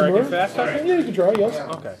enough to where I Timur? can fast talk him? Yeah, you can try. Yes.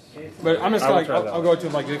 Okay. But I'm just I will like try that. I'll go to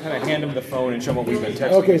him like to kind of hand him the phone and show him what we've been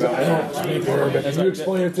texting Okay, so about. I don't speak Arabic. Can you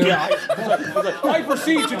explain it to me? I was like, I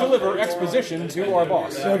proceed to deliver exposition to our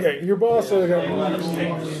boss. Okay, your boss. He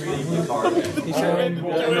said, and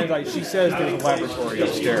then like she says there's a laboratory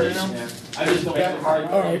upstairs.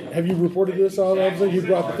 All right, have you reported this? Obviously, you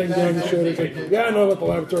brought the thing down. You showed it. Like, yeah, I know about the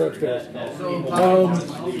laboratory upstairs.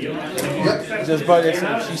 He says, but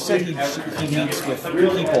she said he meets with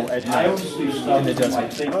people at night in the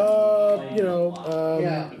desert.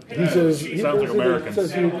 He says he Sounds like Americans.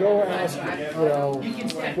 says you go ask,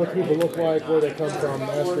 what people look like, where they come from,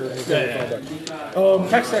 ask her, and you find out.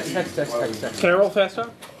 Text. Can I roll fast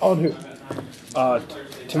talk? On who?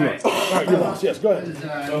 Tamir. All right, your boss. Yes, go ahead.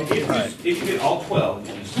 If you get all 12,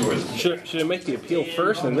 you store them. Should I make the appeal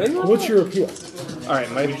first and then roll? What's your appeal? All right,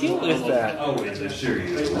 my appeal is that, Oh, it's a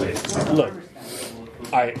serious way. look,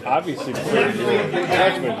 I obviously prefer to do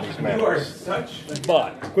judgment in these You are matters, such.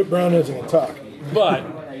 but Quit brown nosing and talk.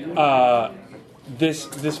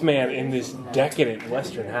 this man in this decadent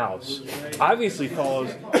Western house obviously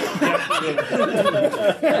follows decadent.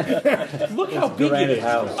 Look how big it is.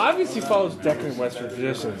 Obviously follows decadent Western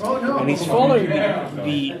traditions, and he's following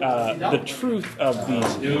the truth of these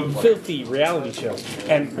filthy reality shows.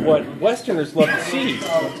 And what Westerners love to see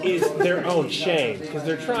is their own shame, because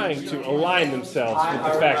they're trying to align themselves with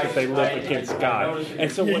the fact that they live against God.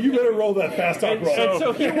 And so Yeah, what you better roll that fast talk and roll.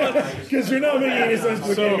 so he wants. Because you're not making any sense to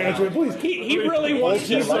the game, actually. Please. He really wants.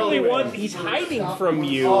 He's hiding from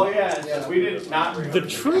you the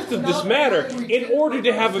truth of this matter in order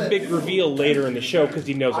to have a big reveal later in the show because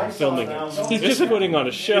he knows I'm filming it. He's just putting on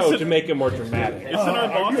a show to make it more dramatic. Isn't our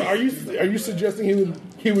boss? Are you suggesting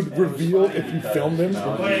he would reveal if you filmed him?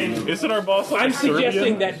 Isn't our boss like I'm a Serbian?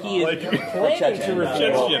 suggesting that he is planning to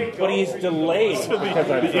reveal, Chechen. but he's delayed because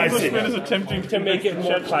The I'm Englishman is attempting to make it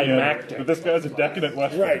more Chechnya, climactic. but this guy's a decadent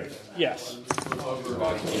Western. Right. Yes.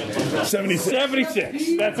 76.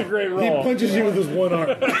 76. That's a great He roll. punches you with his one arm.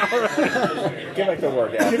 get back to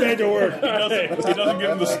work. Yeah. Give back to work. He doesn't give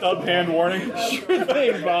him the stub hand warning. Sure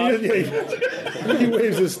thing, Bob. He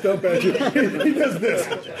waves his stump at you. He does this.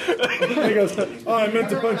 He goes, "Oh, I meant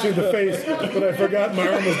to punch you in the face, but I forgot my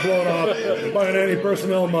arm was blown off by an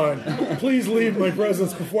anti-personnel mine. Please leave my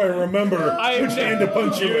presence before I remember which hand to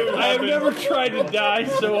punch you with." I have never tried to die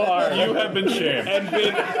so hard. You have been shamed. And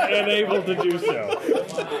been unable to do so.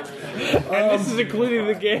 And this is including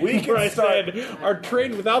the game where I said our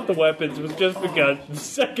trade without the weapons was just because the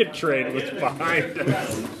second trade was behind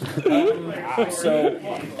us. So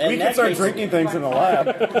We can start drinking things in the lab.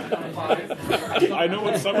 I know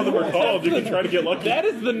what some of them are called. You can try to get lucky. That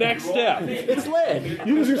is the next step. It's lead.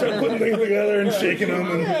 You just start putting things together and shaking them.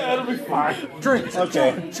 And, That'll be fine. Drinks.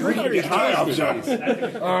 Okay. Get high off Jones.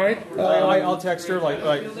 all right. I'll text her like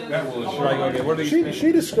should I go get what are these?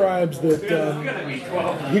 She describes that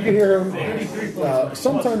he could hear him.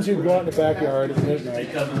 Sometimes he'd go out in the backyard at midnight,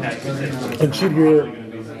 and she'd hear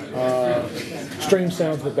strange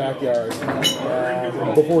sounds in the backyard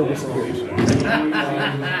before he disappears.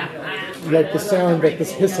 Like the sound, like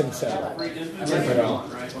this hissing sound. You know.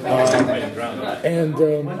 And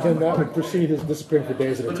then that would precede his disappearing for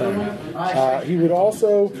days at a time. He would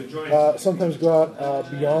also sometimes go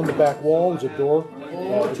out beyond the back wall. There's a door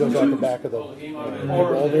that goes out the back of the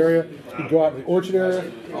walled area. He'd go out in the orchard area.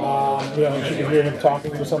 And you can hear him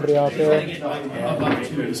talking to somebody out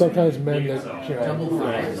there. Sometimes men that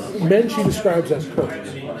men she describes as curtains.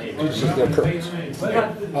 It's just their curtains.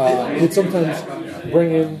 He'd sometimes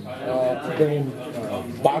bring in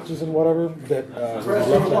boxes and whatever that were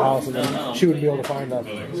left in the house, and then she would be able to find them.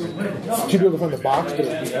 She'd be able to find the box, but it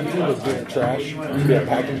would be empty. It would be in trash. It would be a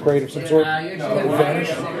packing crate of some sort. It would vanish.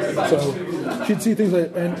 So she'd see things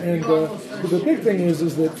like, and the big thing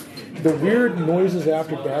is that the weird noises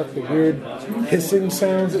after death, the weird hissing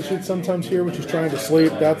sounds that she'd sometimes hear when she's trying to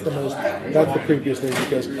sleep, that's the creepiest thing,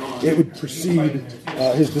 because it would precede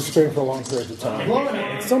his disappearing for long periods of time.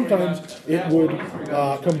 And sometimes it would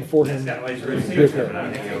come before him reappearing.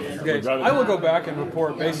 Okay, I will go back and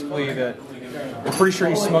report basically that we're pretty sure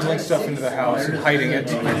he's smuggling stuff into the house and hiding it.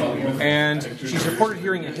 And she's reported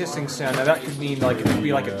hearing a hissing sound. Now that could mean it could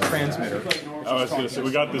be like a transmitter. I was going to say,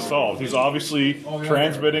 we got this solved. He's obviously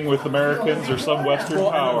transmitting with Americans or some Western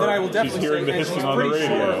power. Then I will definitely He's hearing the hissing on the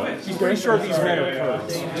radio. He's pretty sure these men are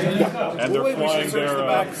kurds. And they're flying Search the their...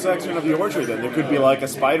 back section of the orchard then. There could be like a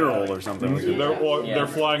spider hole or something. They're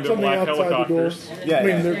flying their Something black outside the door. helicopters. Yeah, I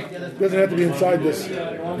mean, it doesn't have to be inside this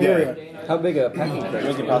area. How big a packing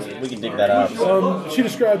crate? We can dig that up. She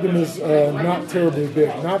described them as not terribly big,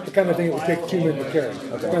 not the kind of thing it would take two men to carry.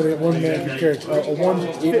 The kind of thing that one man could carry, one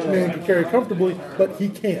fit man could carry comfortably, but he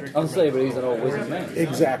can't. I'll say, but he's an old wizard man.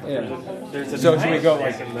 Exactly. Yeah. So should we go,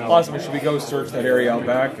 possibly should we go search that area out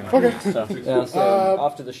back? Okay. So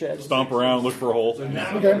off to the shed. Stomp around, look for a hole.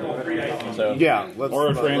 Okay. So Yeah, let's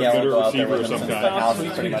Or a transmitter we'll go out there receiver with of them some since the kind. house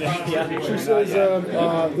is pretty much She says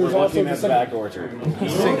there's also the back orchard.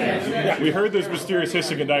 We heard there's mysterious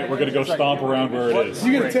hissing at night. We're going to go stomp around where it is.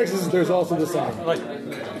 you get a text. There's also the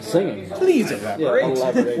singing. Singing. Please elaborate. Yeah,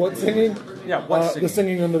 elaborate. What singing? Yeah, what's The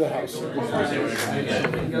singing under the house.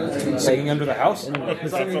 singing under the house? The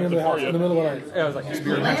singing under the house in the middle of the night. Yeah, I was like,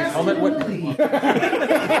 spirit magic helmet? What?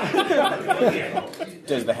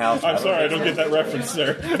 does the house. I'm sorry, I don't get that reference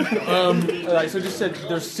there. So just said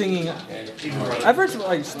they're singing. I've heard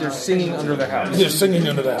they're singing under the house. They're singing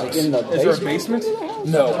under the house. In the Is there a basement?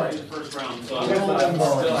 No.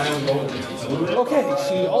 Okay,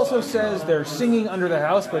 she also says they're singing under the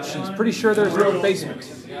house, but she's pretty sure there's no basement.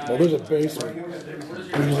 Well, there's a basement.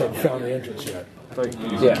 We just haven't found the entrance yet.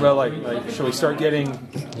 Well, shall we start getting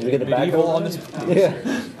Did we get the back medieval over? on this? Yeah.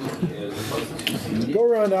 Go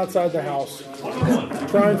around outside the house.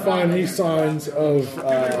 Try and find any signs of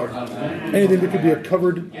anything that could be a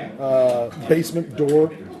covered basement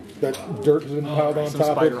door that dirt has been piled on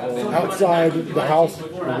top of it. Outside the house,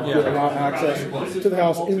 allow access to the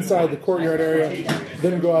house inside the courtyard area.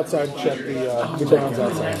 Then go outside and check the grounds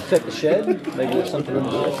outside. Check the shed. Maybe there's something in the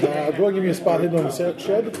Go ahead and give me a spot hidden on the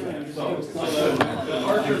shed.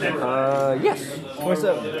 Yes.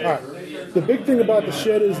 27. All right. The big thing about the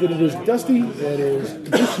shed is that it is dusty, it is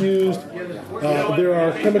disused. There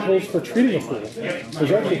are chemicals for treating a pool.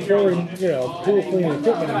 There's actually pool cleaning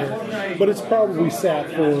equipment in here, but it's probably sat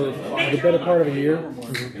for the better part of a year.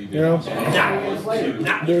 There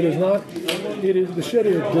it is not. It is the shed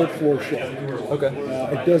is a dirt floor shed. Okay.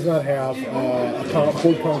 It does not have a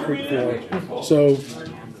poured concrete floor, so.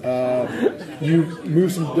 You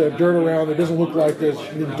move some dirt around. It doesn't look like there's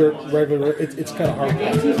dirt regular. It's kind of hard.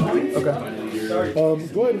 Okay.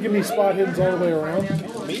 Go ahead and give me spot hiddens all the way around.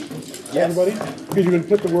 Everybody? Because you can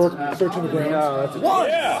put the work searching the ground. No, that's One!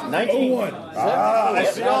 Yeah. 19. 01. I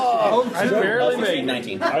see. I barely made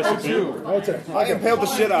 19. I succeed. What's that? I impaled the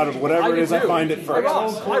shit out of whatever it is I find it first.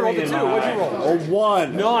 I rolled a 2. What'd you roll? A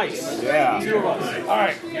 1. Nice. Yeah. 2 of us. All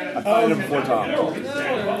right. I find it before Tom.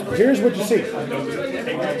 Here's what you see. On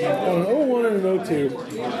an 01 and an 02,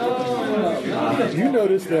 you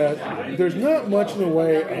notice that there's not much in the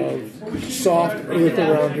way of soft earth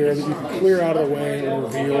around here that you can clear out of the way and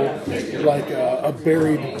reveal like a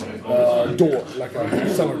buried door, like a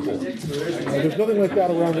cellar door. There's nothing like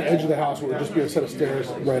that around the edge of the house where it would just be a set of stairs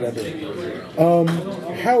right under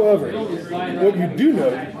it. However, what you do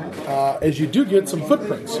note is you do get some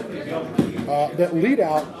footprints that lead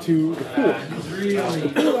out to the pool.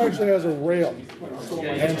 The pool actually has a rail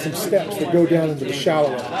and some steps that go down into the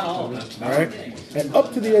shallow end. All right, and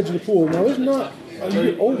up to the edge of the pool. Now, there's not.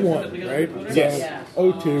 You get 01, right? Yes.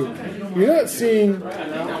 02. You're not seeing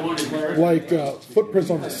like footprints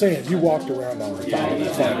on the sand. You walked around on the top of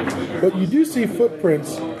the sand, but you do see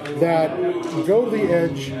footprints that go to the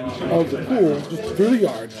edge of the pool, just through the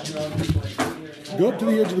yard. Go up to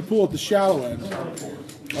the edge of the pool at the shallow end.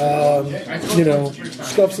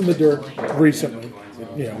 Stuff's in the dirt recently,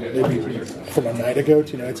 maybe from a night ago,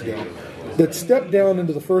 2 nights ago, that step down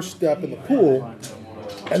into the first step in the pool,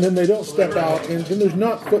 and then they don't step out, and then there's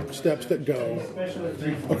not footsteps that go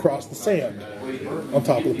across the sand on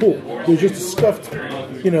top of the pool. There's just scuffed,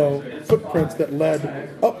 footprints that led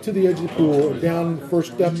up to the edge of the pool and down the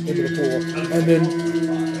first step into the pool, and then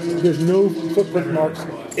there's no footprint marks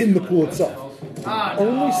in the pool itself.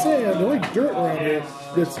 Only sand, the only dirt around here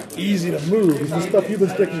that's easy to move is the stuff you've been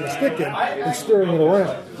sticking a stick in and stirring it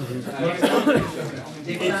around.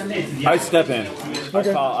 I step in.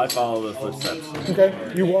 Okay. I follow the footsteps. Okay,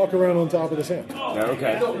 you walk around on top of the sand.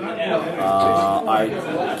 Okay.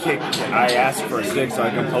 I ask for a stick so I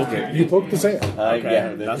can poke it. You poke the sand.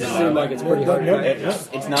 Yeah, That's It seemed like it's pretty hard.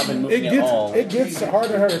 it's not been moving at all. It gets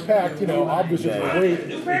harder and harder packed. Obviously the weight,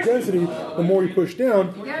 the density, the more you push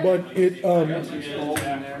down. But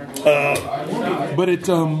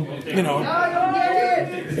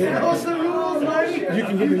you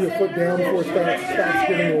can give me your foot down before it stops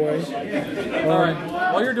getting away. All right.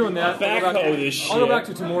 While you're doing that, Backhoe this I'll go shit. back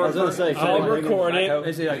to tomorrow. I was gonna say, I'll record it.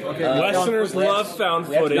 Is he like, okay, Westerners love found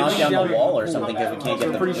We have to knock footage. down the wall or something because we can't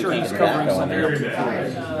get the. pretty sure we he's can't get the covering backhoe in something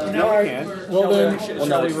there. up. All right. Well then,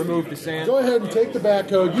 Shall we remove the sand? go ahead and take the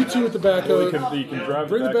backhoe. You two with the backhoe. You can drive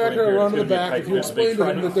Bring the backhoe around to the back. If you explain to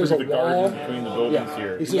him that there's a wall, between the buildings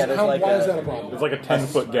here. he says, Yeah, there's why like is a- that a problem? It's like a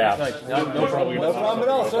 10-foot gap. No problem at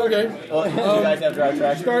all, sir. Okay. You guys have drive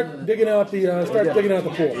track? Start digging out the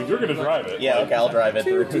pool. You're going to drive it. Yeah, okay, I'll drive it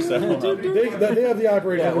through. So. They have the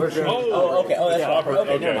operator. Oh, okay. Oh, that's proper.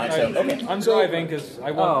 Okay, never mind. So, okay. I'm driving because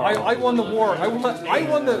I won. I won the war. I won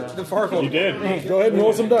the Fargo. You did. Go ahead and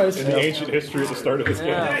roll some dice. In the ancient history at the start of this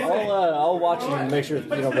game. I'll watch and make sure you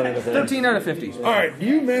don't run into things. 13 out of 50. All right,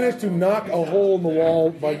 you managed to knock a hole in the wall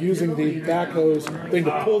by using the backhoe's thing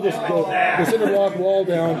to pull this interlock wall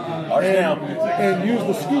down, and use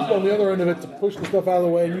the scoop on the other end of it to push the stuff out of the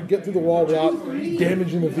way, and you get through the wall without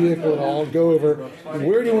damaging the vehicle at all. And go over.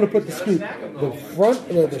 Where do you want to put the scoop? The front,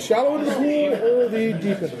 the shallow end of the pool, or the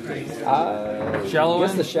deep end of the pool? Shallow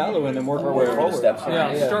Guess end. the shallow end and work our way forward. Steps.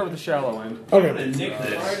 Yeah, start with the shallow end.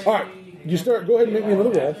 Okay. All right. You start. Go ahead and make me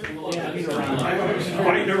another roll.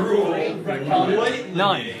 Find a rule.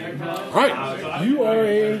 9. All right. You are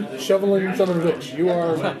a shoveling son of a bitch. You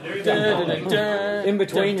are. In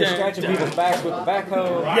between, you're scratching people's backs with the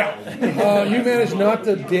backhoe. Yeah. You managed not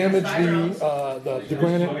to damage the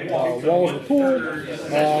granite walls of the pool.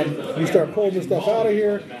 You start pulling this stuff out of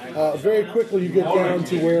here. Very quickly, you get down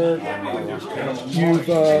to where you've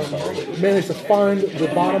managed to find the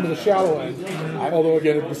bottom of the shallow end. Although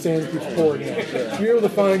again, the sand keeps pouring in. You're able to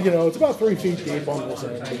find, it's about 3 feet deep on this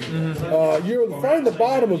end. You're able to find the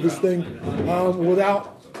bottom of this thing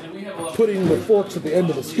without putting the forks at the end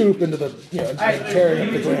of the scoop into the, and tearing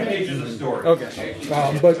up the granite. Okay.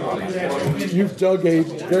 But you've dug a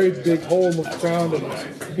very big hole in the ground, and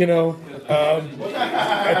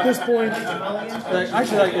at this point,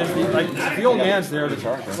 If the old man's there, would you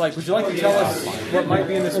like to tell us what might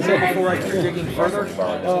be in this pool before I keep digging further?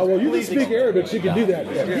 well, you can speak Arabic, so you can do that.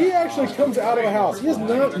 He actually comes out of the house. He has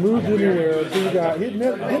not moved anywhere until you got. He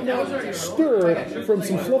did not stir from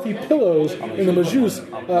some fluffy pillows in the majus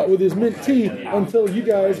with his mint tea until you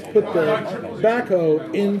guys put the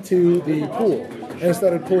backhoe into the pool and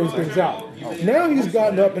started pulling things out. Now he's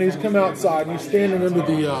gotten up and he's come outside and he's standing under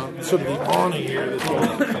the sort of the awning here.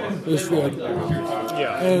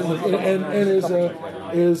 And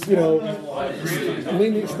is, standing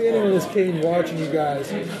on his cane watching you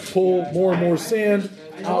guys pull more and more sand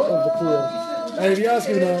out of the pool. And if you ask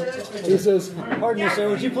him now, he says, Pardon me, sir,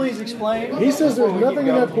 would you please explain? he says there's nothing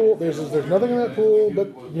in that pool. There's nothing in that pool but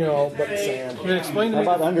sand. Then explain to me.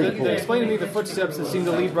 About under the pool? Then explain to me the footsteps that seem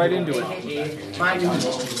to lead right into it. I mean,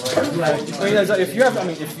 if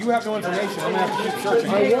you have no information, I'm gonna have to keep searching.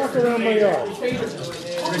 I walk around my yard.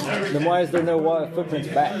 Then why is there no footprints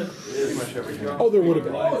back? Oh, there would have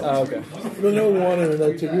been. Oh, okay. There's no one and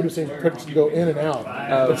no two. You would have seen prints go in and out,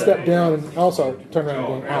 but step down and also turn around and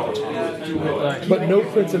going out. But no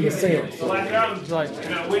prints in the sand.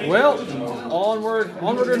 Well, onward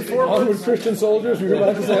and forward. Onward, Christian soldiers. We were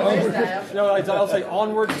about to say onward. No, I'll say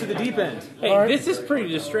onwards to the deep end. Hey, this is pretty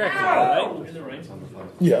distracting, right?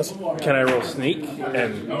 Yes. Can I roll sneak?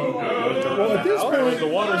 And Well, at this point, The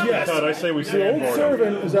water's yes. cut. I say we The old sandboard him.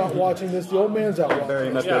 servant is out watching this. The old man's out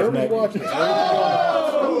watching this. Everybody's watching this.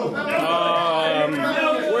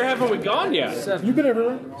 where haven't we gone yet? You've been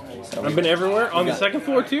everywhere. I've been everywhere. On the second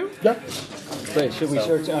floor too? Yeah. Wait, should we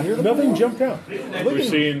search under the Nothing jumped out. We've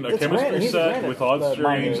seen a chemistry set with odd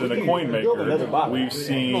strings and a coin maker. We've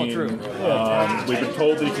seen, we've been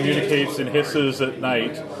told that he communicates in hisses at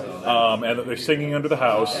night, and that they're singing under the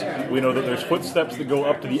house. We know that there's footsteps that go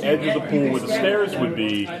up to the edge of the pool where the stairs would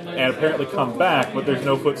be, and apparently come back, but there's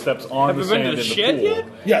no footsteps on the sand in the shed pool. yet?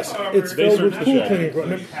 Yes, it's They filled with searched the pool shed. cleaning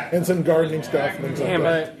equipment and some gardening stuff and things like Damn,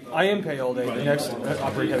 that. I am pay all day. The next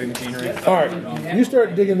operate heavy machinery. All right, you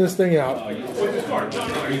start digging this thing out.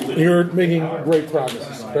 You're making great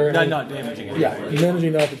progress. Not damaging it. Yeah,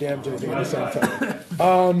 managing not to damage anything at the same time.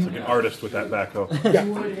 Like an artist with that backhoe.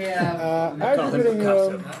 After getting,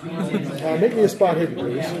 make me a spot hidden,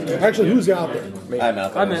 please. Actually, who's out there? I'm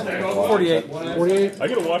out. I'm at 48. 48. I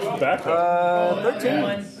gotta watch the backhoe.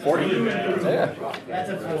 13. 40.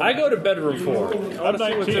 I go to bedroom 4. I'm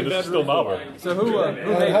 19. This is still novel. So who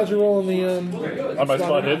made How's your roll in the? On my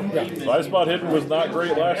spot hidden? My spot hidden was not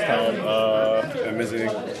great last time.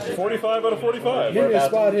 45 out of 45. Give me a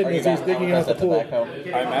spot hidden as he's digging out the pool.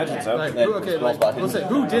 I imagine so. Like, Then okay, roll spot hidden. let's say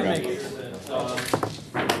who did make it?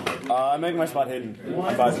 I'm making my spot hidden. I'm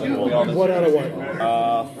advising you. What out of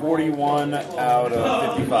what? 41 out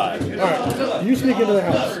of 55. All right, you sneak into the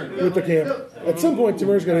house with the camera. At some point,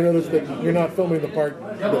 Timur's going to notice that you're not filming the part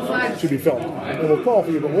that should be filmed, and we'll call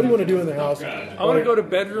for you. But what do you want to do in the house? I want to go to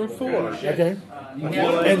bedroom 4. Okay.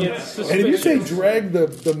 And if you say drag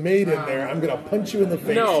the maid in there, I'm going to punch you in the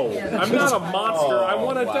face. No, I'm not a monster. I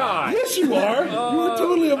want to die. Yes, you are. You are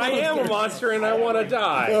totally a I monster. am a monster and I want to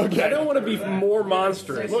die. Okay. I don't want to be more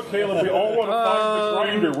monstrous. Look, Caleb, we all want to find the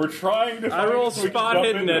grinder. We're trying to I find roll it so we can spot jump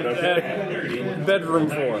hidden into it, okay? at bedroom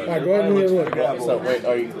 4. All right, go ahead and move it. So, wait,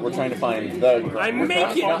 we're trying to find the. I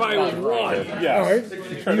make it by 1. Yes. All right.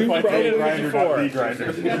 Trying to find the grinder, not the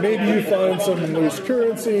grinder. Maybe you find some loose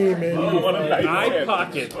currency. Maybe you find... I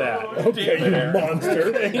pocket that. Okay, you monster.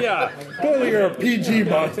 Yeah. Clearly you're a PG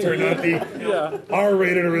monster, not the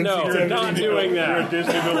R-rated or No, NC-17. not doing You're a that.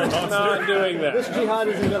 Disney villain monster. Not doing This that. jihad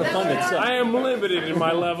isn't going to fund itself. I am limited in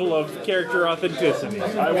my level of character authenticity.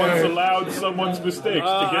 I once allowed someone's mistakes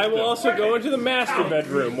to get I will them. also go into the master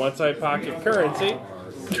bedroom once I pocket currency.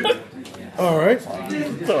 All right.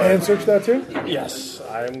 And search that too? Yes,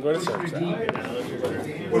 I am going to search that.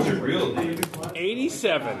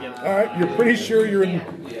 87. All right, you're pretty sure you're in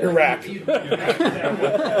Iraq. No,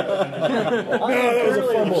 that was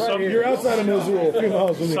a fumble. You're outside of Mosul, a few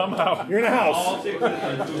miles from here. Somehow. You're in a house. In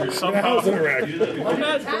a Somehow. house in Iraq. I'm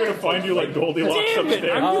not, We're going to find you like Goldilocks damn it!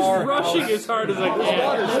 upstairs. I'm just rushing as hard as I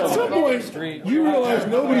can. At some point, you realize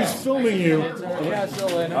nobody's filming you. Be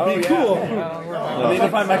cool. I need to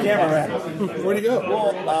find my camera. Where'd you go?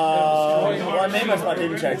 Well, I made my spot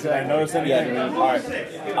hidden checks. Did I notice anything? All right.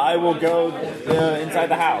 I will go inside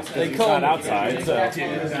the house because he's not outside. So.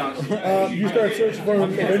 You start searching for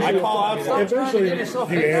him. Eventually, I call outside. Eventually,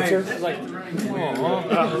 you answer.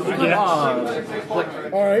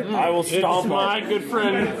 All right. I will It's stomp on. my good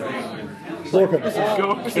friend. Welcome.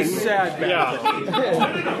 Sad You yeah.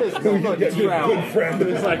 get your good friend.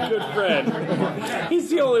 It's my good friend. He's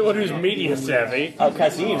the only one who's media savvy. Oh,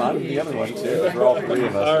 Kasim, I'm the other one too. We're all three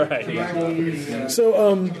of us. All right.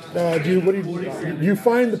 So, you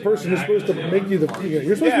find the person who's supposed to make you the.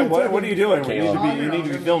 You're supposed Yeah, to. what are you doing? You need to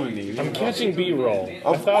be filming me. I'm catching B-roll.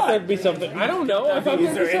 I thought there'd be something. I don't know. I thought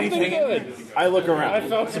Is there'd there be something anything? good. I look I around.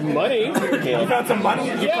 found some money. You found some money.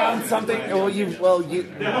 You found something. Well, you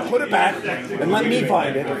put it back and let me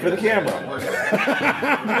find it for the camera.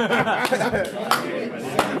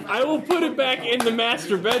 I will put it back in the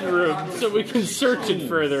master bedroom so we can search it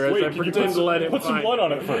further as I pretend to let it put some find blood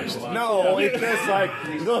on it first. No, it's just like,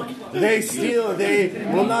 look, they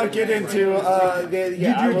will not get into,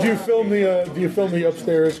 Do you film the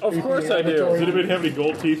upstairs? Of course I do. Does anybody have any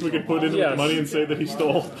gold teeth we could put in with Yes. money and say that he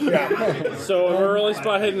stole? So am I really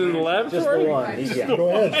spot hidden in the laboratory? Just the one. Yeah. Go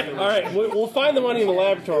ahead. All right, we'll find the money in the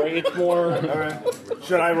laboratory. It's more.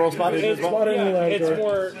 should I roll spot hidden as well? Spot hidden in the It's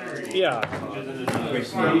laboratory. more. Yeah.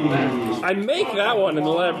 I make that one in the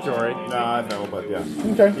laboratory. No, I know, but yeah.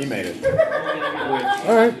 Okay. He made it.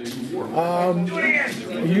 All right.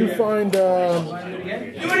 You find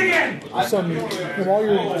some. While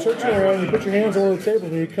you're searching around, you put your hands on the table,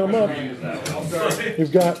 and you come up.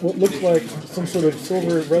 You've got what looks like some sort of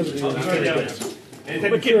silver residue in the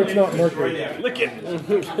I'm sure it's not mercury. Lick it.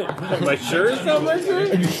 Am I sure it's not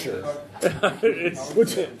mercury? Are you sure? It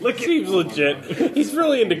seems legit. He's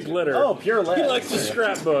really into glitter. Oh, pure lead. He likes to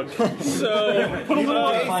scrapbook. So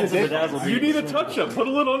You need a touch-up. Put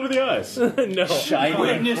a little under the eyes. no.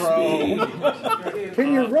 Shiny, bro.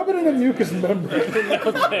 Can you rub it in a mucous membrane?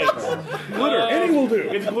 Thanks. Glitter. Any will do.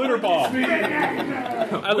 It's glitter bomb.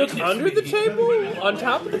 I look under the table, on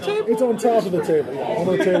top of the table. It's on top of the table. One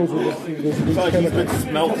of the tables with this chemical.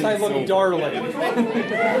 Smelting. I look darling.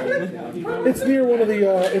 It's near one of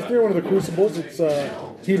the crucibles. It's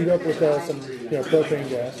heated up with some propane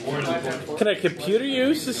gas. Can I computer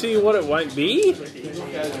use to see what it might be?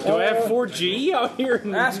 Do I have 4G out here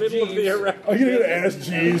in the middle of the Iraq? Are you going to ask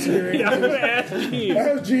G's here? Yeah, I'm going to ask G.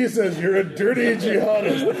 Ask G says you're a dirty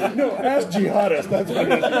jihadist. No, ask jihadist. That's what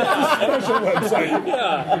it is. It's a special website.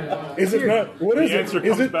 Yeah. Is it not? What is The answer it? Is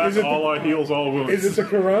comes it? back, Is it? all our heals, all wounds. Is it the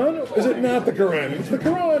Quran? Is it not the Quran? It's the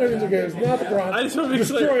Quran. It's okay. It's not the Quran. I just want to be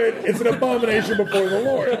Destroy clear. it. It's an abomination before the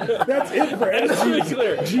Lord. That's it for I just want to be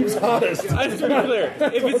clear. jihadist. I just want to be clear.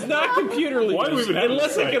 If it's not computer Why do we used, even have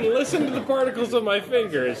unless this I thing? can listen to the particles of my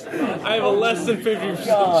fingers, I have a less than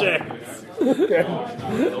 50% chance.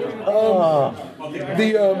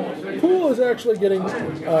 The pool is actually getting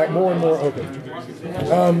more and more open.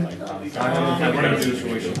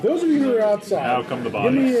 Those of you who are outside, Now come the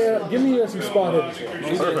bodies. give me some spot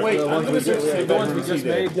hidden. Wait, The ones we just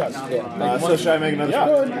made. Yes. so should I make another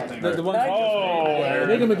spot? The ones. Oh,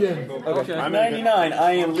 Make them again. Okay. I'm 99.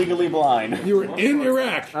 I am legally blind. You were in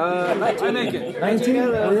Iraq. I make it. 19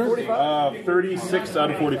 out of 45. 36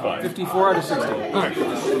 out of 45. 54 out of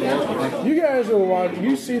 60. You guys are watching.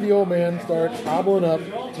 You see the old man start hobbling up,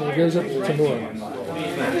 and he goes up to Noor.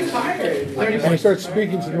 And he starts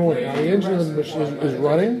speaking to Noor. Now, the engine of the machine is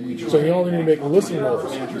running, so you only need to make listening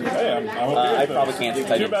rolls. Hey, I'm okay I with probably this. can't Too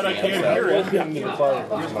type bad I can't hear it.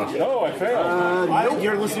 Oh, I failed.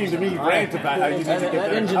 You're listening to me rant about how you need to get That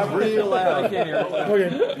there. engine's real loud. I can't hear it.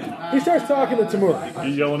 Okay. He starts talking to Timur.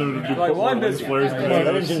 You yelling at him to do Like, more one lens business. flares and That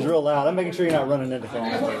videos. engine's real loud. I'm making sure you're not running into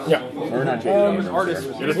things. Yeah. Artist.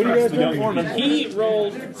 What do you guys do? He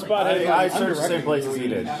rolled spot I hidden searched the same place as he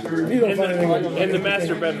did. You don't find anything. in the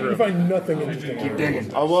master You bedroom. find nothing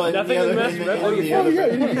interesting. Oh, well, Nothing in the master bedroom? Oh yeah,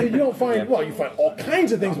 you don't find. Well, you find all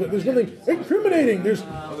kinds of things, but there's nothing incriminating. There's,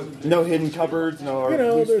 no hidden cupboards, no.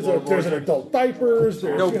 there's an adult diapers.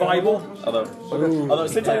 There's, No Bible. Although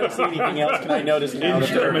since I don't see anything else, can I notice now that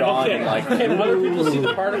they're gone? And like, Can other people see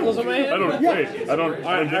the particles on my head? I don't wait. I don't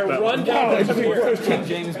I get that. run down to Tamir. King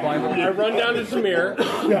James Bible. I run down to Tamir.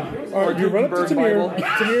 Yeah. All right, you run up to Gutenberg Tamir.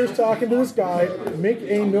 Tamir's talking to this guy. Make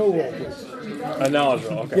a no roll, please. A knowledge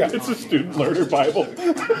roll. Okay. Yeah. It's a student learner Bible.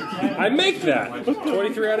 I make that.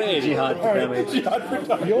 23 out of 80. Jihad for damage.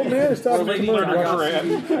 The old man is talking to Tamir in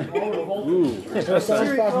Russian. The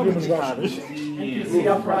son's talking to him in Russian.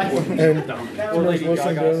 And Tamir's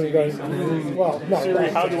listening to him and going, well, not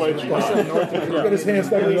that. How do I He's got his hands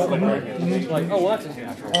stuck in his Oh, well, that's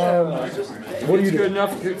What do you good do?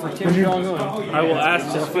 enough for Kim Jong Un. I will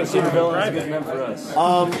ask to speak to the Villain's good enough for us.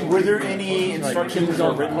 Were there any instructions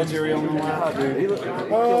or written material in the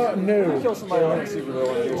lab? No. Kill somebody like a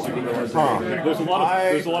supervillain. There's a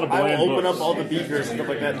lot of I bland will open books. up all the beakers and stuff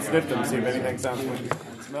like that and sniff them, see if anything sounds like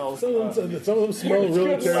smells. Some of them smell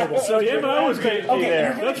really terrible. So yeah, but I was getting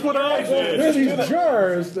there. That's what I did. There's these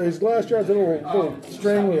jars, these glass jars, a little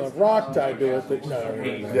string with a rock tied to it. That, no.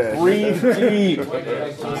 Breathe deep.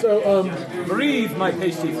 So, Breathe, my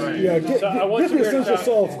pasty friend. yeah, get the essential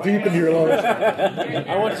salts deep into your lungs.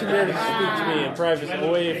 I want Tamir to speak to me in private,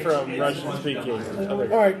 away from Russian speaking. All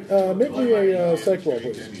right, make me a psych roll,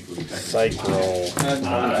 please. Psych roll.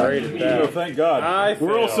 I'm great at Oh, that. thank God. I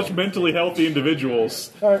We're all failed. such mentally healthy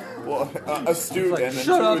individuals. All right. Well, astute and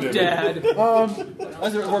Shut up, intuitive. Dad.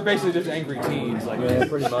 We're basically just angry teens. Like, Yeah,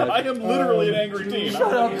 pretty much. I am literally an angry teen.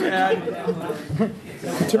 shut up, Dad.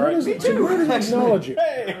 Tamura's acknowledge you.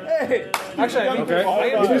 Actually,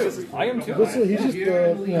 I am too. Listen, he's just,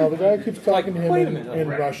 the guy keeps talking to him wait a in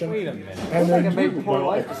minute. Russian. Wait a minute. And I then made poor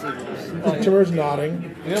life decisions. Like, Tamura's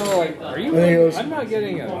nodding. you know, like, are you? And he goes, I'm not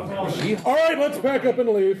getting a. all right, let's pack up and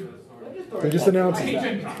leave. He just announces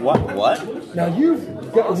that. What? Now you've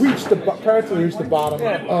practically reached the bottom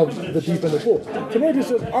of the deep end of the pool. Tamura just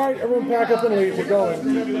says, all right, everyone pack up and leave, we're going.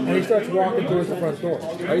 And he starts walking towards the front door.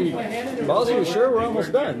 Are you, boss, are you sure we're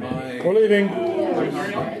almost done? We're leaving.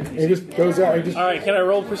 And he just goes out. All right, can I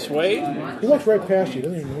roll persuade? He walks right past you. He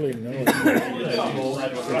doesn't even really know.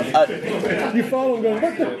 You follow him going,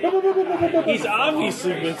 what the? He's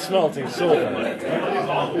obviously been smelting silver,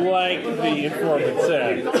 like the informant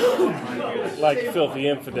said. Like filthy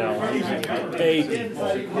infidel.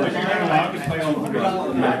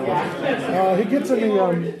 He gets in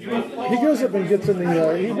the. He goes up and gets in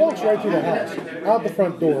the. He walks right through the house, out the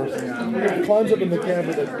front doors, climbs up in the cab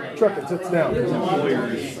of the truck and sits down.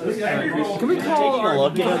 Can we call Taking a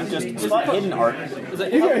look at him, just spot hidden art.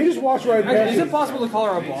 He just walks right past Is you. it possible to call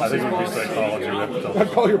our I boss? think it would be psychology. We have to tell I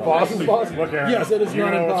call your boss's boss? Look, Aaron, Yes, it is you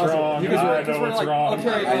not know what's impossible. wrong. I know We're what's like, wrong.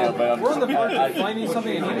 okay, we're in the part of finding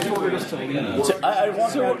something and he just ordered us to leave. I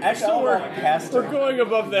walk around. Actually, I'll walk past We're him. going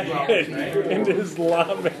above the head into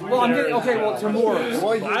Islamic. Well, I'm getting, okay, well, tomorrow.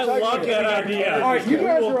 I love that idea. All right, you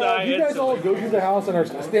guys, We will die you guys all go through the house and are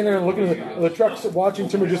standing there and looking at the trucks, watching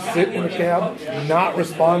Timur just sit in the cab, not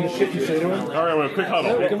respond to shit you say to him. All right, wait, quick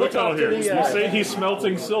huddle. Quick huddle here. We say he's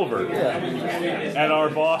smelting silver, and our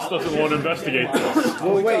boss doesn't want to investigate this.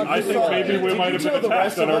 Well, wait. I think maybe we might have been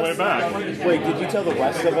attacked on our way back. Wait, did you tell the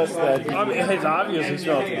rest of us that? I mean, he's obviously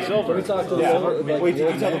smelting silver. We talked to Yeah. like, Wait,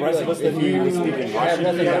 did you tell the rest of us that he was speaking have Russian?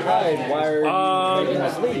 nothing to hide. Why are you making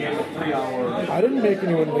us leave? I didn't make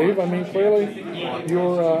anyone leave. I mean, clearly,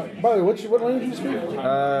 you're. By the way, what language do you speak?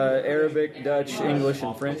 Arabic, Dutch, English,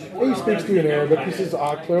 and French. He speaks to you in Arabic. He says,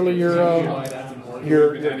 clearly your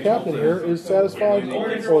captain here is satisfied,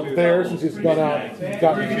 or there, since he's gone out,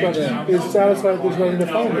 is satisfied there's nothing to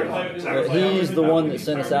find here. He's the one that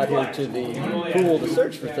sent us out here to the pool to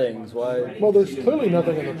search for things. Why? Well, there's clearly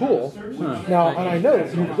nothing in the pool. Now, and I know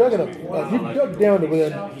you've dug down to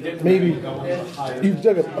within maybe, you've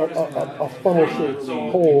dug a funnel-shaped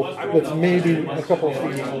hole that's maybe a couple of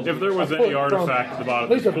feet. If there was any artifact at the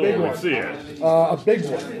bottom of the pool, we'd see it. A big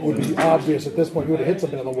one would be obvious at this point. You would have hit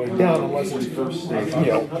something on the way down unless it's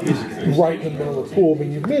right in the middle of the pool. I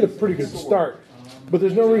mean, you've made a pretty good start. But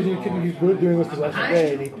there's no reason you couldn't keep doing this for the rest of the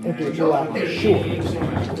day and empty the pool out, sure.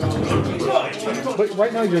 But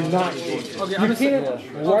right now you're not sure. Okay, You can't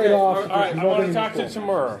write off. All right, I want to talk to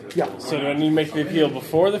tomorrow. Yeah. So do I need to make the appeal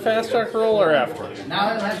before the fast talk roll or after?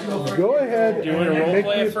 Go ahead. Do you want to and role make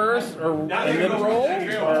play the- it first, or and then roll?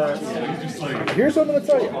 Or Here's what I'm going to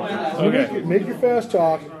tell you. You Okay. make your fast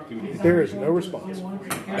talk. There is no response.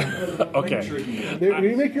 okay,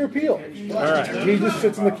 You make your appeal. all right. He just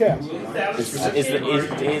sits in the cab.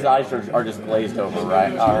 His eyes are just glazed over,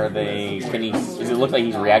 right? Are they? Does it look like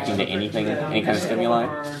he's reacting to anything, any kind of stimuli?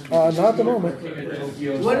 Not at the moment.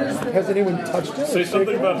 Has anyone touched him? Say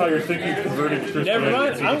something about how you're thinking of converting Christianity. Never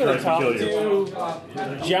mind. to I'm going to try talk kill you.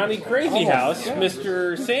 to Johnny Crazy House,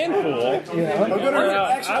 Mr. Sandpool. Yeah. I'm going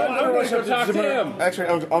to go talk to him.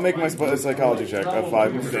 Actually, I'll make my psychology check of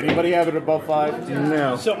 5. Does anybody have it above 5?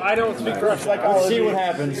 No. So I don't speak Russian, Let's see what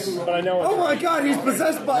happens. but I know. Oh my God, he's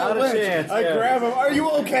possessed by Not a a witch. chance, I yeah. grab him. Are you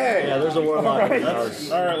okay? Yeah, there's a warlock. All right,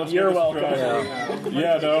 let's You're get this welcome. going.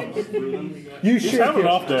 Yeah, no. You He's shake having him.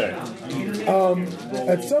 an off day.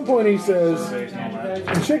 At some point he says,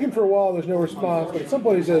 you shake him for a while, there's no response, but at some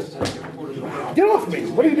point he says, get off me,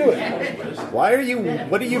 what are you doing? What are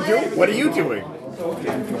you doing? What are you doing?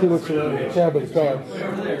 He looks around the cab of the car.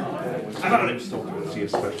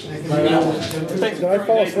 Did I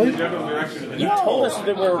fall asleep? You told us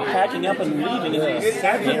that we're packing up and leaving. And It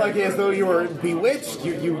acted like as though you were bewitched.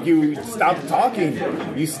 You stopped talking.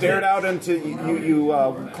 You stared out into you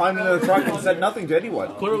climbed into the truck and said nothing to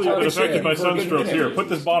anyone. Clearly, you've been affected by sunstroke. Here, put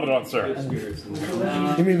this bonnet on, sir.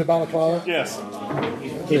 You mean the balaclava? Yes.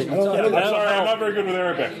 I don't know. I'm sorry, I'm not very good with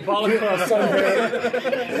Arabic.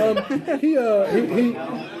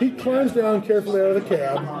 He climbs down carefully out of the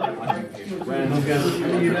cab.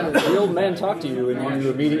 The old man talked to you, and you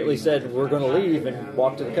immediately said, we're going to leave, and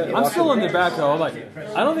walked to the car. I'm still in the back though. Like,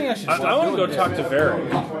 I don't think I should. I want to go talk to Varric.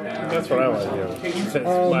 That's what I want to do. Since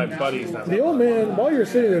my buddy's not. The old man, while you're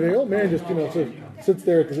sitting there, the old man just sits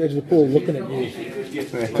there at the edge of the pool looking at you.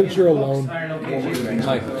 Since you're alone.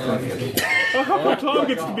 How come Tom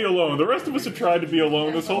gets to be alone? The rest of us have tried to be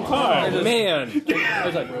alone this whole time. Man.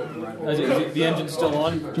 Is the engine still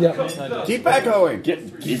on? Yeah. Keep backhoeing.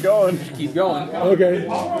 Keep going. Keep going. Okay.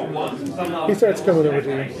 He starts coming over to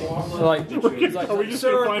you. He's like, Are we just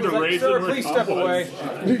sir, going to find a raisin sir, where please Tom step was? away.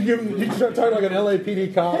 You start talking like an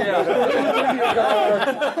LAPD cop.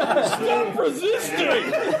 Stop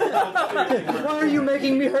resisting! Why are you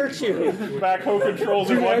making me hurt you? Backhoe controls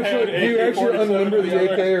Do in you one hand. actually AK-47 unlimber in the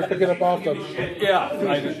other. AK or pick it up off them? Yeah,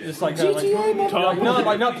 just like Tom,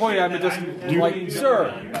 not pointing at me, just like,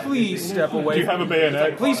 sir, please step away. do you have a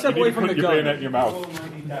bayonet? Please step You need away to from put the your gun. bayonet in your mouth.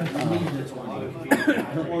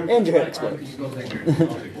 And your head explodes.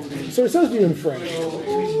 So it says to you in French.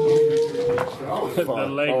 The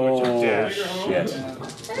language of death.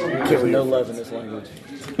 There's no love in this language.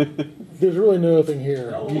 There's really nothing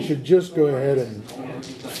here. You should just go ahead and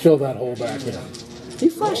fill that hole back in. You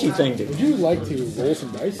flashy thing, dude. Would you like to roll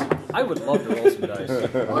some dice? I would love to roll some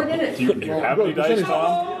dice. Do you have any dice,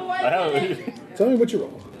 Tom? I have. Tell me what you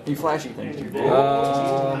roll. You flashy thing, dude.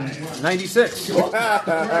 96. You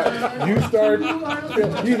start,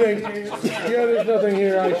 you think, yeah, there's nothing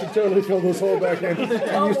here, I should totally fill this hole back in. And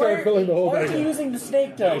you start filling the hole Why back are you in. using the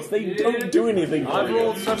snake dice? They don't do anything for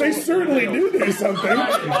you. They certainly do something.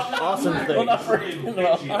 Awesome thing.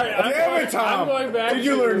 Damn it, Tom! I'm going back Did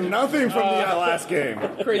you to- learn nothing from the last game?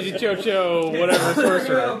 Crazy Chocho, whatever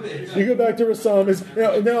sorcerer. You go back to Rassam.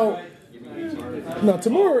 Now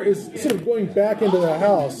Tamar is sort of going back into the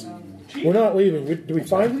house. We're not leaving. Did we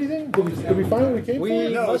find anything? Did we find what we came for?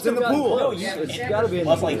 No, it's in the pool. No, it's got to be in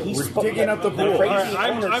the pool. He's Digging up the pool. All right,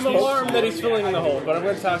 I'm alarmed that he's filling in the hole, but I'm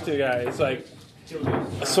going to talk to the guy. It's like,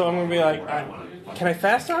 so I'm going to be like, can I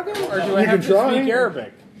fast talk him, or do I You have can to try. speak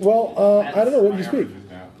Arabic? Well, I don't know what you speak.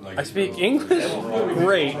 I speak English,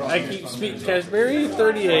 great. I speak Kashmiri,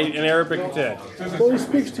 38, and Arabic, 10. Well, he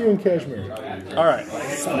speaks to you in Kashmiri. All right.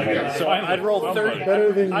 So I'd roll 30.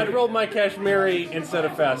 Better than- I'd roll my Kashmiri instead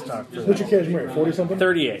of fast talk. What's your Kashmiri? 40 something?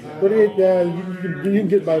 38. 38. Yeah, you can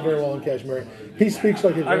get by very well in Kashmiri. He speaks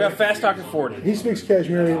like I've got fast talk at 40. He speaks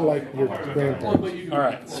Kashmiri like your grandparents. All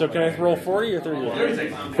right. So can I roll 40 or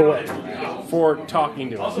 38? For what? For talking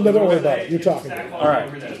to him. No, don't worry about it. You're talking. All right.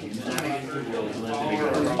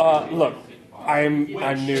 Look, I'm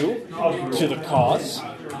new to the cause.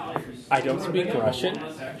 I don't speak Russian.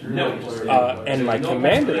 And my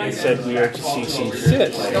commander has said we are to cease and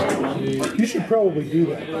desist. You should probably do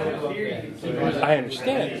that. I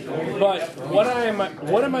understand, but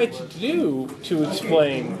what am I to do to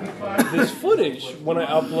explain this footage when I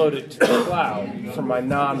upload it to the cloud from my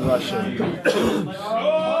non-Russian tubes?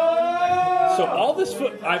 So all this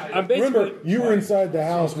I'm basically. Remember, you were inside the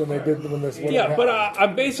house when this. When Yeah, but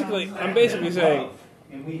I'm basically saying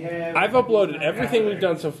I've uploaded everything we've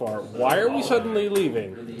done so far. Why are we suddenly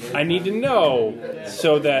leaving? I need to know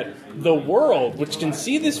so that the world, which can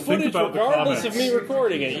see this footage about the regardless of comments. me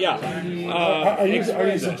recording it, Are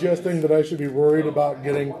you suggesting that I should be worried about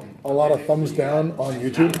getting a lot of thumbs down on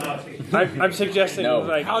YouTube? I'm suggesting,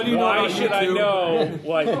 like, How do you know why about should I YouTube? know?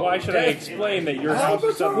 Like, why should I explain that your house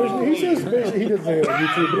is suddenly He says basically he doesn't say it on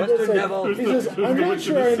YouTube. But he, does say, he says, I'm not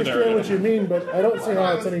sure I understand what you mean, but I don't see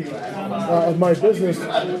how it's any of my business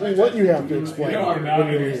what you have to explain when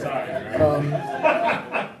you leave.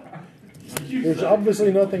 There's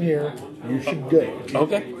obviously nothing here. You should go.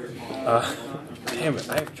 Okay. Damn it!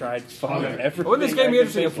 I've tried fucking everything. Wouldn't this game I be can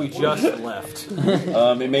interesting if we just left?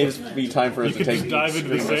 It may just be time for us You to could take just dive into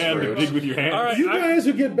the sand and dig with your hands. All right, You guys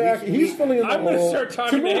who get back, he's filling in the I'm hole. gonna start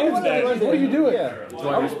talking to Tomorrow, him then. what are you doing? Do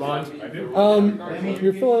I respond?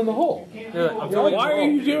 You're filling in the hole. Why are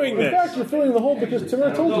you doing In fact, this? you're filling in the hole because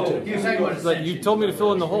Tamara told you to. But you told me to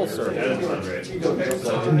fill in the hole, sir.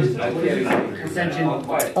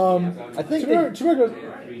 I think Tamara goes,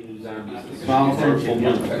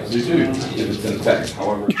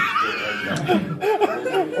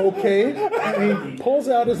 okay. And he pulls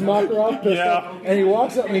out his Makarov pistol and he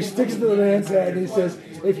walks up and he sticks it to the man's head and he says,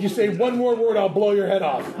 if you say one more word, I'll blow your head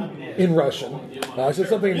off. In Russian. I said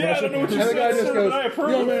something in Yeah, I Russian. don't know what you and the guy said, just sir, goes, but I the approve.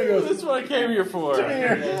 young man goes, This is what I came here for.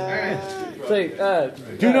 say,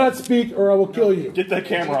 do not speak or I will kill you. Get that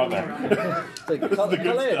camera on there.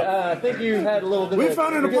 Khalid, I think you had a little bit We of...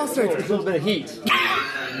 found it in a bus station. A little bit of heat.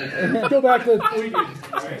 Go back to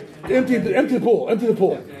empty the pool. Empty the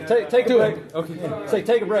pool. Take a break. Okay. Say,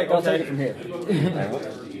 take a break. I'll take it from here.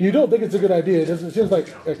 You don't think it's a good idea. It seems like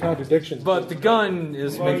a contradiction. But the gun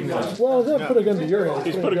is making it. Well, he's not put a gun to your head.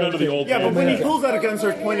 He's put a gun to the old Yeah, but man. when he pulls out a gun and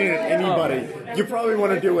starts pointing it at anybody, you probably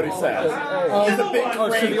want to do what he says. He's a big So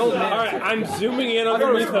the old man. All right, I'm zooming in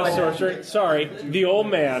underneath the sorcerer. Sorry, the old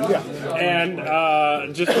man. Yeah.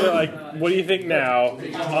 And just like, what do you think now?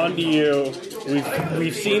 On to you.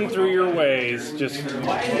 We've seen through your ways. Just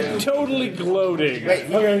totally gloating.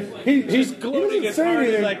 Okay, he's gloating he as doesn't hard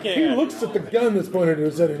say as I anything. can. He looks at the gun that's pointed to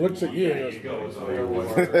his head. He looks at you. And goes,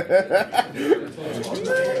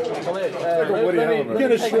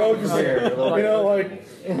 kind of shrugs. You know, like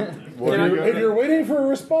if you're waiting for a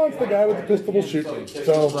response, the guy with the pistol will shoot you.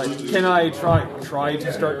 So, Can I try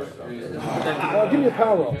to start? give me a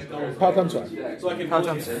power roll. Power times 5. How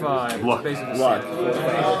times 5? Luck. Basically, Luck.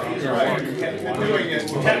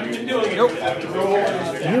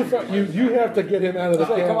 You have to get him out of the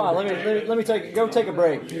Hey, can. come on, let me take a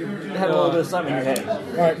break. Have a little bit of something in your head. All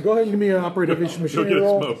right, go ahead and give me an operative Go machinery get a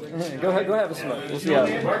roll. smoke. Go have a smoke. We'll see how.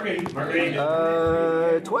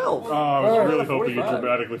 12. Oh, I was really hoping you'd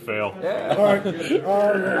dramatically fail. All right.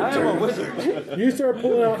 I am a wizard. You start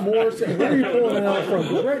pulling out more. Where are you pulling it out from?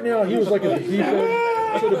 'Cause right now, he was like at the deep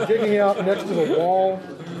end, sort of digging out next to the wall,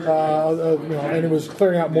 and it was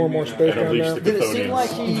clearing out more and more space down Unleash there. the Did it seem Chthonians. like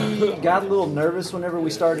he got a little nervous whenever we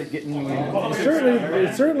started getting?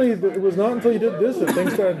 Certainly, it was not until you did this that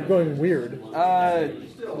things started going weird.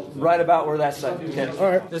 Right about where that's at. Okay. All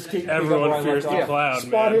right. Just keep Everyone fears the Yeah. clown,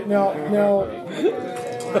 Spot man. it now.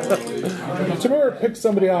 Tamara picks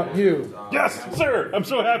somebody out. You. Yes, sir. I'm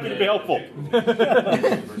so happy to be helpful.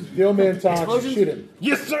 The old man talks. Shoot him.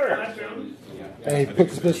 Yes, sir. And he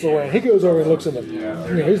puts his pistol away. He goes over and looks in the.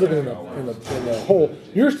 He's looking in the hole.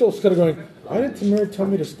 You're still kind of going. Why did Tamara tell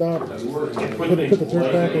me to stop? Put the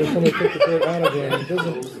dirt back and tell me to put the dirt out again. It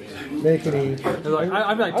doesn't make any.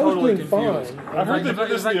 I'm like I was totally doing confused. fine. I heard they did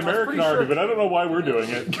this in the American Army, but I don't know why we're doing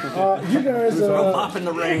it. You guys, Pop in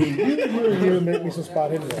the rain. you make me some spot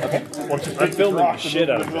hidden. Okay. I'm filming the shit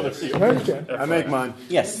out of this. I understand. I make mine.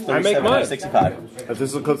 Yes, I make 37 out mine. of 65. If this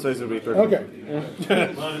is a close space, it would be 30. Okay.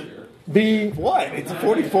 What? It's a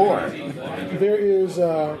 44. There is.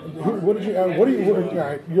 What did you? What are you? All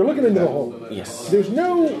right. You're looking into the hole. Yes. There's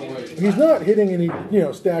no. He's not hitting any.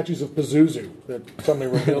 Statues of Pazuzu that suddenly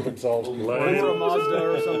revealed themselves. Or a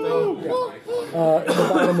Mazda or something. At the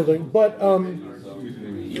bottom of the. But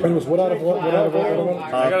it was what out of what? What out of what?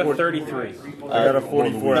 I got a 33. I got a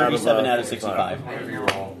 44 out of 37 out of 65.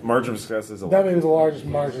 margin of success is a That lot. may be the largest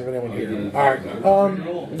margin of anyone here. All right.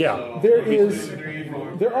 Yeah.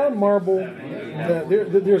 There are marble.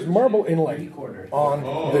 There's marble inlay on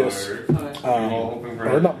this,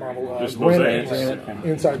 or not marble, Just granite mosaics.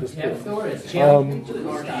 inside this pool.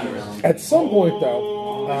 At some point,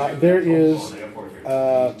 though, there is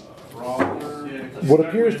what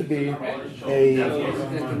appears to be a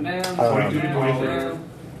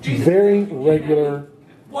very regular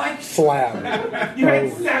slab of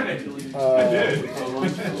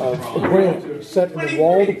granite set in the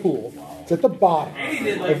wall of the pool. It's at the bottom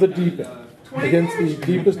of the deep end, against the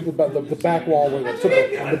deepest, the back wall where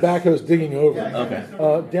the backhoe is digging over. Okay.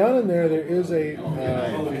 Down in there is a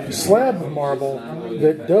slab of marble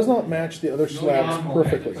that does not match the other slabs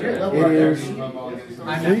perfectly. It is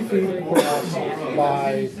 3 feet across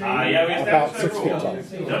by about 6 feet tall.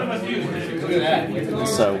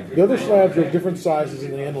 So The other slabs are different sizes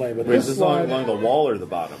in the inlay, but Wait, is this this along slab the wall or the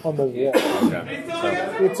bottom? on the wall. Okay.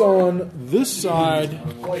 It's on this side.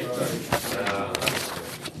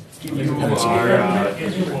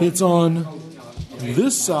 It's on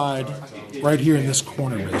this side, right here in this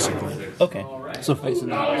corner, basically, okay. So facing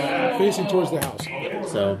facing towards the house.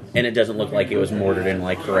 So and it doesn't look like it was mortared in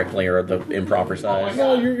like correctly or the improper size.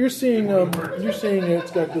 No, you're seeing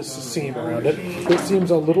it's got this seam around it. It seems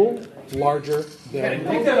a little larger than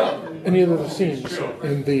any of the seams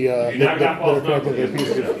in the that are connected to the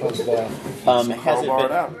pieces Has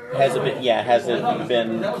it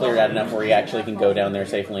been cleared out enough where you actually can go down there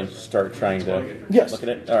safely and start trying to Yes. look at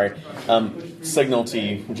it? All right. Signal to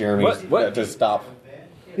you, Jeremy, What? to stop.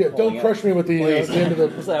 Yeah, don't crush me with the end of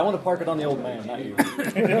the. I want to park it on the old man, not you.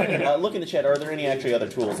 Look in the chat. Are there any actually other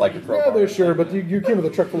tools like a Yeah, crowbar? they're sure, but you came with a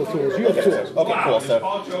truck full of tools. You have tools. Okay, cool. So,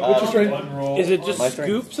 What's your strength? Is it just My strength.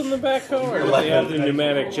 scoops in the backhoe, or do they have the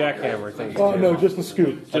pneumatic jackhammer thing? No, just the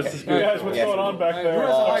scoop. Just the Hey scoop. guys, what's going on back there? Who has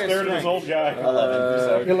the I'm highest staring at this old guy. 11?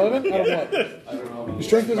 Out of what? Your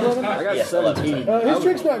strength is 11? I got 17. His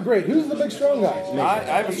strength's not great. Who's the big strong guy? I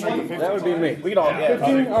have a strength of 50. That would be me. we can all. Yeah,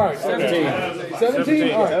 15? All right. 17.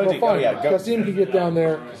 17? All All right, well, fine. yeah, go. Kasim can get down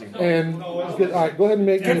there and all right. Go ahead and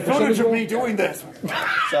make me a Get footage percentage of roll. me doing this.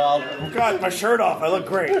 So I'll, Oh God, my shirt off. I look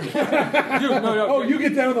great. Oh, you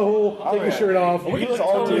get down the hole, take your shirt off. we can just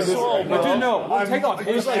all do this. But dude, no, we'll take off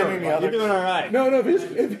his shirt. You're doing all right. No,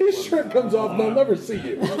 if his shirt comes off, they'll never see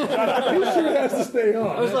you. His shirt has to stay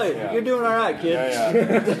I was on. like, you're doing all right,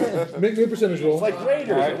 kid. Make me a percentage roll. Like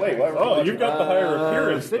Raiders. Wait, what? Oh, you've got the higher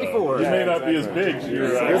appearance. 54. You may not be as big.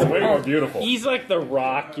 You're way more beautiful. He's like The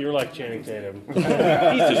Rock. You're like Channing Tatum. He's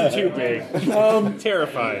just too big.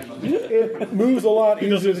 Terrifying. It moves a lot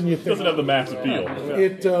easier than you think. Doesn't have the mass appeal.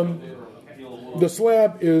 It the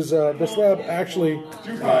slab actually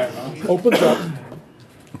opens up,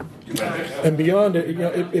 and beyond it,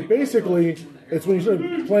 it basically. It's when you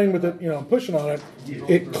started playing with it, pushing on it,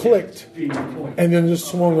 it clicked and then just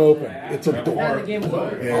swung open. It's a door.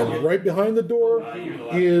 And right behind the door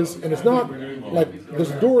is, and it's not like this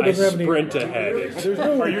door I doesn't have any. sprint ahead. There's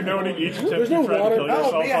no, Are you noting each attempt There's to no try to water- kill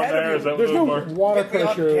yourself No, on be ahead of there? you. Is that there's what no those are? water Get me on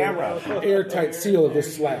pressure, camera. airtight seal of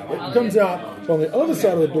this slab. It comes out from the other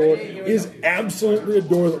side of the door is absolutely a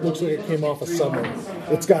door that looks like it came off a submarine.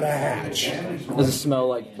 It's got a hatch. Does it smell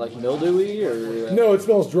like mildewy or? No, it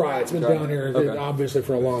smells dry. It's been Dry. down here Okay. obviously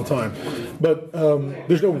for a long time. But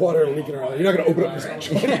there's no water leaking around. You're not going to open up this hatch.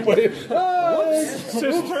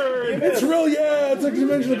 Cistern! It's real, yeah. It's like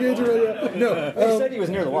dimensional gauge, real, yeah. No. He said he was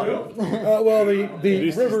near the water. Well,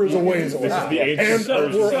 the river is a ways away. This is the ancient And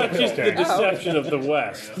Such is the tank. deception of the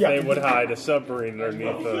West. Yeah. They would hide a submarine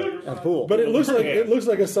underneath the. A pool. But it looks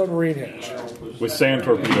like a submarine hatch. With sand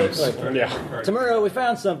torpedoes. Yeah. Tomorrow we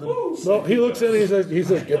found something. Well, he looks in and he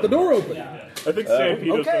says, "Get the door open." I think sand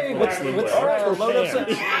torpedoes Okay, are let's load up some.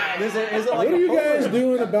 Is it like What are you guys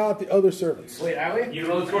doing about the other servants? I mean, you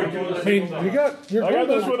got your I got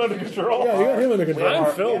this one under control. Yeah, you got him under control.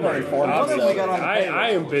 I'm filming. we got on the I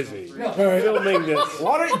am busy All right. filming this.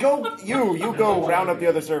 Why don't you go? You go round up the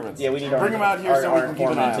other servants. Yeah, we need our Bring them out here so we can keep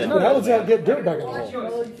an eye on them. But how does that get dirt back in the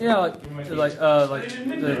hole? Yeah, it's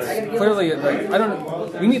clearly, I don't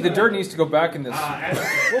know. We need the dirt needs to go back in this,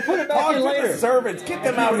 We'll put it back Talk in to the later. servants. Get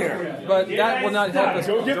them out here. but that will not help us.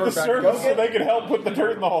 Go get the dirt back. servants so they can help put the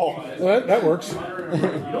dirt in the hole. Well, that works.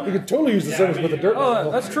 You could totally use the servants with the dirt. back in the Oh,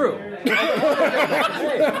 hole. that's true. Hey,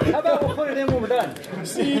 how about we'll put it in when we're done?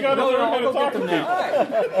 See, you got to No, learn I'll how to go talk get them to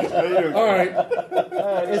now. All right.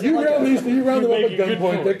 You round them up at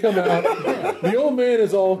gunpoint. They come out. The old man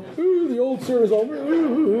is all, the old sir is all,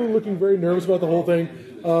 looking very nervous about the whole thing.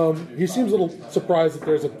 He seems a little surprised that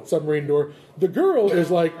there's a submarine door. The girl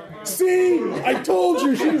is like, see, I told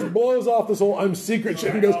you. She just blows off this whole I'm secret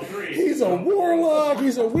shit and goes, he's a warlock,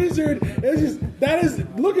 he's a wizard.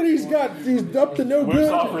 Look at he's up to no Whips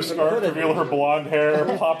good. off her scarf, reveal her blonde hair,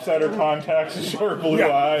 pops out her contacts, and show her blue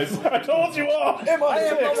eyes. I told you all!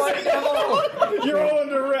 MI6! You're all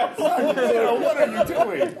under arrest! What are you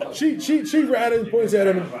doing? She ratted and points at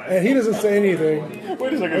him, and he doesn't say anything.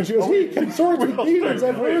 Wait a second. And she goes, he consorts with demons.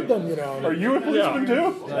 I've heard them, Are you a policeman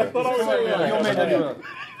too? I thought I was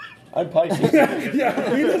I'm Pisces. Yeah,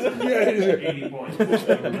 he doesn't.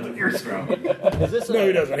 Is this No,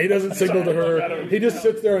 he doesn't. He doesn't signal to her. He just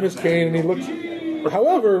sits there on his cane and he looks.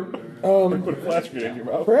 However, put a flash grenade in your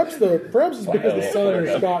mouth. perhaps it's because the sun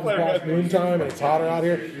has gotten past noontime and it's hotter out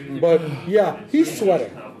here. But yeah, he's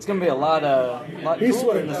sweating. It's gonna be a lot He's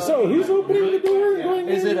cooler sweating. in this. So who's opening the door and going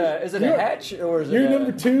Is in? it a hatch or is it? You're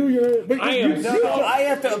number two. I am No, I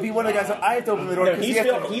have to be one of the guys. I have to open the door because He's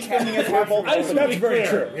filming us. We're both. I just That's to be very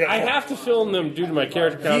clear, true, yeah. I have to film them due to my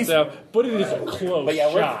character counts out, but it is a close But yeah,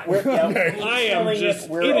 shot. we're I am just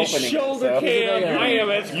we're it is opening shoulder it, so. cam. I am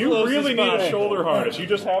as You close really as need a possible. shoulder harness. You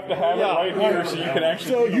just have to have it right here so you can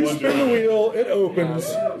actually So be the you one spin the doing it. wheel. It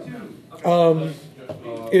opens.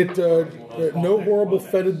 No horrible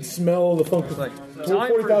fetid smell of the funk. Like,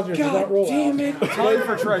 40,000 years does not roll out. Time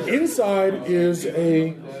for treasure. Inside is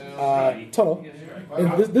a tunnel,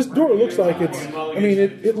 and this door looks like it's. I mean,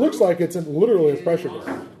 it looks like it's literally a pressure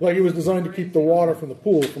door. Like it was designed to keep the water from the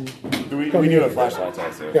pool from We coming do in. have flashlights, I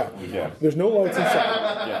assume. Yeah. There's no lights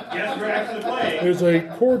inside. There's a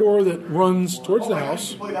corridor that runs towards the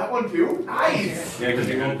house. Play that one too? Nice!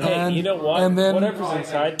 Hey, you know what? and then Whatever's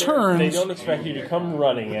inside there, turns- they don't expect you to come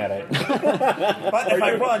running at it. But if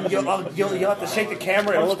I run, you'll have to shake the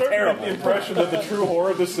camera. It'll I'm look starting to get terrible. the impression that the true horror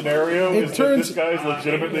of this scenario It is that turns- this guy is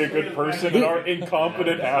legitimately a good person and our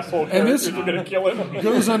incompetent asshole And this- characters are going to kill him. It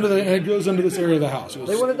goes under this area of the house. It was-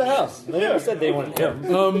 They wanted the house. They never said they wanted him.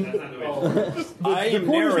 I the am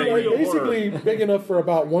corners are narrating. basically big enough for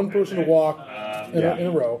about one person to walk. in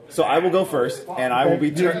a row. So I will go first, and I will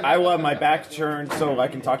be. I will have my back turned so I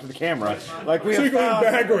can talk to the camera. Like we So have you're going found.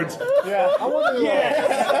 backwards. Yeah. I wonder,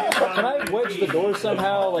 can I wedge the door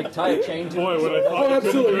somehow, like tie a chain to Boy, it? when I thought Oh, I couldn't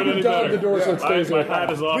absolutely. do it You any can dive better. the door so it stays My there.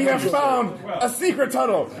 hat is off. We have found a secret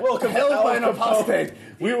tunnel. Welcome held by an apostate.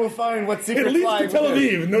 We will find what secret It leads lie to Tel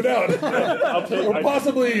within. Aviv, no doubt. I'll take Or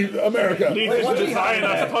possibly America. lead into the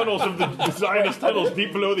Zionist tunnels of the Zionist tunnels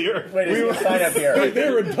deep below the earth. Wait, is the sign up here?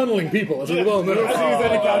 They were tunneling people, as we well know.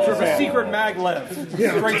 Secret maglev.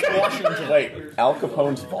 Straight to Washington. Wait, Al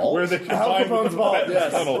Capone's vault? Where they combine with the vault,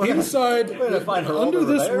 Tibetan tunnel. Inside, find her under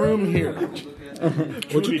over this there. room here,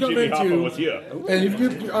 what you come Jimmy Hoffa into, with you. and if you,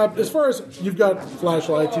 as far as you've got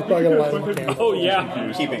flashlights, you've probably got a light on the camera. Oh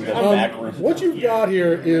yeah. Keeping the back room. What you've got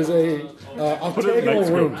here is a Put it in the octagonal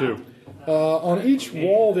night room. scope, too. On each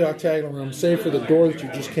wall of the octagonal room, save for the door that you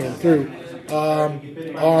just came through,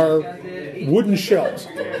 are wooden shelves.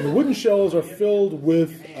 And the wooden shelves are filled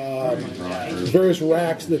with various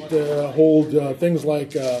racks that hold things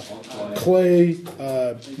like clay,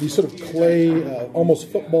 these sort of clay, almost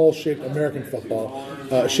football-shaped, American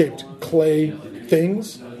football-shaped clay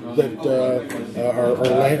things that are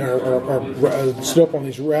stood up on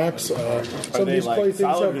these racks. Some of they these clay like things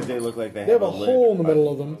solid, or have, do they look like they have a lid? hole in the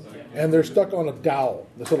middle of them, and they're stuck on a dowel.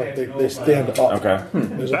 They're sort of like they stand up. Okay.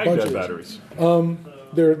 There's a bunch Baghdad of these. batteries.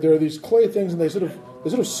 There are these clay things, and they sort of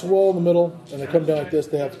swirl in the middle, and they come down like this.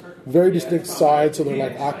 They have very distinct sides, so they're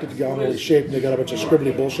like octagonally shaped, and they got a bunch of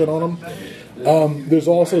scribbly bullshit on them. There's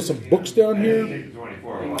also some books down here.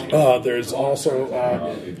 There's also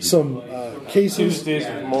some cases,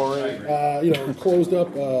 closed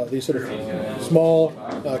up. These sort of small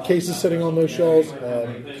cases sitting on those shelves,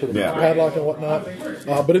 sort of padlock and whatnot.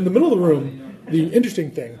 But in the middle of the room, the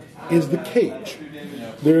interesting thing is the cage.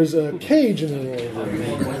 There's a cage in the middle of the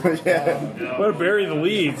room. Way to bury the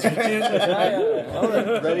leads. I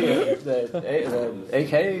was ready the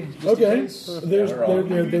AK. Okay.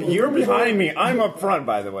 You're behind me. I'm up front,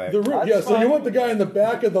 by the way. The room, yeah, so you want the guy in the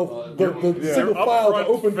back of the single Up file to front,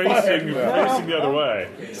 open facing fire. the other way.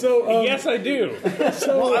 So, Yes, I do.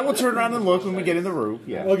 Well, I will turn around and look when we get in the room.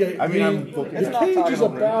 Yeah. okay, I mean, the cage is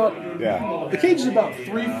about yeah. 3 feet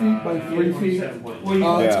by 3 feet.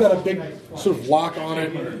 It's got a big sort of lock on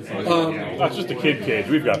it. That's just a kid cage.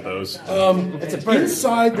 We've got those.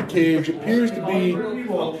 Inside the cage appears to be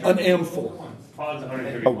an amphor.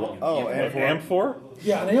 And Amphor?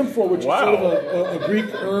 Yeah, an amphor, which Wow. is sort of a Greek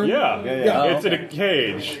urn. Yeah. Yeah. It's in a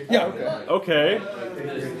cage. Yeah. Okay.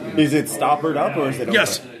 is it stoppered up or is it open?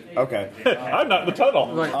 Yes. Okay. I'm not in the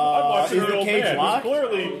tunnel. I'm watching is an the old cage man locked? who's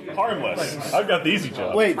clearly harmless. I've got the easy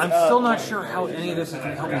job. Wait, I'm still not sure how any of this is going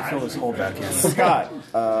to help me fill this hole back in. Scott.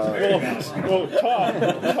 Well,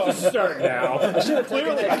 Tom, start now.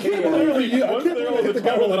 Clearly, I can't believe once they're on the the guy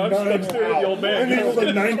tunnel with and a I'm nine. staring at the old man. And he was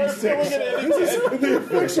like 96. The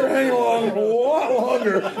effects are hanging along a lot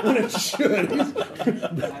longer than it should.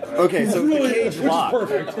 Okay, so Really, the cage which is locked.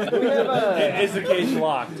 perfect. Is the cage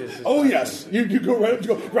locked? Oh yes, you go right, you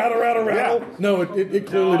go rattle, rattle, rattle. No, it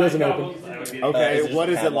clearly doesn't open. Okay, what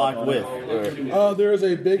is it locked with? There is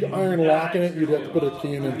a big iron lock in it. You'd have to put a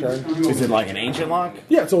key in and turn. Is it like an ancient lock?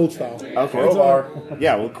 Yeah, it's old style. Okay. Crowbar.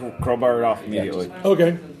 Yeah, we'll crowbar it off immediately.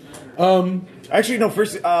 Okay. Actually, no.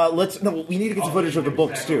 First, we need to get some footage of the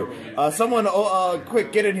books too. Someone,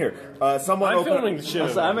 quick, get in here. Someone, I'm open filming the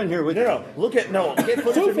shit. I'm in here with No, get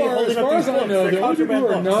footage So of me far, as holding far up as these I books. know, They're the only people who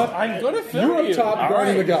are contraband books. not. I'm gonna film You're up you. top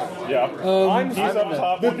guarding the guy. Yeah. He's up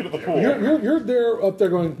top looking at the pool. You're there up there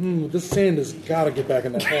going, this sand has got to get back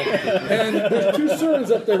in that hole. And there's two servants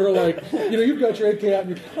up there who are like, you've got your AK out and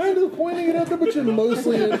you're kind of pointing it at them, but you're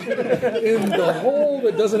mostly in the hole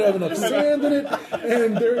that doesn't have enough sand in it.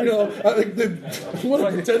 And they're, I think they want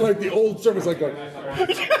to pretend like the old servants like going,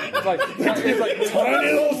 It's like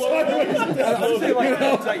tiny little sideways.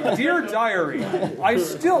 it's like, dear diary, I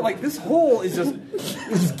still like this hole is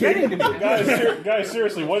just getting to me. Guys,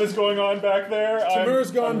 seriously, what is going on back there?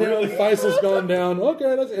 Samira's gone down, Faisal's gone down.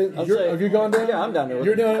 Okay, that's it. Have you gone down? Yeah, I'm down there.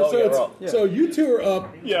 You're down. Oh, yeah, we're up. So you two are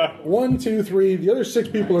up. Yeah. 1, 2, 3. The other 6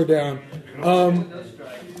 people are down.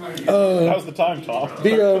 How's the time, Tom?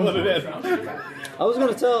 Fill it in. I was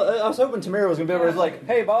going to I was hoping Tamara was going to be able to like,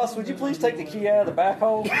 hey boss, would you please take the key out of the back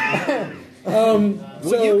hole?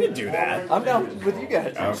 So You can do that. I'm down with you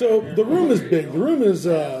guys. So the room is big. The room is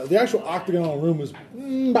the actual octagonal room is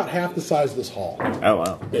about half the size of this hall. Oh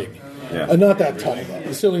wow. Big. Yeah. Not that tall though.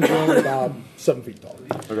 The ceiling's only about 7 feet tall.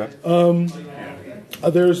 Okay.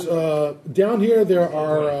 There's down here there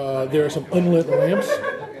are some unlit lamps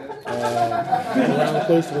around the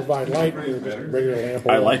place to provide light. They're just regular lamp.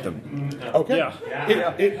 I like them. Okay.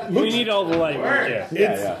 Yeah. We need all the language.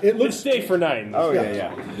 Yeah. It looks. Let's stay for 9. Oh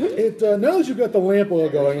yeah. It now that you've got the lamp oil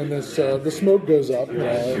going and this the smoke goes up.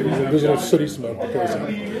 There's a little sooty smoke that goes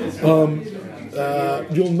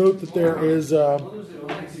up. You'll note that there is. So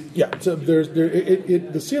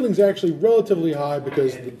the ceiling's actually relatively high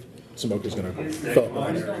because the smoke is going to fill up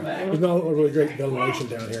in there. There's not a really great ventilation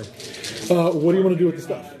down here. What do you want to do with the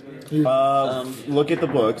stuff? Look at the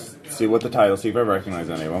books, see what the titles, see if I recognize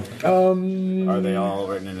any of them. Are they all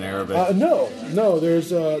written in Arabic? No.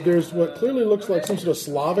 There's what clearly looks like some sort of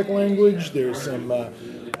Slavic language. There's some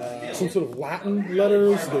sort of Latin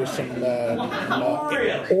letters. There's some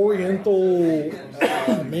Oriental,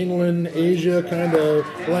 mainland Asia kind of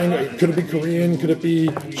language. Could it be Korean? Could it be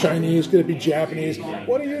Chinese? Could it be Japanese?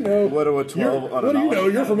 What do you know? What do a 12 What do you know?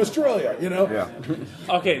 You're from Australia, you know? Yeah.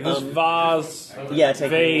 Okay, this vase,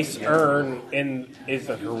 vase, urn, is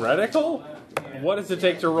it heretical? What does it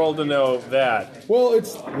take to roll to know that? Well,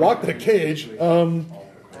 it's locked in a cage,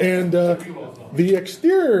 and the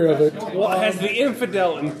exterior of it. Well, has the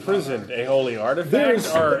infidel imprisoned a holy artifact,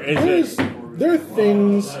 or is it? There are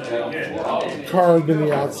things carved in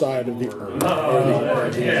the outside of the urn, or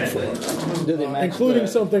the floor, including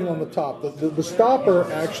something on the top. The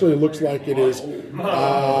stopper actually looks like it is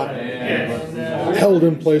held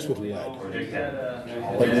in place with lead.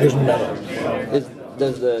 Like there's metal.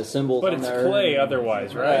 Does the symbols But on it's the urn, clay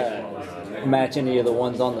otherwise, right? match any of the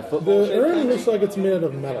ones on the football? The urn looks like it's made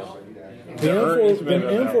of metal. The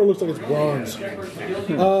amphor looks like it's bronze.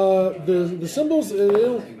 The symbols they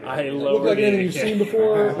don't look like anything you've seen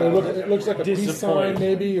before. It looks like a peace sign,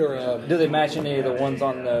 maybe, or a... Do they match any of the ones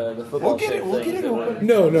on the football shape things?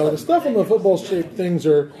 No. The stuff on the football-shaped things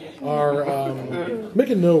are make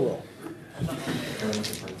a no roll.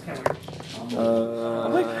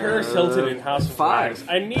 I'm like Paris Hilton in House of Flags.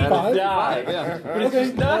 I need to die, but it's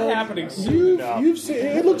just not happening soon enough. You've seen.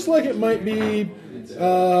 It looks like it might be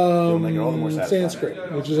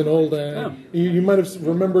Sanskrit, which is an old. You might have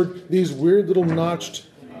remembered these weird little notched.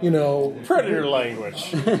 Predator language.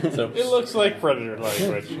 It looks like predator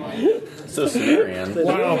language. So Sumerian.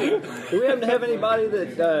 Wow. Do we happen to have anybody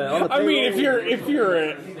that on the I mean, if you're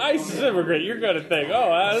an ISIS immigrant, you're going to think,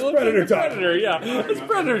 it looks predator like talk. Predator. Yeah, it's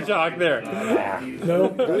predator talk there. No.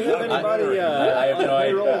 Do we have anybody? I have no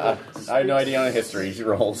idea. I have no idea on a history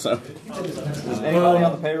roll. So Does anybody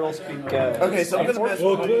on the payroll speak? Okay, so I'm going to mess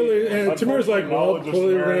Well, with clearly, Tamir's like,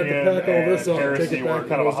 clearly we're going to have to pack all this up and take it back.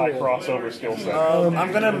 Kind of a high crossover skill set. I'm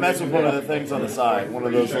going to mess with one of the things on the side, one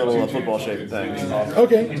of those little football-shaped things.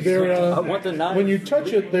 Okay, they're want the knife. when you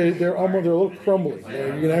touch it, they're a little crumbly.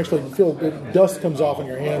 You can actually feel dust comes off in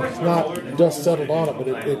your hand. It's not dust settled on it, but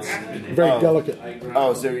it's very delicate.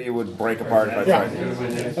 Oh, so you would break apart if I tried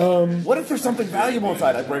to. What if there's something valuable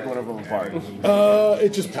inside? I'd break one of them apart.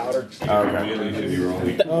 It's just powder.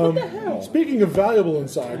 Okay. Speaking of valuable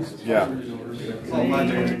inside, Yeah.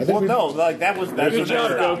 Well, no, like that's Good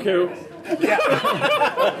job, Goku. Yeah.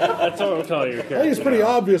 That's what I'm telling you. I think it's pretty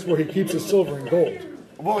obvious where he keeps his silver and gold.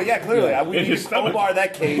 Well, yeah, clearly. We In need his to crowbar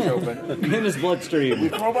that cage open. In his bloodstream. We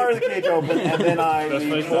crowbar the cage open, and then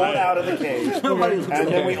we pull it out of the cage. And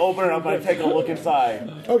then we open it up and I take a look inside.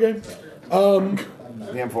 Okay.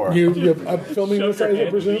 The M4. You're filming this, I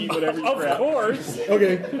presume? Of course.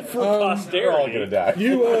 Okay. For posterity. we're all gonna die.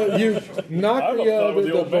 You knock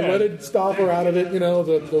the leaded stopper out of it. The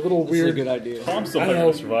little This is a weird good idea. I'm still not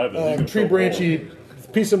going to survive this. tree branchy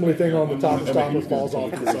piece assembly thing on the top of the stopper falls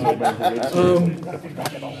off to the side.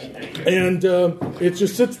 And it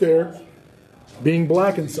just sits there, being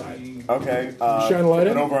black inside. Okay. Shine a light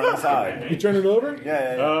in? Over on the side. You turn it over?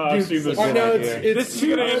 Yeah. I've seen this. Right now This it's is too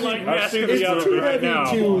gonna end heavy. like Mask of It's the Other too right heavy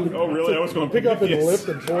now. to Oh, really? I was going to pick up and lift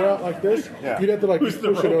and pour out like this. Yeah. You'd have to Who's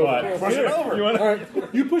the push it robot? over. Push it over. You want All right,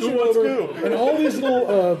 you push it over, and all these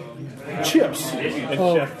little chips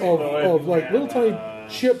of like little tiny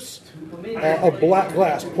chips of black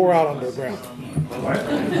glass pour out onto the ground.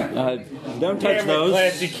 Don't touch Damn it, those.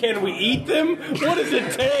 Clancy, can we eat them? What does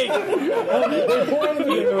it take? They pour out of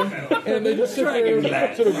the ground, and they just sit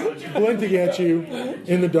there, sort of glinting at you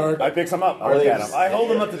in the dark. I pick some up. I look at them. I hold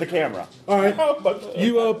them up to the camera. All right,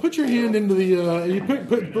 you put your hand into the. You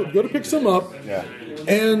go to pick some up. Yeah.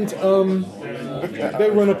 And they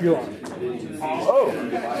run up your arm.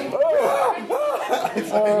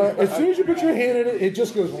 As soon as you put your hand in it, it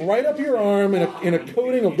just goes right up your arm in a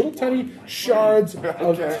coating of little tiny shards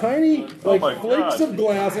of tiny flakes of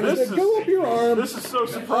glass, and it go up your arm. This is so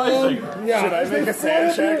surprising. Yeah, Should I make a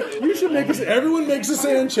sand check? You should make everyone makes a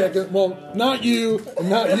sand check. Well, not you,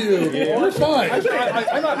 not you. You're fine.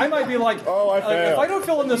 I might be like, I failed. if I don't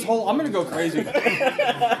fill in this hole, I'm going to go crazy.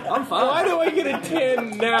 I'm fine. Why do I get a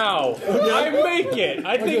 10 now? I make it.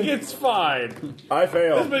 I think it's fine. I Let's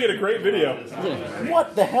failed. make it a great video.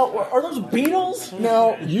 What the hell? Are those beetles?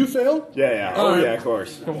 Now, you fail. Yeah. Oh, yeah, of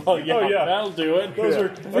course. Well, yeah, Oh, yeah. that'll do it. Those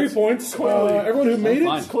are 3 points. Everyone who made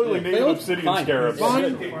it. clearly native Failed? obsidian scarabs.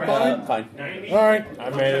 Fine. Fine. Fine. All right. I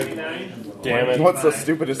made it. Damn it. What's the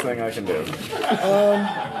stupidest thing I can do?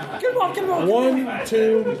 Come on. 1,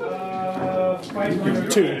 2,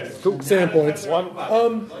 2 sand points.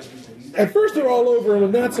 At first they're all over him,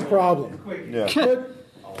 and that's a problem. Yeah.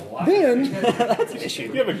 But then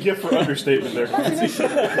You have a gift for understatement there.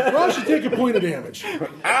 Ross should take a point of damage.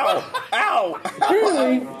 Ow! Ow!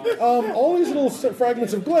 Apparently, all these little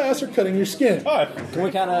fragments of glass are cutting your skin. Can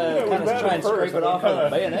we kind of try and scrape it off with a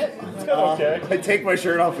bayonet? Okay. I take my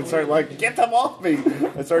shirt off and start get them off me.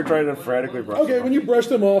 I start trying to frantically brush Okay, them when you brush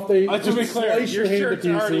them off, they To be just clear, slice your your hand to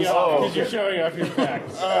shirt's already pieces. off because you're showing off your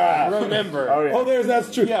facts. Remember. Oh, yeah. Oh,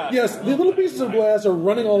 that's true. Yeah. Yes, the little pieces of glass are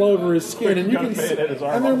running all over his skin, and you can see,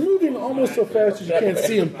 and they're moving almost so fast as you can't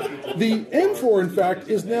see them. The M4, in fact,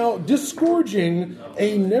 is now disgorging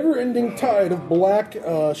a never-ending tide of black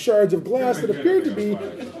shards of glass that appear to be,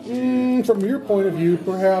 from your point of view,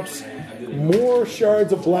 perhaps more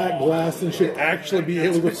shards of black glass than should actually be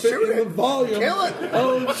able to fit in the volume. Kill it!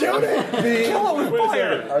 Shoot it! Kill it with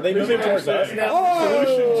fire! Are they moving towards us now?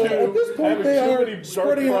 Oh, at this point, they too are many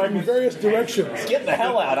spreading out in fragments. various directions. Get the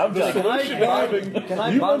hell out! I'm done. Can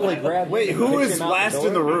I bodily grab Wait, him who and is kick him out last the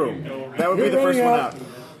in the door? room? That would be You're the first running one out.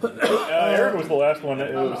 out. Aaron was the last one.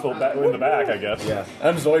 It was in the back, I guess. Yeah.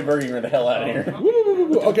 I'm Zoidberging her the hell out of here.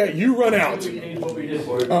 Okay, you run out.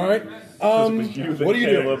 All right. You, then What are you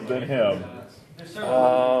doing? Caleb, then him.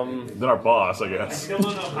 Then our boss, I guess. Could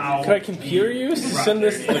I computer use to send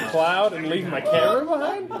this to the cloud and leave my camera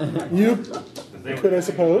behind? You could, I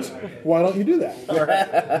suppose. Why don't you do that?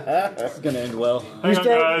 It's going to end well. Hang on, start-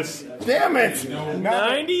 guys. Damn it!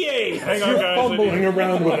 98. Hang on, You're guys. fumbling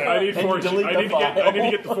around with it. I need 4G. I need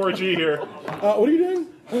to get the 4G here. What are you doing?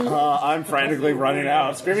 I'm frantically running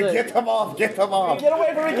out, screaming, "Get them off! Get them off! Get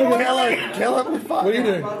away from me! Kill it with fire!" What are you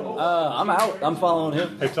doing? I'm out. I'm following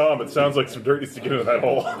him. Hey, Tom, it sounds like some dirt needs to get into that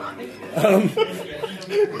hole.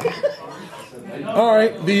 All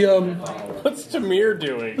right. What's Tamir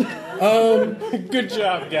doing? Good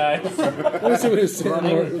job, guys. Let me see what his sand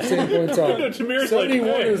points are. No, Tamir's like, 71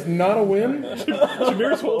 hey. is not a win.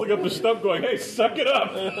 Tamir's holding up the stump going, hey, suck it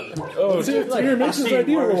up. Let's see if Tamir makes his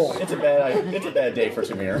idea roll. It's a bad day for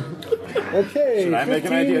Tamir. Okay, Should I make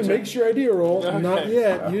an 15 idea check? makes your idea roll. Not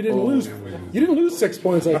yet. You didn't lose. You didn't lose 6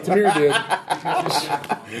 points like Tamir did.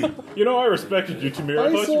 You know, I respected you, Tamir.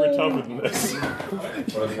 I thought you were tougher than this.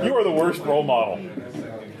 You are the worst role model.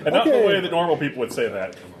 And not the Okay. way that normal people would say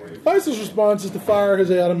that. Faisal's response is to fire his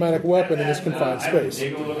automatic weapon in this confined space.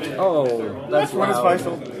 Oh, that's When is loud.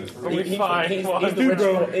 Faisal? We're fine. He's the rich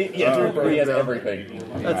yeah, he has everything.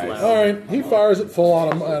 That's loud. All right, he fires it full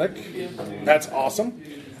automatic. That's awesome.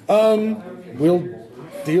 We'll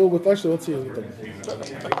deal with. Actually, let's see.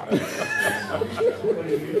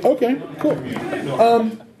 Okay,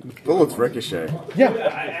 cool. Bullets ricochet.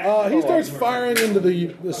 Yeah, he starts firing into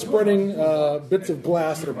the spreading bits of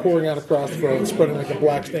glass that are pouring out across the road, spreading like a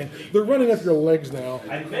black stain. They're running up your legs now.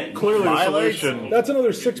 Clearly, the My legs? solution. That's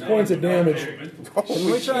another 6 points of damage.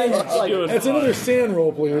 Can we try and That's another sand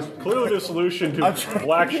roll, please. Clearly, the solution to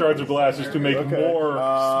black shards of glass is to make more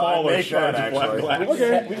smaller make shards that, of black actually. glass.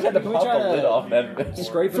 Okay, We just had to pop try the to- lid off that.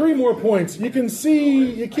 scrape it? 3 more points. You can't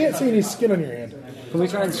see any skin on your hand. Can we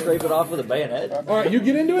try and scrape it off with a bayonet? All right, you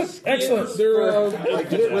get into it. Excellent. They're Like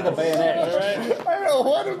just with a bayonet. I don't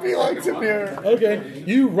want to be like Tamir. okay.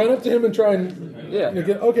 You run up to him and try and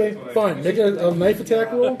okay, fine. Make a knife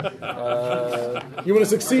attack roll. You want to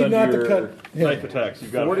succeed, Under not to your cut him. Knife attacks.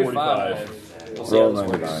 You've got a 45. Roll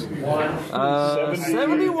 99.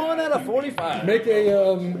 71 out of 45. Make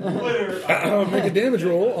a make a damage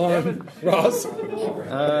roll on Ross.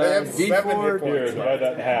 D4. Here, divide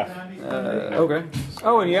that in half. Okay.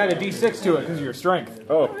 Oh, and you add a D6 to it because of your strength.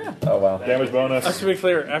 Oh, wow. Damage bonus. To be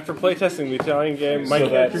clear, after playtesting the Italian game, my So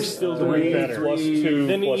character's that's still doing 3 better. plus 2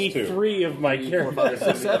 Then plus eat 2. 3 of my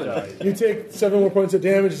character. You take 7 more points of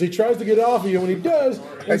damage as he tries to get off of you. When he does,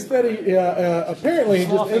 instead he apparently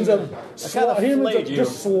he just ends up flayed you.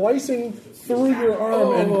 just slicing through your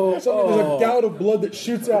arm, and suddenly there's a gout of blood that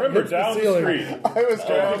shoots out and Remember, hits the down the ceiling. street. I was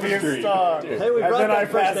trying to be a star. Hey, we And brought then I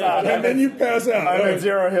that first pass aid. out. And then you pass out. I'm All at right.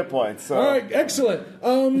 0 hit points. So. All right, excellent.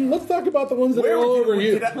 Let's talk about the ones that are all over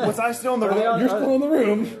you. Was I still in the room? You're still in the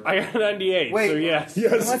room. I got 98, Wait. so yes.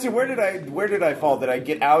 Yes. Let's see, where did I fall? Did I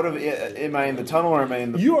get out of it? Am I in the tunnel or am I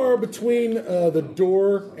in the... You are between the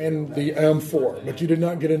door and the M4, but you did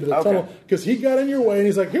not get into the Okay. tunnel because he got in your way and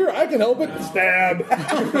he's like, "Here, I can help it." Stab.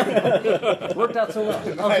 Worked out so well.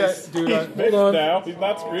 Okay, dude. Hold on. Now he's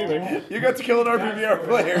not screaming. You got to kill an RPVR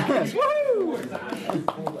player.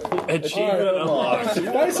 Achievement unlocked.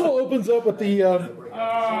 Faisal opens up with the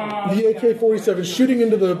AK-47, shooting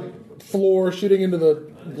into the floor, shooting into the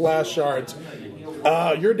glass shards.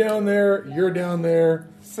 You're down there. You're down there.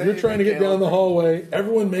 You're trying to get down the hallway.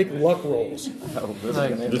 Everyone make luck rolls. This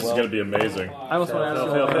is going to be amazing. I almost want to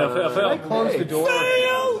ask you. Fail. I closed the door.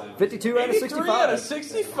 52 out of 65.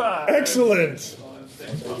 65. Excellent.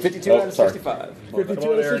 52 out of 65. 52 Come on, out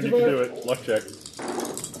of Aaron, you can do 65. it. Luck check.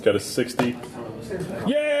 Got a 60.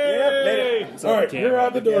 Yay! All right, you're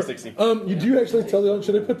out the door. Yeah, 60. You do actually tell the.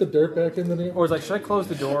 Should I put the dirt back in the? Or was like, should I close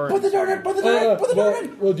the door? Put the dirt in! Put the dirt in! Put the dirt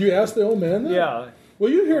in! Well, do you ask the old man then? Yeah. Well,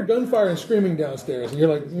 you hear gunfire and screaming downstairs, and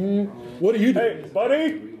you're like, "What do you do?" Hey,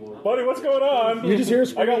 buddy, what's going on? You just hear I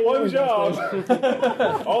screaming. got one and job.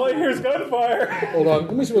 downstairs. All I hear is gunfire. Hold on,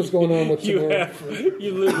 let me see what's going on with You Tamura.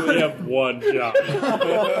 literally have one job.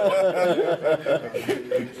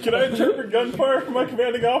 Can I interpret gunfire for my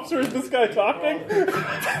commanding officer? Is this guy talking?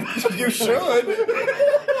 You should!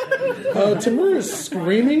 Tamura is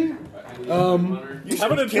screaming. I'm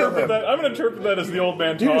gonna interpret that as the old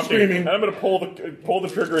man You're talking, screaming. and I'm gonna pull the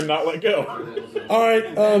trigger and not let go. All right.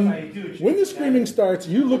 When the screaming starts,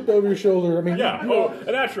 you looked over your shoulder. I mean, Yeah. you know,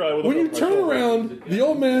 And naturally, I would when you look over my turn shoulder. around, the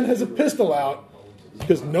old man has a pistol out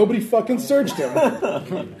because nobody fucking searched him.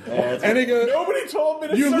 And he goes, Nobody told me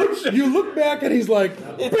to search him. You look back and he's like,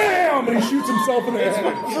 BAM! And he shoots himself in the head.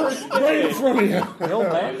 Right in front of you. The old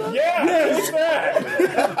man? Yeah, Yes. take that.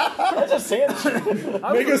 That's a sand.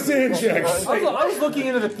 Make a sand check. I was looking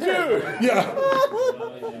into the pit. Yeah.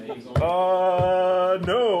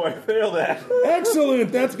 No, I failed that.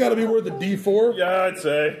 Excellent. That's got to be worth a D4. Yeah, I'd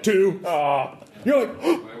say 2. Ah, You're like,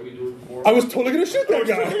 I was totally going to shoot that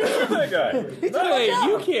guy. that guy. Hey,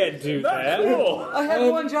 you can't do that. Cool. I had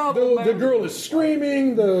one job. The girl is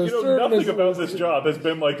screaming. The You know, servant nothing is about this job has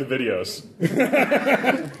been like the videos.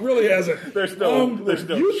 really hasn't. There's no you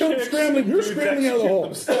come chicks, scrambling. You're dudes scrambling out of the hole.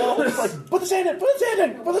 themselves. Put the sand in! Put the sand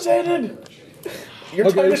in! Put the sand in! Your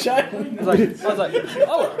Okay. time to shine. I was like,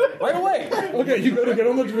 oh, right away. Okay, you go to get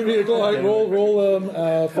on the vehicle. Roll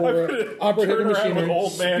for operating Turn around with machinery.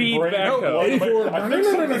 old man Speed brain. backhoe. No, 84. I think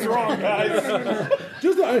something's wrong, guys.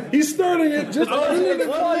 Just he's starting it. Just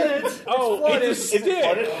Oh, it's a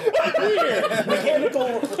stick. Weird.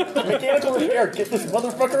 Mechanical repair. Get this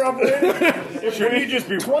motherfucker operated. Should he just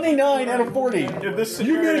be 29 out of 40. if this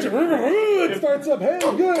you manage it. It starts up. Hey,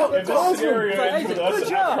 good. If That's this awesome. scenario ends with us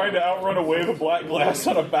trying to outrun a wave of black glass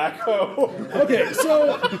on a backhoe. Okay,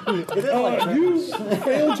 so you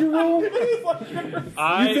failed your roll.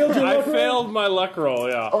 I failed your luck roll? failed my luck roll,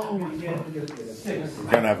 yeah. You're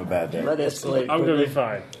gonna have a bad day. Let escalate. I'm going to be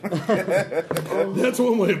fine. That's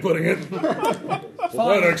one way of putting it.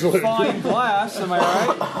 Fine, excellent. fine glass, am I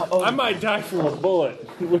right? I might die from a bullet,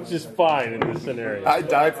 which is fine in this scenario. I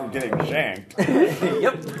died from getting shanked.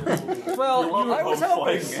 Well, I was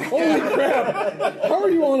helping. Holy crap! How are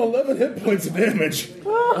you on 11 hit points of damage?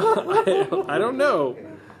 I don't know.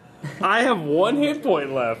 I have 1 hit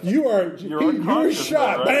point left. You're unconscious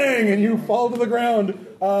shot, now, right? bang, and you fall to the ground.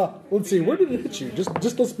 Let's see, where did it hit you?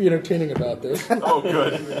 Just let's be entertaining about this. Oh,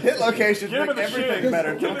 good. Hit locations Give make me the everything shit.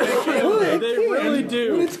 better. Well, They it can. really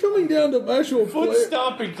do. When it's coming down to actual Foot play.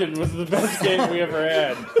 Stompington was the best game we ever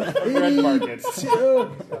had. Red Markets.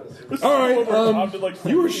 All right,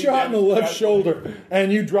 you were shot in the left shoulder,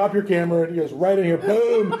 and you drop your camera, and it goes right in here.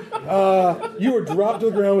 Boom! You were dropped to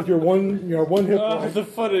the ground with your one hit Oh, point. the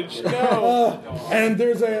footage. No. And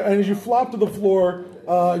as you flop to the floor,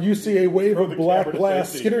 you see a wave of the black camera to glass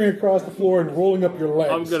safety. skittering across the floor and rolling up your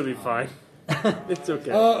legs. I'm going to be fine. It's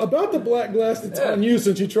okay. About the black glass, it's on you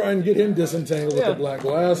since you try and get him disentangled with the black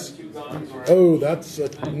glass. Oh, that's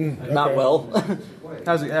Not okay. well.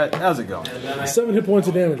 how's it going? 7 hit points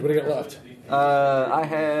of damage. What do you got left? I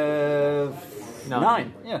have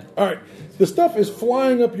 9. Yeah. All right, the stuff is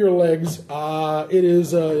flying up your legs. It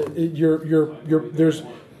is there's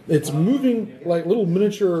It's moving like little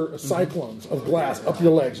miniature cyclones of glass up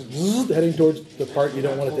your legs, heading towards the part you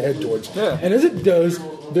don't want it to head towards. Yeah. And as it does,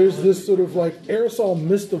 there's this sort of like aerosol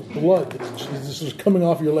mist of blood that's just coming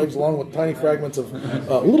off your legs, along with tiny fragments of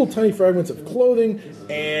little tiny fragments of clothing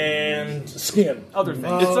and skin. Other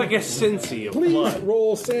things. It's like a Cincy of Please blood.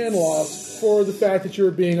 roll sand loss for the fact that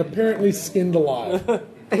you're being apparently skinned alive.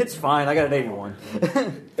 It's fine. I got an 81.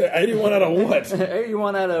 81 out of what?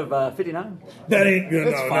 81 out of 59. That ain't good.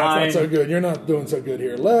 That's No, fine. that's not so good. You're not doing so good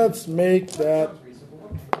here. Let's make that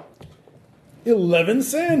 11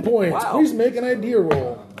 sand points. Wow. Please make an idea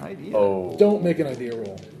roll. Idea. Oh. Don't make an idea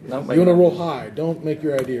roll. Don't You make want to it. roll high. Don't make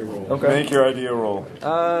your idea roll. Okay. Make your idea roll.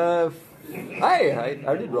 I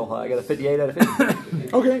did roll high. I got a 58 out of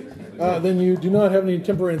 50. Okay. Then you do not have any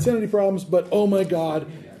temporary insanity problems, but oh my god.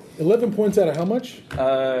 11 points out of how much?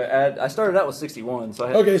 I started out with 61, so I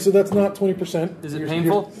had. Okay, so that's not 20%. Is it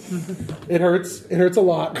painful? It hurts. It hurts a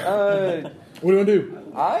lot. What do you want to do?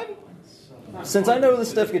 Since I know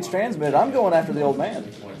this stuff gets transmitted, I'm going after the old man.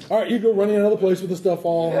 All right, you go running another place with the stuff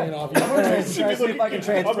all hanging off you. I'm going to try to see if I can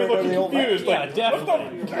transfer it to the old man. Yeah,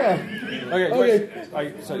 definitely. Okay.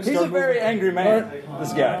 He's a very angry man,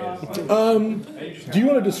 this guy is. Do you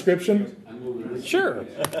want a description? Sure.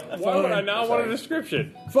 Why would I not want a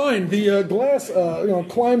description? Fine. The glass,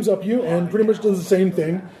 climbs up you and pretty much does the same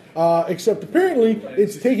thing, except apparently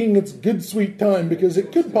it's taking its good sweet time because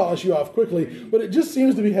it could polish you off quickly, but it just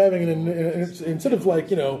seems to be having instead of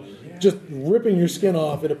just ripping your skin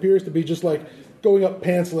off, it appears to be just like going up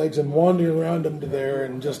pants legs and wandering around them to there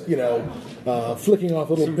and just flicking off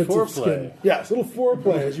little bits of skin. Yes, little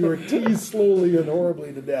foreplay as you are teased slowly and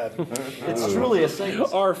horribly to death. It's truly a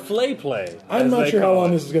saint. Or flay play. I'm not sure how long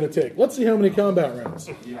this is going to take. Let's see how many combat rounds.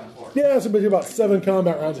 Yeah, it's about 7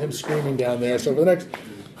 combat rounds of him screaming down there. So for the next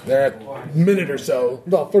minute or so,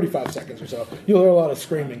 about 35 seconds or so, you'll hear a lot of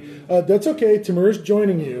screaming. That's okay. Timur's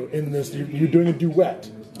joining you in this. You're doing a duet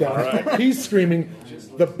down there. He's screaming.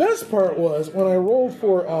 The best part was when I rolled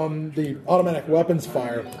for the automatic weapons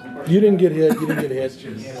fire. You didn't get hit. You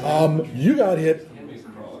got hit.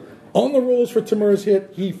 On the rolls for Timur's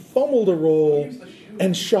hit, he fumbled a roll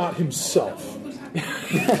and shot himself. Drop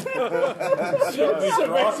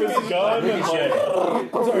his gun and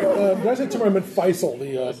Sorry, did I say Timur? I meant Faisal,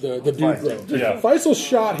 the dude. Faisal. Yeah. Faisal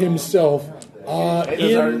shot himself.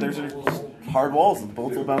 There's hard walls and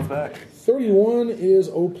bullets will bounce back. 31 is,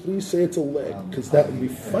 please say it's a leg, because that would be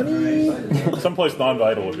funny. someplace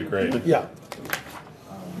non-vital would be great. Yeah.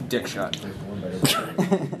 Dick shot.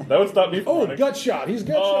 That would stop me from Oh, running. gut shot. He's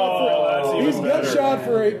gut that's even He's gut better. shot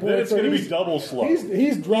for 8 Then points. it's going to be double slow.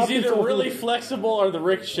 He's dropped He's either himself really with- flexible or the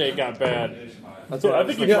ricochet got bad. So I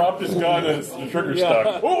think he dropped his gun and the trigger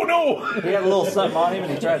stuck. Oh no! He had a little something on him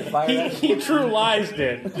and he tried to fire it. He true lies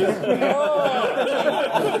did.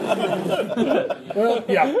 Well,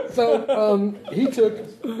 yeah. So he took 8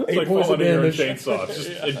 It's like points of falling under a damage. chainsaw. It's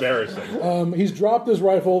just embarrassing. He's dropped his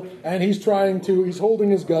rifle and he's holding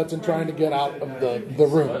his guts and trying to get out of the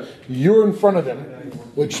room. You're in front of him,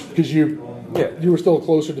 because you were still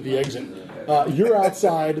closer to the exit. You're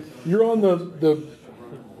outside. You're on the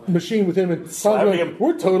machine with him and Tom's going,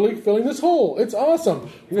 we're totally filling this hole. It's awesome.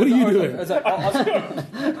 What are you doing?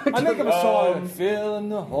 I make him a song. Fill in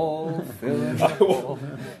the hole, fill in the hole.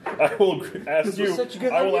 I will ask you. such a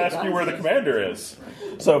good I will idea, ask you where the commander is.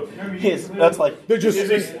 So that's like There's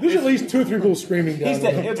at least 2 or 3 people screaming down he's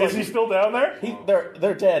there. dead. It's Is like, he still down there?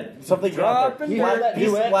 they're dead. Something dropped there. Dropping Flag that piece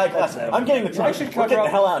of duet. flag glass. I'm getting the truck. I should We're cover getting up-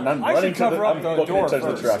 the hell out, and I'm I should running to cover the. up I'm the looking door to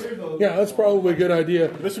touch the first. truck. Yeah, that's probably a good idea.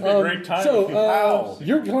 This would be a great time. So if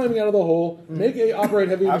you- you're climbing out of the hole. Make a operate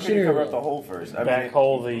heavy How can you machinery cover up roll. the hole first? I Back mean,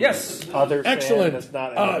 hole the Yes. other fan Excellent. that's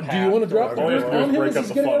not in the Do you want to drop the All you dirt have to do on is him break as up he's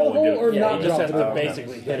the getting out of the funnel and hole, or get it. Yeah, not you just drop have the to dirt?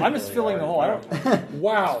 basically hit it. I'm just filling the hole. I don't.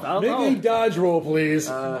 Wow. Make know. a dodge roll, please.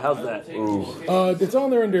 How's that? It's on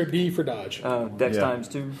there under D for dodge. Dex Yeah. times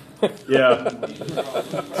 2. Yeah.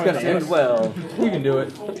 It's going to end well. You can do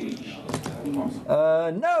it.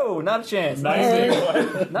 No, not a chance.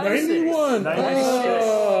 91. 91. 96.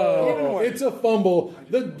 Oh, it's a fumble.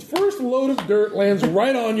 The first load of dirt lands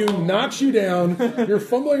right on you, knocks you down. You're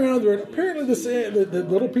fumbling around the dirt. Apparently, the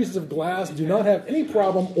little pieces of glass do not have any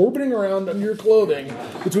problem orbiting around under your clothing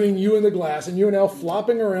between you and the glass, and you are now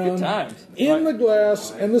flopping around times. in the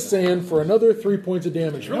glass and the sand for another 3 points of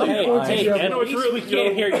damage. How many points did you have At left? least we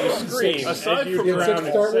can't hear you scream. Aside as you from get drown six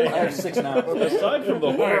in start sand. I have 6 now. Aside from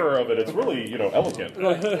the horror of it, it's really elegant.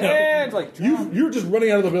 And like You're just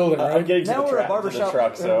running out of the building, I'm right? getting to Now the we're a truck. To the barbershop.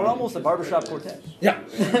 truck. We're almost a barbershop quartet. Yeah.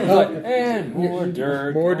 and more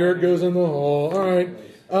dirt. More dirt goes in the hole. All right.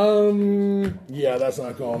 Yeah, that's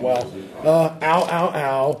not going well. Ow, ow,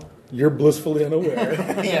 ow. You're blissfully unaware.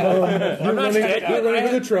 You're running to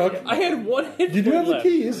the truck. I had one hit. You do have the left.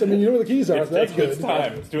 keys. I mean, you know where the keys are. So that's good. It's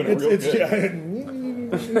time. It's doing it real good.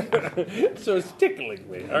 So it's tickling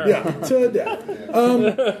me. All right. Yeah, to death.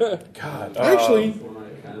 God. Actually,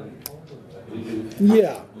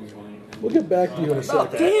 yeah. We'll get back to you in a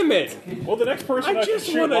second. Damn it! Well, the next person I I just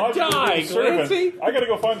can shoot wanna logically die, is the servant. Clancy. I got to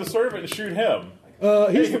go find the servant and shoot him.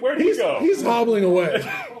 Where'd he go? He's hobbling away.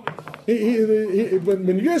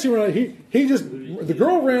 When you guys see him run, the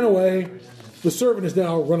girl ran away. The servant is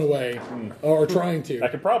now run away, or trying to. I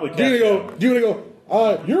could probably catch Do you him. want to go?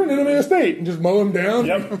 You're an enemy of the state, and just mow him down.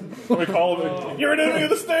 Yep. Let me call him. You're an enemy of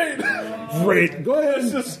the state. Great. Go ahead.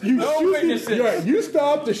 You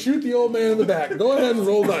stop to shoot the old man in the back. Go ahead and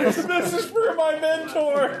roll dice. This is for my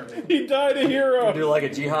mentor. He died a hero. Do like a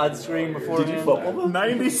jihad scream before. Did you football them?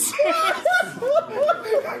 96.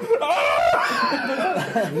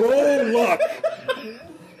 Roll luck.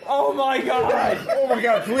 Oh my god! Oh my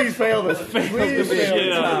god, please fail this. Please fail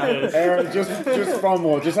this. Aaron, just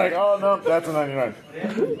fumble. Just like, oh no, that's a 99.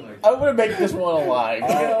 I'm going to make this one alive.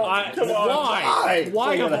 Why?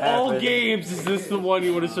 Why of all games is this the one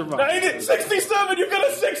you would have survived? 67, you got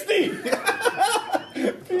a 60!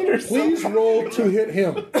 Please roll to hit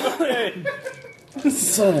him.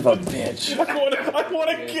 Son of a bitch. I want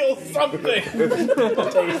to kill something.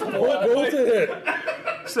 Roll to hit.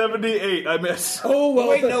 78, I miss. Oh, well.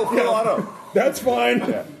 Wait, no, full auto. That's fine.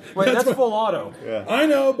 Wait, that's full auto. Yeah. I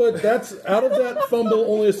know, but that's out of that fumble.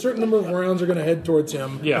 Only a certain number of rounds are going to head towards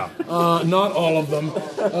him. Yeah. Not all of them.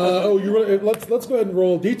 Let's go ahead and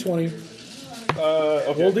roll d20.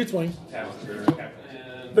 Okay. Roll d20.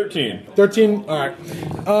 13. 13. All right.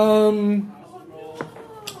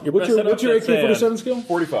 What's your AK-47 skill?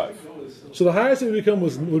 45. So the highest it would become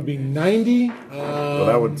would be 90. Well,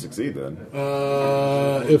 that wouldn't succeed then.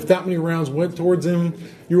 If that many rounds went towards him,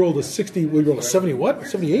 you rolled a 60. We rolled a 70. What?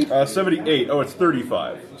 78? 78. Oh, it's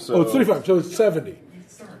 35. So, Oh, it's 35. So it's 70.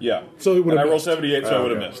 Yeah. So it would and have I rolled missed. 78, so I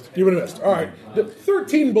would have missed. You would have missed. All right. The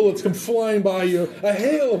 13 bullets come flying by you. A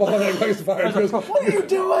hail of automatic fire. Goes, what are you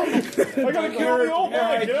doing? I gotta kill the old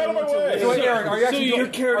man. Get out of my way. So, Eric, are you actually Your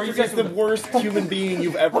character is the worst human being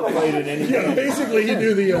you've ever played in any Yeah, game. basically you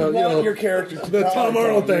do the Your character to the Tom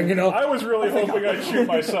Arnold thing, you know. I was really hoping I'd shoot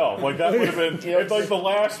myself. Like, that would have been, it's like the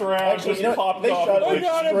last round Actually, just you know, popped they off. shot Like,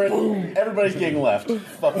 it, boom. Everybody's getting left.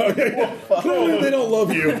 Fuck. Clearly they don't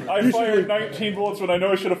love you. I fired 19 bullets when I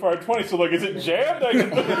know I should have fired 20, so like, is it jammed? I can...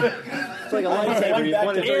 It's like a lightsaber. You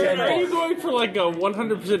point it to Aaron, your are you head. going for like a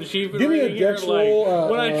 100% achievement Give me a rating here? dex Like, roll.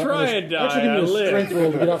 when I try and die, actually, give I me a strength live.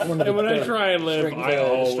 roll to get off one of And when I the try and live, I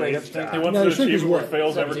always die. He wants No, an the strength is achievement where it what?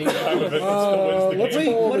 fails every time of it and still wins the let's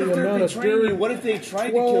game. roll What if the they're amount of betraying you? dirt. What if they tried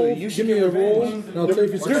to kill you? 12. You Give should me get a roll. revenge. And I'll tell you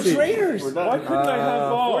if you They're succeed. traitors. Why couldn't I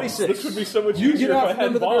have bombs? 46. This would be so much You easier get if I out had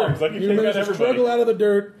under the bombs. dirt. I could You take manage out to struggle everybody. out of the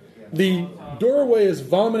dirt. The doorway is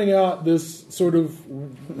vomiting out this sort of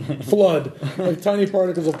flood, like tiny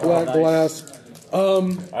particles of black glass.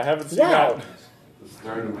 I haven't seen Wow.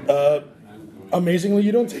 that. Amazingly,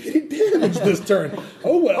 you don't take any damage this turn.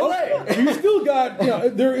 Oh well, you still got.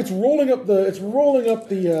 It's rolling up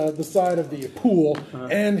the side of the pool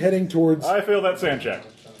and heading towards. I fail that sand check.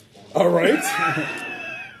 All right,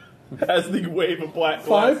 As the wave of black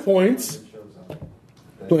glass. 5 points.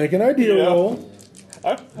 Make an idea Yeah. roll.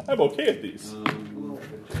 I'm okay at these.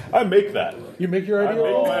 I make that. You make your I idea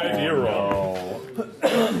make roll. my idea roll.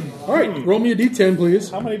 All right, roll me a d10, please.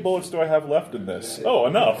 How many bullets do I have left in this? Oh,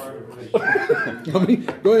 enough.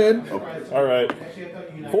 Go ahead. All right.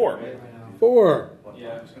 4. 4.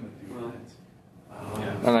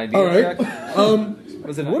 An idea All right. check?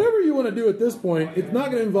 Was it Whatever you want to do at this point, it's not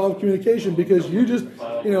going to involve communication because you just,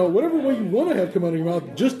 whatever way you want to have come out of your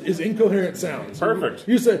mouth just is incoherent sounds. Perfect.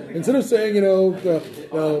 You say, instead of saying,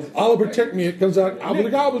 Allah protect me, it comes out, Nick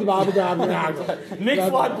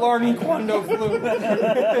Flot Blarney Quando Flu.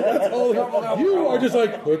 you are just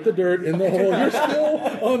like, put the dirt in the hole. You're still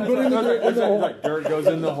on putting the dirt in the hole. Dirt goes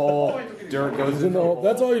in the hole. Dirt goes In the hole.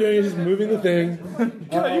 That's all you're doing is just moving the thing.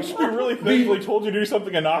 God, you should be really thankful he told you to do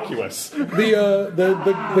something innocuous.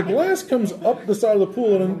 The glass comes up the side of the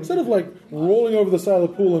pool, and instead of like rolling over the side of the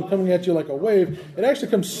pool and coming at you like a wave, it actually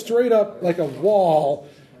comes straight up like a wall,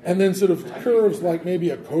 and then sort of curves like maybe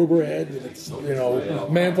a cobra head with its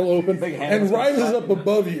mantle open, and rises up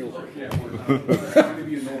above you.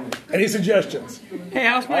 Any suggestions? Hey,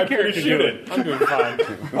 how's my I'm pretty character shoot doing? it. I'm doing fine.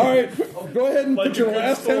 All right, go ahead and put your a good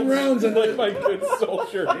last 10 soldier. rounds in Like it. my good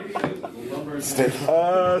soldier.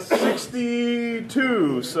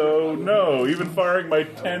 62, so no, even firing my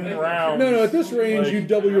 10 rounds. No, at this range, you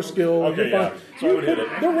double your skill. Okay, You're yeah. fine. So I would hit it.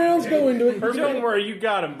 The rounds go into it. Don't worry, you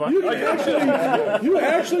got him, bud. You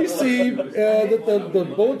actually actually see that the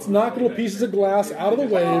bullets knock little pieces of glass out of the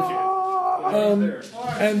wave,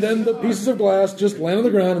 and then the pieces of glass just land on the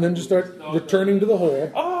ground and then just start returning to the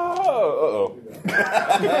hole. Oh,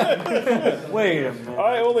 Wait a minute.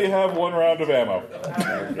 I only have 1 round of ammo.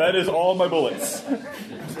 That is all my bullets.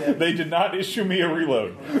 They did not issue me a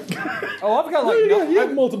reload. Oh, I've got like You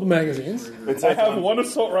have multiple magazines. I have 1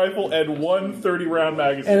 assault rifle and 1 30-round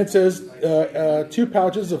magazine. And it says 2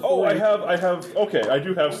 pouches of. Oh, I have. Okay, I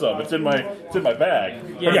do have some. It's in my bag.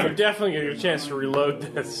 Yeah, you're definitely going to get a chance to reload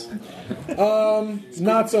this.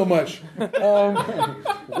 Not so much.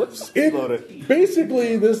 Whoops.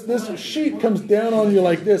 Basically, this sheet comes down on you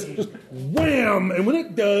like this, just wham! And when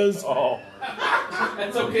it does,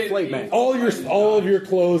 That's okay. all of your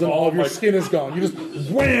clothes and all of your skin is gone. You just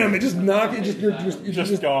wham! It just knock it. You're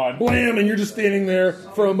just gone. Blam! And you're just standing there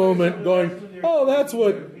for a moment, going, "Oh, that's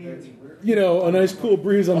what." A nice cool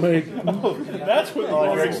breeze on my. That's what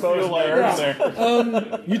the feel like there.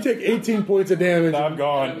 You take 18 points of damage. I'm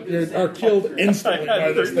gone. You are killed instantly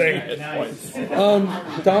by this thing. Tom,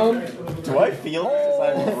 Do I feel it as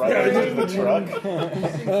I'm running into the truck?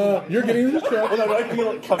 you're getting into the truck. Well, no, do I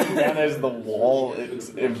feel it coming down as the wall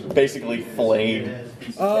it's basically flayed?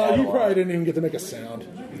 You probably didn't even get to make a sound.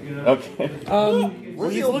 Okay.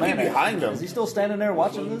 Where's the old man behind him? Is he still standing there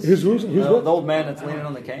watching this? Who's the what? old man that's leaning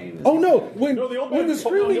on the cane. Oh no! When No, the old when man- the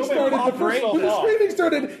screaming the old man started, popped right when the off. screaming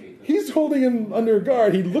started, he's holding him under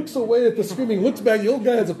guard. He looks away at the screaming, looks back. The old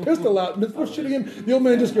guy has a pistol out. And before shooting him, the old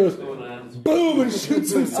man just goes, boom, and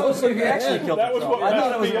shoots himself So in he the actually head. killed That was himself. what I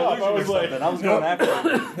thought it was messed me an up. I illusion was or like, something. I was going after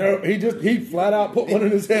him. No, he flat out put one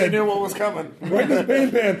in his head. Knew what was coming. Right in his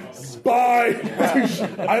pain pan. Spy!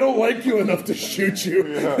 I don't like you enough to shoot you.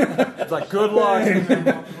 It's like, good luck.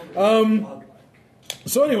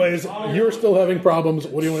 So anyways, you're still having problems.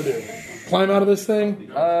 What do you want to do? Climb out of this thing?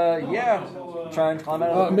 Yeah. Try and climb out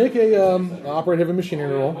of it. Make a operate heavy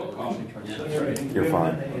machinery roll. You're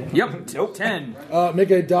fine. Yep. 10. Make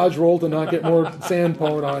a dodge roll to not get more sand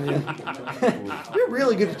poured on you. You're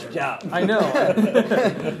really good at your job. I know.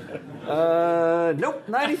 Nope,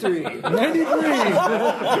 93. 93.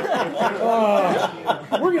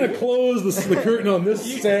 We're going to close the curtain on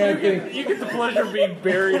this sad thing. You get the pleasure of being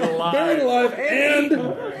buried alive. Buried alive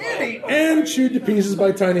and chewed to pieces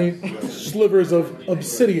by tiny slivers of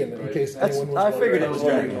obsidian, in case anyone was I figured it was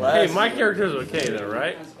Dragon Glass. Hey, my character's okay though,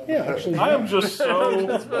 right? Yeah, actually. I am just so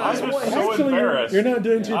Actually, embarrassed. you're not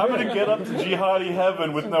doing too I'm bad. going to get up to jihadi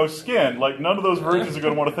heaven with no skin. Like, none of those virgins are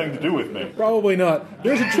going to want a thing to do with me. Probably not.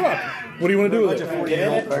 There's a truck. What do you want to do with it?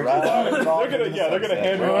 Get it? They're going to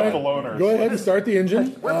hand me off the loners. Go ahead and start the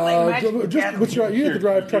engine. You have to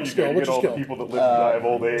drive truck skill. What's your all the skill? people that live and die of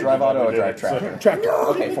old age. Drive auto or and drive did it, so- tractor? Tractor.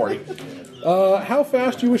 Okay, 40. How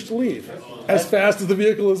fast do you wish to leave? As fast as the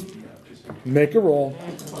vehicle is. Make a roll.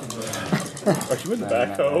 Are you in the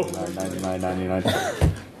backhoe? 99.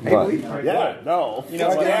 Yeah, no. You know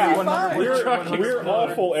what? Yeah. We're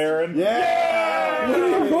awful, Aaron. Yeah. What do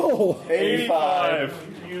you roll? 85.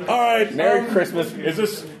 All right. Merry Christmas. Is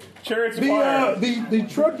this Chariots of Fire? The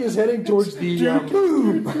truck is heading towards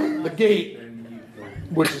the gate,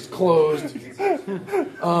 which is closed.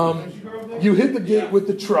 You hit the gate with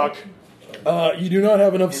the truck. You do not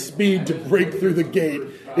have enough speed to break through the gate.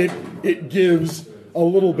 It gives a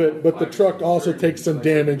little bit, but the truck also takes some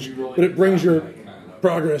damage. But it brings your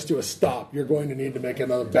progress to a stop. You're going to need to make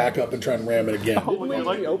another backup and try and ram it again. You're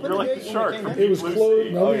like the shark. It was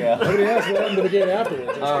closed. Nobody asked what happened to the gate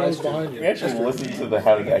afterwards. It was closed behind We you. actually listened to the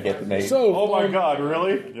How Did I Get Made. So, Oh my God!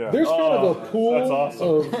 Really? Yeah. there's kind of a That's pool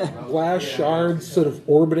awesome. of glass shards sort of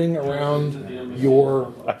orbiting around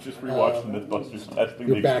your. I just rewatched the Mythbusters testing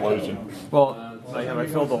Your the backup. explosion. Well, have I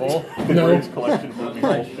filled the hole? The No. greatest collection movie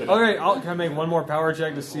bullshit. Okay, can I make one more power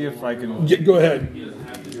check to see if I can... Go ahead.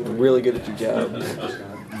 Really good at your job.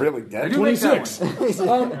 Really dead? do make that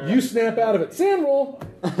 26. You snap out of it. Sand roll.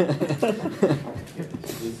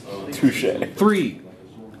 Touche. 3.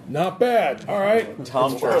 Not bad. All right.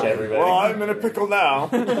 Tom Church, everybody. Well, I'm in a pickle now.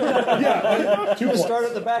 Yeah. 2 points. Start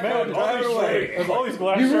at the back Man, and drive it away. all these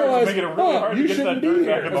glass You shards are realize, making it really hard you to get that shouldn't be dirt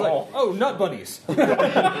here. back in the hole. Oh, nut bunnies.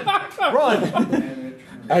 Run.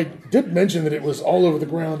 I did mention that it was all over the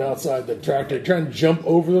ground outside the tractor. Try and jump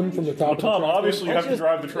over them from the top of the Tom, tractor. obviously you have to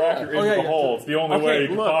drive the tractor into yeah, the yeah. hole. It's the only way you Okay,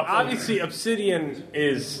 can look, possibly... obviously Obsidian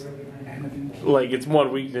is like its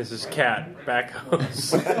one weakness is cat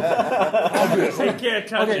backhoes. They can't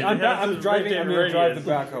touch Okay, it. I'm It has going this to drive the radius.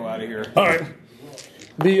 backhoe out of here. All right.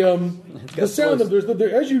 The sound of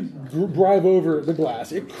as you drive over the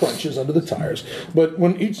glass, it crunches under the tires. But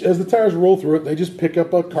as the tires roll through it, they just pick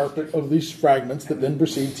up a carpet of these fragments that then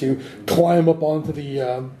proceed to climb up onto the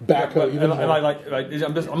backhoe. And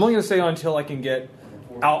I'm only going to stay on until I can get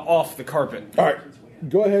out off the carpet. All right,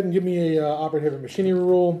 go ahead and give me a operate heavy machinery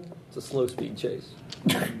roll. It's a slow speed chase.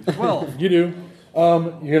 12. You do. You're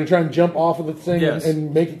going to try and jump off of the thing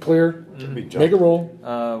and make it clear. Make a roll.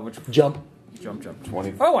 Which jump. Jump.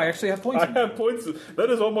 20. Oh, I actually have points. I have points.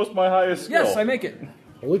 That is almost my highest skill. Yes, I make it.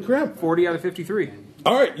 Holy crap. 40 out of 53.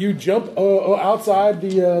 All right, you jump outside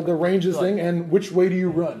the ranges thing, and which way do you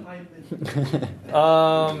run?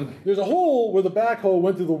 There's a hole where the backhoe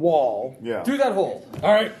went through the wall. Yeah. Through that hole.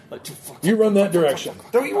 All right, you run that direction.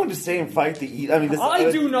 Don't you want to stay and fight to eat? I mean,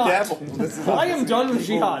 I do not. I am done with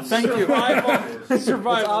jihad. Thank you. I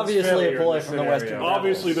survived. It's obviously a ploy from the Western.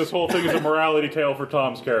 Obviously, this whole thing is a morality tale for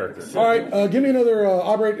Tom's character. All right, give me another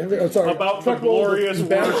about the glorious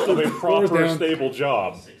worst of a proper, stable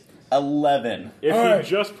job. 11. If you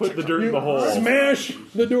just put the dirt in the hole. Smash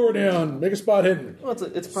the door down. Make a spot hidden. Well,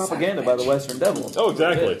 it's propaganda by the Western Devil. Oh,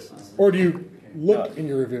 exactly. Or do you look in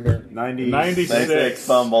your rearview mirror? 96.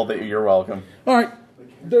 Fumble. You're welcome. All right.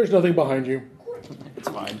 There's nothing behind you. It's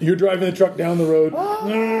fine. You're driving the truck down the road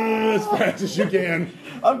as fast as you can.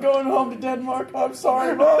 I'm going home to Denmark. I'm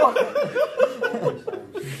sorry, Mom.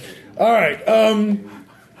 All right.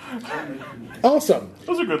 Awesome.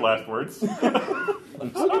 Those are good last words.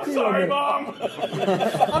 I'm sorry, Mom.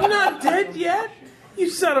 I'm not dead yet. You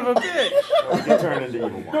son of a bitch. You turn into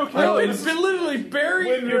evil. No, Caleb, it's been literally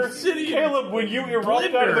buried in obsidian. Caleb, when you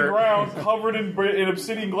erupt out of the ground covered in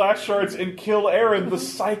obsidian glass shards and kill Aaron, the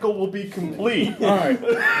cycle will be complete. All right.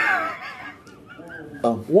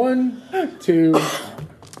 1, 2.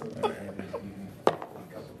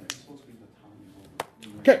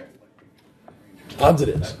 Okay. Odds it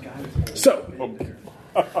is. So,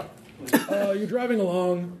 you're driving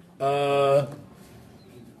along. The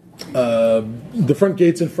front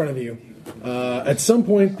gate's in front of you. At some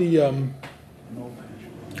point, you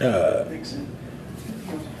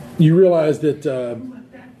realize that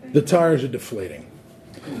the tires are deflating.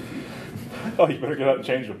 Oh, you better get out and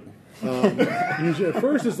change them. At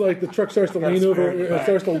first, it's like the truck starts to lean over, it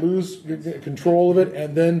starts to lose control of it,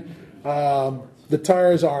 and then the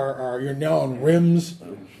tires you're now on rims.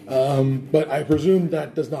 But I presume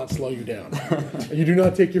that does not slow you down. You do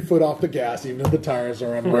not take your foot off the gas, even if the tires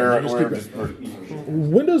are on rims.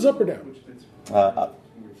 Windows up or down? Up.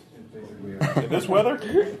 In this weather?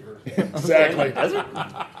 Exactly. It's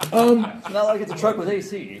not like it's a truck with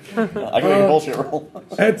AC. I can make a bullshit roll.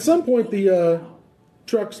 At some point, the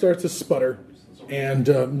truck starts to sputter, and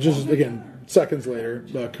just again, seconds later,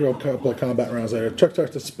 a couple of combat rounds later, the truck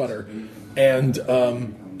starts to sputter, and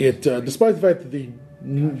it, despite the fact that the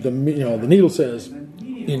needle says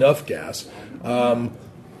enough gas,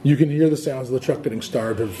 you can hear the sounds of the truck getting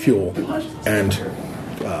starved of fuel and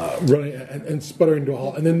running and sputtering to a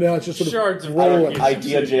halt, and then now it's just sort of rolling.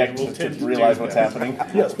 Idea jack to realize what's happening.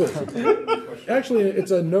 Yes, please. Actually,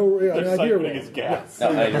 it's a no. An idea roll. Is gas. No,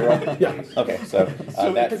 idea roll? Yeah. Okay, so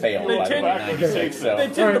that failed. By the way, 96. So. They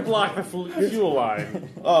tend to block the fuel line.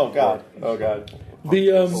 Oh god.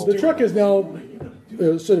 The truck is now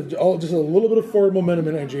sort of just a little bit of forward momentum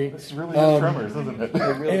energy. It's really tremors, isn't it?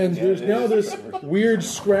 And there's now this weird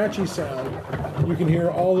scratchy sound you can hear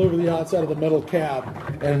all over the outside of the metal cab,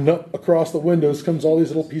 and up across the windows comes all these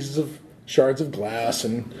little pieces of shards of glass,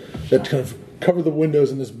 and that kind of cover the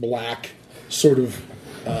windows in this black sort of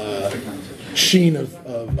sheen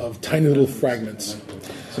of tiny little fragments.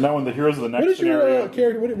 So now when the heroes of the next What is your scenario...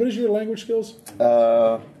 character? What is your language skills?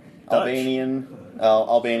 Albanian,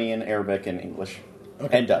 Arabic, and English.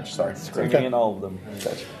 Okay. And Dutch, sorry. Screaming in all of them.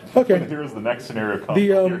 Dutch. Okay. When the heroes of the next scenario come,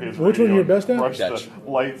 which one are you best at? Brush Dutch. the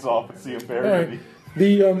lights off and see them buried. All right.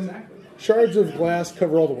 The shards of glass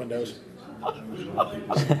cover all the windows.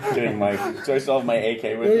 Getting my... So I still have my AK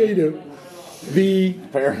with Oh, yeah, you do.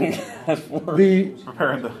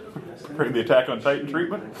 Preparing the Attack on Titan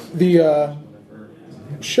treatment. The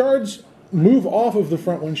shards move off of the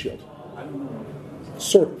front windshield.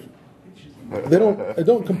 Sort of. They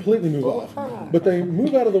don't completely move off, but they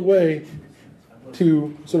move out of the way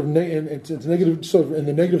to sort of it's negative. Sort of in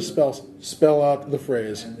the negative spell out the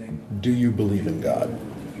phrase, "Do you believe in God?"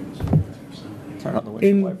 Turn on the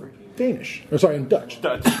windshield wiper. In Danish, or sorry, in Dutch.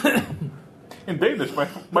 In Danish, my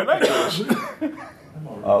language.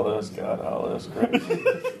 Alles God, alles great.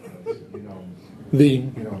 The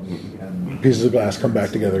pieces of glass come back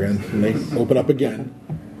together again, and they open up again.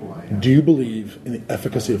 Do you believe in the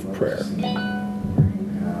efficacy of prayer?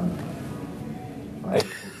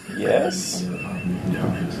 Yes.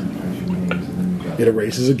 It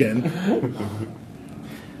erases again.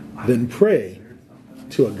 Then pray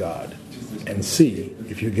to a god and see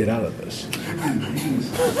if you get out of this.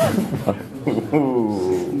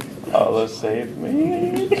 Ooh, Allah save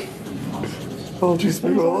me. Oh, jeez,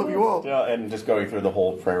 people, I love you all. Yeah, and just going through the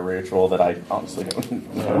whole prayer ritual that I honestly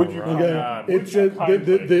don't know. Would you? Okay. It's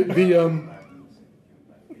the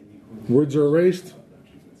words are erased.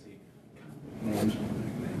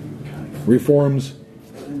 Reforms,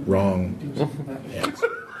 wrong. Hands.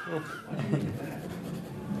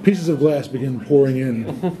 Pieces of glass begin pouring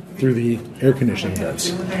in through the air conditioning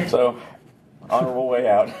vents. So, honorable way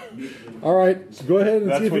out. All right, so go ahead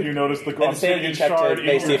and That's see if when you notice the And sanity check shard to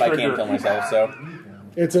in see if your I can't trigger. kill myself. So,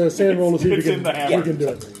 it's a sand roll to see if It's we in the can, hammer. we can do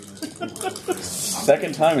it.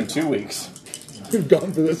 second time in 2 weeks. We've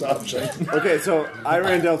gone for this option. Okay, so I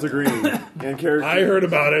ran Delta Green and character. I heard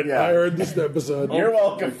about it. Yeah. I heard this episode. You're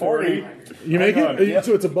welcome. 40. You make Hang on. it?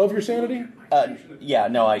 So it's above your sanity? Yeah,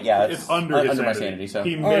 no, It's under his my sanity. sanity. So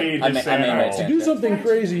He All right. made I his made my sanity. To sanity. do something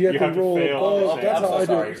crazy, you have You to have to roll fail. above. Okay, That's I'm how so I do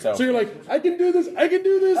sorry, it. so- So you're like, I can do this. I can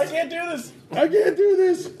do this. I can't do this. I can't do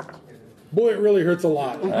this. Boy, it really hurts a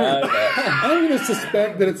lot. Okay. I'm going to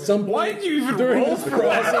suspect that at some point during this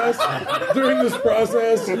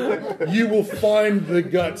process, you will find the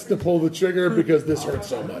guts to pull the trigger because this hurts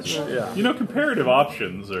so much. You know, comparative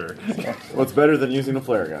options are. What's better than using a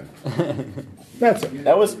flare gun? That's it.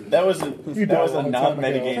 That was a long not time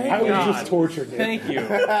ago. metagaming. I was God. just tortured. Thank you.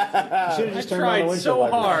 I Tried so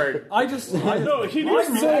hard. I just No, he needs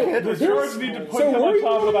the shards need to put so him where are on you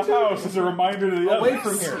top of the going house as a reminder to the away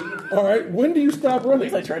others. from here. All right, when do you stop At running?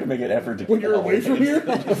 least I try to make an effort to When get you're out. away from here,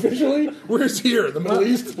 officially? Where's here? The Middle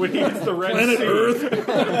East? When he hits the Red Planet Sea. Earth?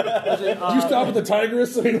 Do you stop at the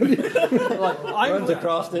Tigris? I mean, what do you- Runs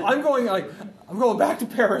across it. I'm going back to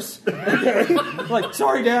Paris. Like,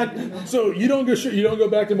 sorry, Dad. So you don't go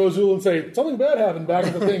back to Mosul and say something bad happened back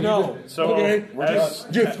at the thing. No. You just, So, okay. as-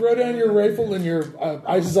 Do you throw down your rifle and your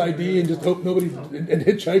ISIS ID and just hope nobody and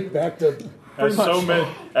hitchhike back to? As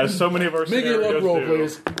so many of our Make your luck scenarios roll, do,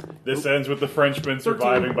 please. this ends with the Frenchman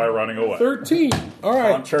surviving by running away. 13. All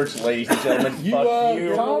right. On church, ladies and gentlemen. You, Fuck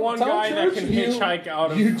you. Tom, one Tom guy that Church, can you- hitchhike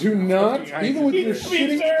out of You do not, fucking even with your ISIS.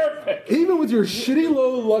 shitty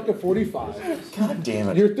low luck of 45. God damn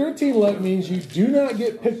it. Your 13 luck means you do not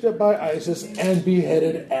get picked up by ISIS and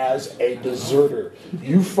beheaded as a deserter.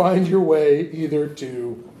 You find your way either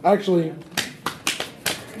to actually.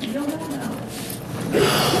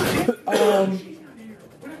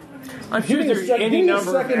 I'm sure Give me a there's sec- any give me a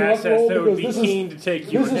number of second luck assets roll that would because be this is- keen to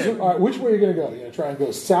take you This is in. all right, which way are you going to go? You're going to try and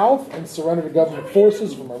go south and surrender to government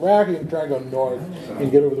forces from Iraq. You're going to try and go north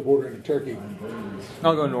and get over the border into Turkey.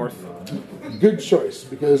 I'll go north. Good choice,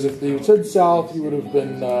 because if you said south, you would have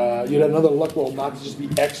been you'd have another luck roll not to just be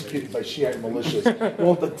executed by Shiite militias.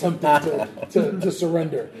 Won't attempt to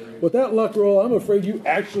surrender. With that luck roll, I'm afraid you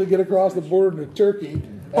actually get across the border to Turkey.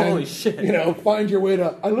 And, Holy shit. Find your way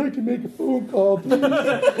to. I'd like to make a phone call, please. I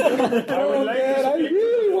would Oh, like Dad, to I speak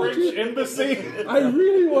really to the want French you. embassy. I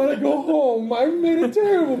really want to go home. I made a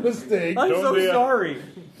terrible mistake. I'm Don't so be a- sorry.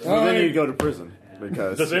 Well, then you go to prison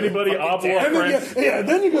because. Does anybody oblige And then, France?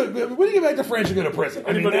 then you go. When you get back to France, you go to prison.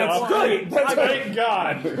 I mean, Anybody that's oblige? That's Thank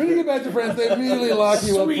God. When you get back to France, they immediately lock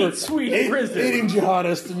you up for sweet prison. aiding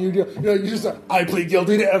jihadists, and you just I plead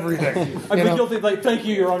guilty to everything. I plead guilty. Like, thank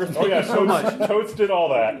you, Your Honor. Thank Oh yeah, you so much. Totes did all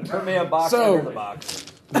that. Put me a box So- under the box.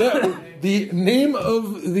 The name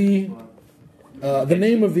of the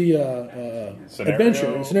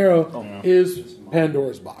adventure scenario is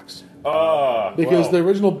Pandora's Box. Because the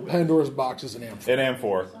original Pandora's Box is an amphora. An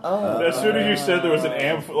amphor. As soon as you said there was an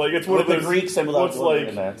amphor, like it's one With of the those. Greek symbol What's of like?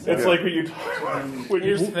 in that. It's like when you. When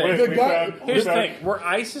Here's the thing. when The we guy- found- Here's the we found- thing: we're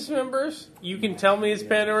ISIS members. You can tell me it's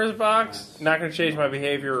Pandora's box. Not going to change my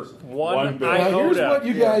behavior One bit. Now, here's iota. what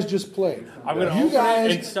you guys just played. I'm gonna You open it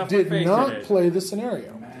and guys stuff my did face in not it. play the scenario.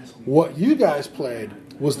 What you guys played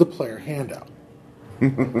was the player handout.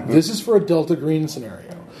 This is for a Delta Green scenario.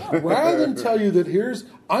 Rather than tell you that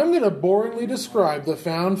I'm going to boringly describe the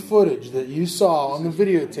found footage that you saw on the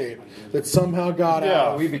videotape that somehow got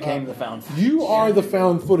out. We became the found. You are the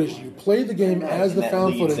found footage. You play the game as the That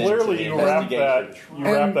found leads footage. into Clearly, you wrap that. You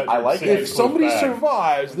wrap that. I like it. If somebody back.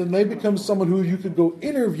 survives, then they become someone who you could go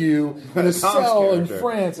interview in a cell in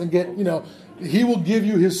France and get, he will give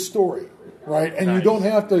you his story, right? And you don't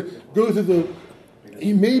have to go through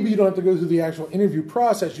maybe you don't have to go through the actual interview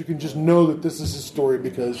process. You can just know that this is his story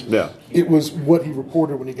because it was what he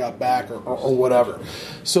reported when he got back or whatever.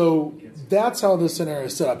 So that's how this scenario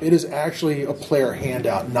is set up. It is actually a player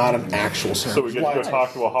handout, not an actual scenario. So we get to go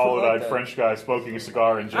talk to a hollow-eyed French guy smoking a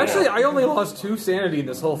cigar in jail. Actually, I only lost 2 sanity in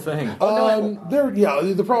this whole thing.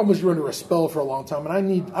 The problem is you're under a spell for a long time,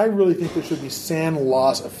 and I really think there should be sand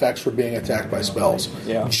loss effects for being attacked by spells.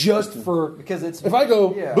 Yeah. Just for because if I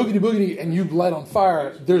go boogity boogity and you light on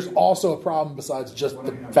fire, there's also a problem besides just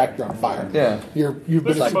the fact you're on fire. Yeah. You've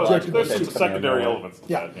been subjected There's to some secondary elements. To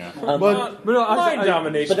that, yeah. Mind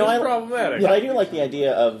domination is problematic. But I do like the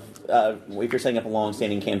idea of if you're setting up a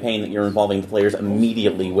long-standing campaign that you're involving the players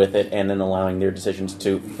immediately with it and then allowing their decisions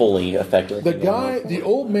to fully affect it. The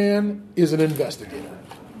old man is an investigator.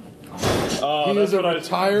 He is a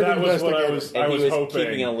retired investigator. I was hoping.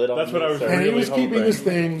 Keeping a lid on That's what I was and really he was keeping hoping. this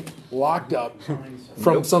thing locked up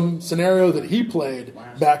from some scenario that he played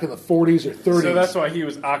back in the 40s or 30s. So that's why he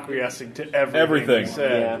was acquiescing to everything. He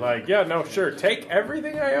said. Take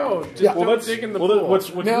everything I own. Just don't dig in the pool. What's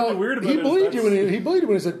now, really weird about he it believed is you when he believed you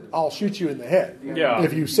when he said, "I'll shoot you in the head." Yeah.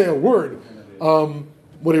 If you say a word.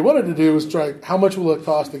 What he wanted to do was try. How much will it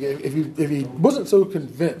cost to get? If he wasn't so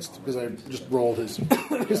convinced, because I just rolled his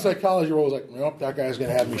psychology roll was like, nope, that guy's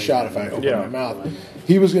going to have me shot if I open my mouth.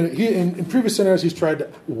 He was going to. In previous scenarios, he's tried to.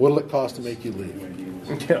 What'll it cost to make you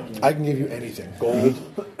leave? Yeah. I can give you anything, gold,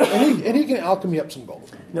 and he can alchemy up some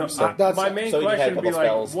gold. No, that's my main question would be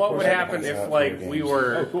what would happen if we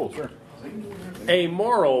were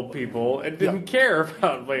amoral people and didn't care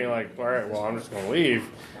about being all right, well, I'm just going to leave.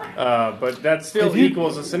 But that still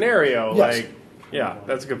equals a scenario. Yes.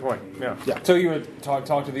 That's a good point. Yeah. So you would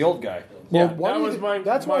talk to the old guy. Well,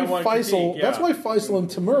 that's why one Faisal. critique, That's why Faisal and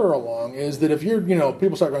Timur are along. Is that if you're,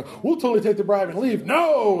 people start going, we'll totally take the bribe and leave.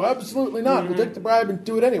 No, absolutely not. We'll take the bribe and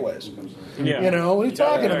do it anyways. Yeah. What are you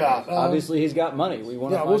talking about? Obviously, he's got money. We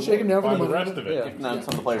want. We'll shake him down for the money. rest of it. If not,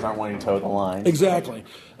 some of the players aren't wanting to toe the line. Exactly.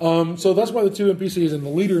 So that's why the two NPCs and the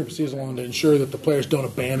leader NPC is along to ensure that the players don't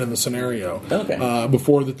abandon the scenario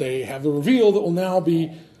before that they have the reveal that will now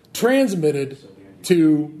be transmitted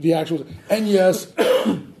to the actual. And yes,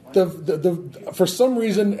 for some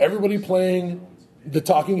reason, everybody playing the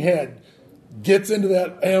talking head gets into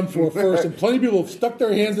that amphor first, and plenty of people have stuck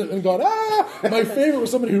their hands in it and gone, ah! My favorite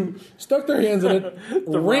was somebody who stuck their hands in it,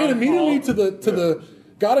 ran immediately to the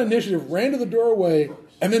got initiative, ran to the doorway,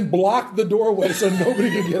 and then blocked the doorway so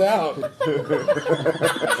nobody could get out.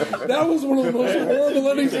 That was one of the most horrible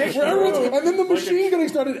endings. And then the machine gunning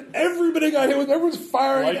started. Everybody got hit with. Everyone's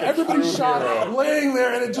firing. Everybody shot, laying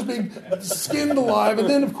there, and it just being skinned alive. And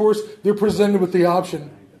then, of course, they're presented with the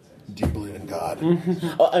option. Do you believe in God? Do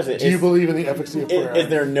you believe in the efficacy of prayer? Is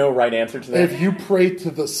there no right answer to that? If you pray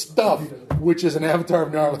to the stuff, which is an avatar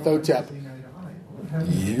of Nyarlathotep,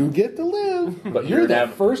 you get to live. But you're the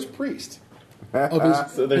first priest.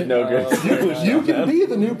 So there's no good. You can be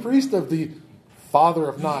the new priest of the Father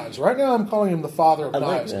of Knives. Right now I'm calling him the Father of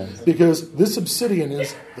Knives because this obsidian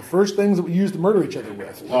is the first things that we use to murder each other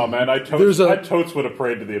with. Oh man, I totes would have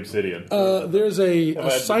prayed to the obsidian. There's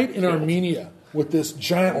a site in Armenia with this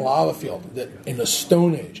giant lava field that in the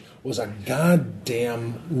Stone Age was a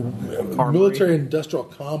goddamn military-industrial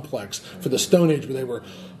complex for the Stone Age where they were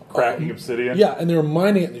cracking obsidian. Yeah, and they were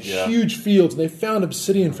mining it in these huge fields. And they found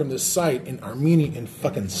obsidian from this site in Armenia, in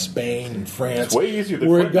fucking Spain, and France. It's way easier than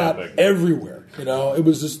where it got everywhere. It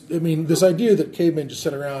was just. This idea that cavemen just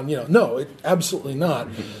sit around. No, absolutely not.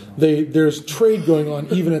 There's trade going on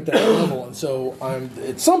even at that level, and so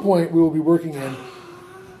at some point we will be working in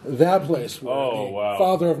that place where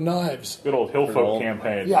Father of Knives. Good old Hillfolk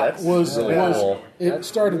campaign. Yeah, it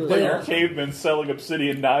started there. Cavemen selling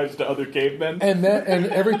obsidian knives to other cavemen. And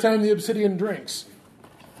every time the obsidian drinks,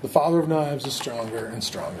 the Father of Knives is stronger and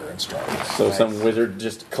stronger and stronger. So some wizard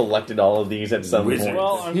just collected all of these at some point.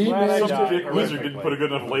 Well, I'm glad some dick wizard didn't put a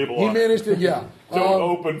good enough label on it. He managed to, Don't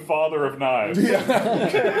open Father of Knives.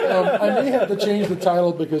 I may have to change the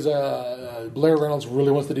title because Blair Reynolds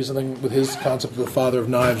really wants to do something with his concept of the Father of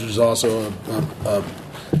Knives, which is also a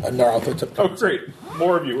Nyarlathotep concept. Oh, great.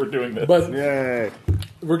 More of you are doing this. But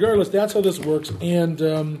regardless, that's how this works. And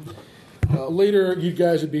later, you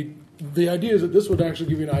guys would be... The idea is that this would actually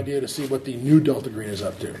give you an idea to see what the new Delta Green is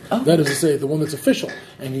up to. Oh. That is to say, the one that's official,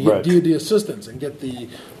 and you get D&D assistance and get the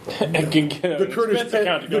Kurdish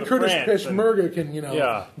Peshmerga can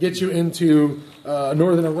get you into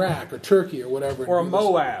northern Iraq or Turkey or whatever, or a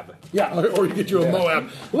Moab. Yeah, or you get you a Moab.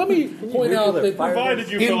 Let me point out that provided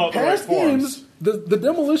you fill out past the right games, the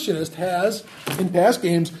Demolitionist has in past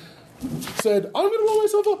games said, I'm going to blow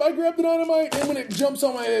myself up. I grabbed the dynamite, and when it jumps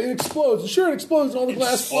on it explodes. And sure, it explodes, and all the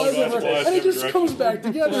glass flies over, and it just comes back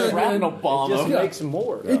together. Shrapnel bomb. It just makes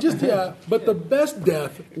more. It just, but the best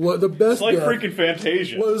death, It's like freaking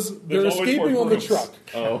Fantasia. was they're There's always escaping more on the groups. truck.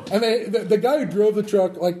 Oh. And the guy who drove the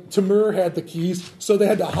truck, like Timur had the keys, so they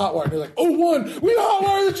had to hotwire. They're like, oh, we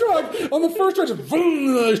hotwire the truck. On the first truck,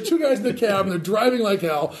 boom, there's two guys in the cab, and they're driving like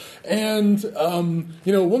hell. And,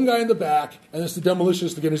 one guy in the back, and it's the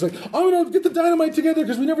demolitionist again. He's like, I'm going to get the dynamite together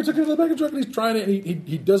because we never took it to the back of the truck. And he's trying it, and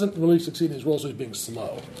he doesn't really succeed in his role, so he's being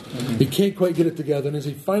slow. He can't quite get it together. And as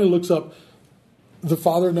he finally looks up, the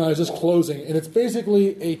father knives is closing, and it's basically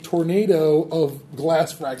a tornado of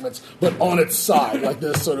glass fragments, but on its side, like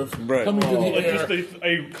this, sort of coming to the Like air. just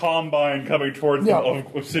a combine coming towards them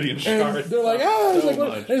of obsidian And shards. they're like, he's like,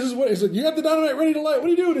 what? And he says, what? He's like, you got the dynamite ready to light. What are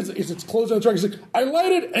you doing? It's closing the truck. He's like, I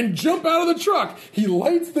light it and jump out of the truck. He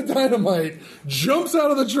lights the dynamite, jumps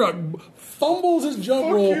out of the truck, fumbles his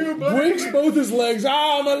jump roll, breaks both his legs.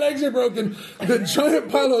 My legs are broken. The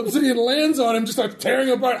giant pile of obsidian lands on him, just starts tearing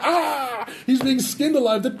him apart. He's being skinned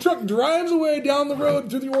alive. The truck drives away down the road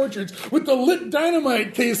through the orchards with the lit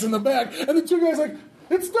dynamite case in the back. And the two guys like,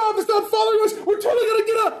 it's not following us. We're totally going to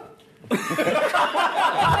get up. And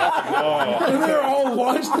they're all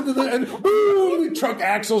launched into the, and boom, the truck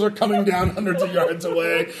axles are coming down hundreds of yards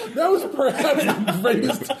away. That was perhaps the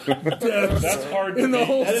greatest death in the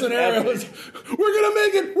whole scenario. We're gonna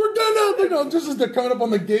make it. We're gonna, just as they're coming up on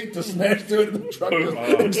the gate to smash through it, the truck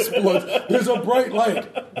just explodes. There's a bright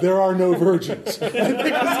light. There are no virgins. That's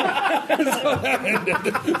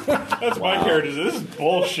my character. This is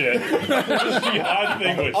bullshit. This jihad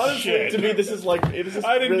thing was Honestly, shit. to me, this is like I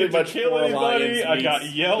didn't really get to much kill more anybody. alliance I got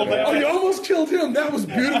meets yelled the at. Oh, you almost killed him. That was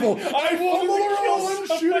beautiful. I wanted to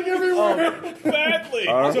kill shooting everywhere. badly.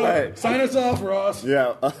 All So, right. sign us off, Ross.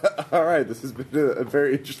 Yeah. All right. This has been a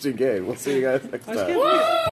very interesting game. We'll see you guys next time.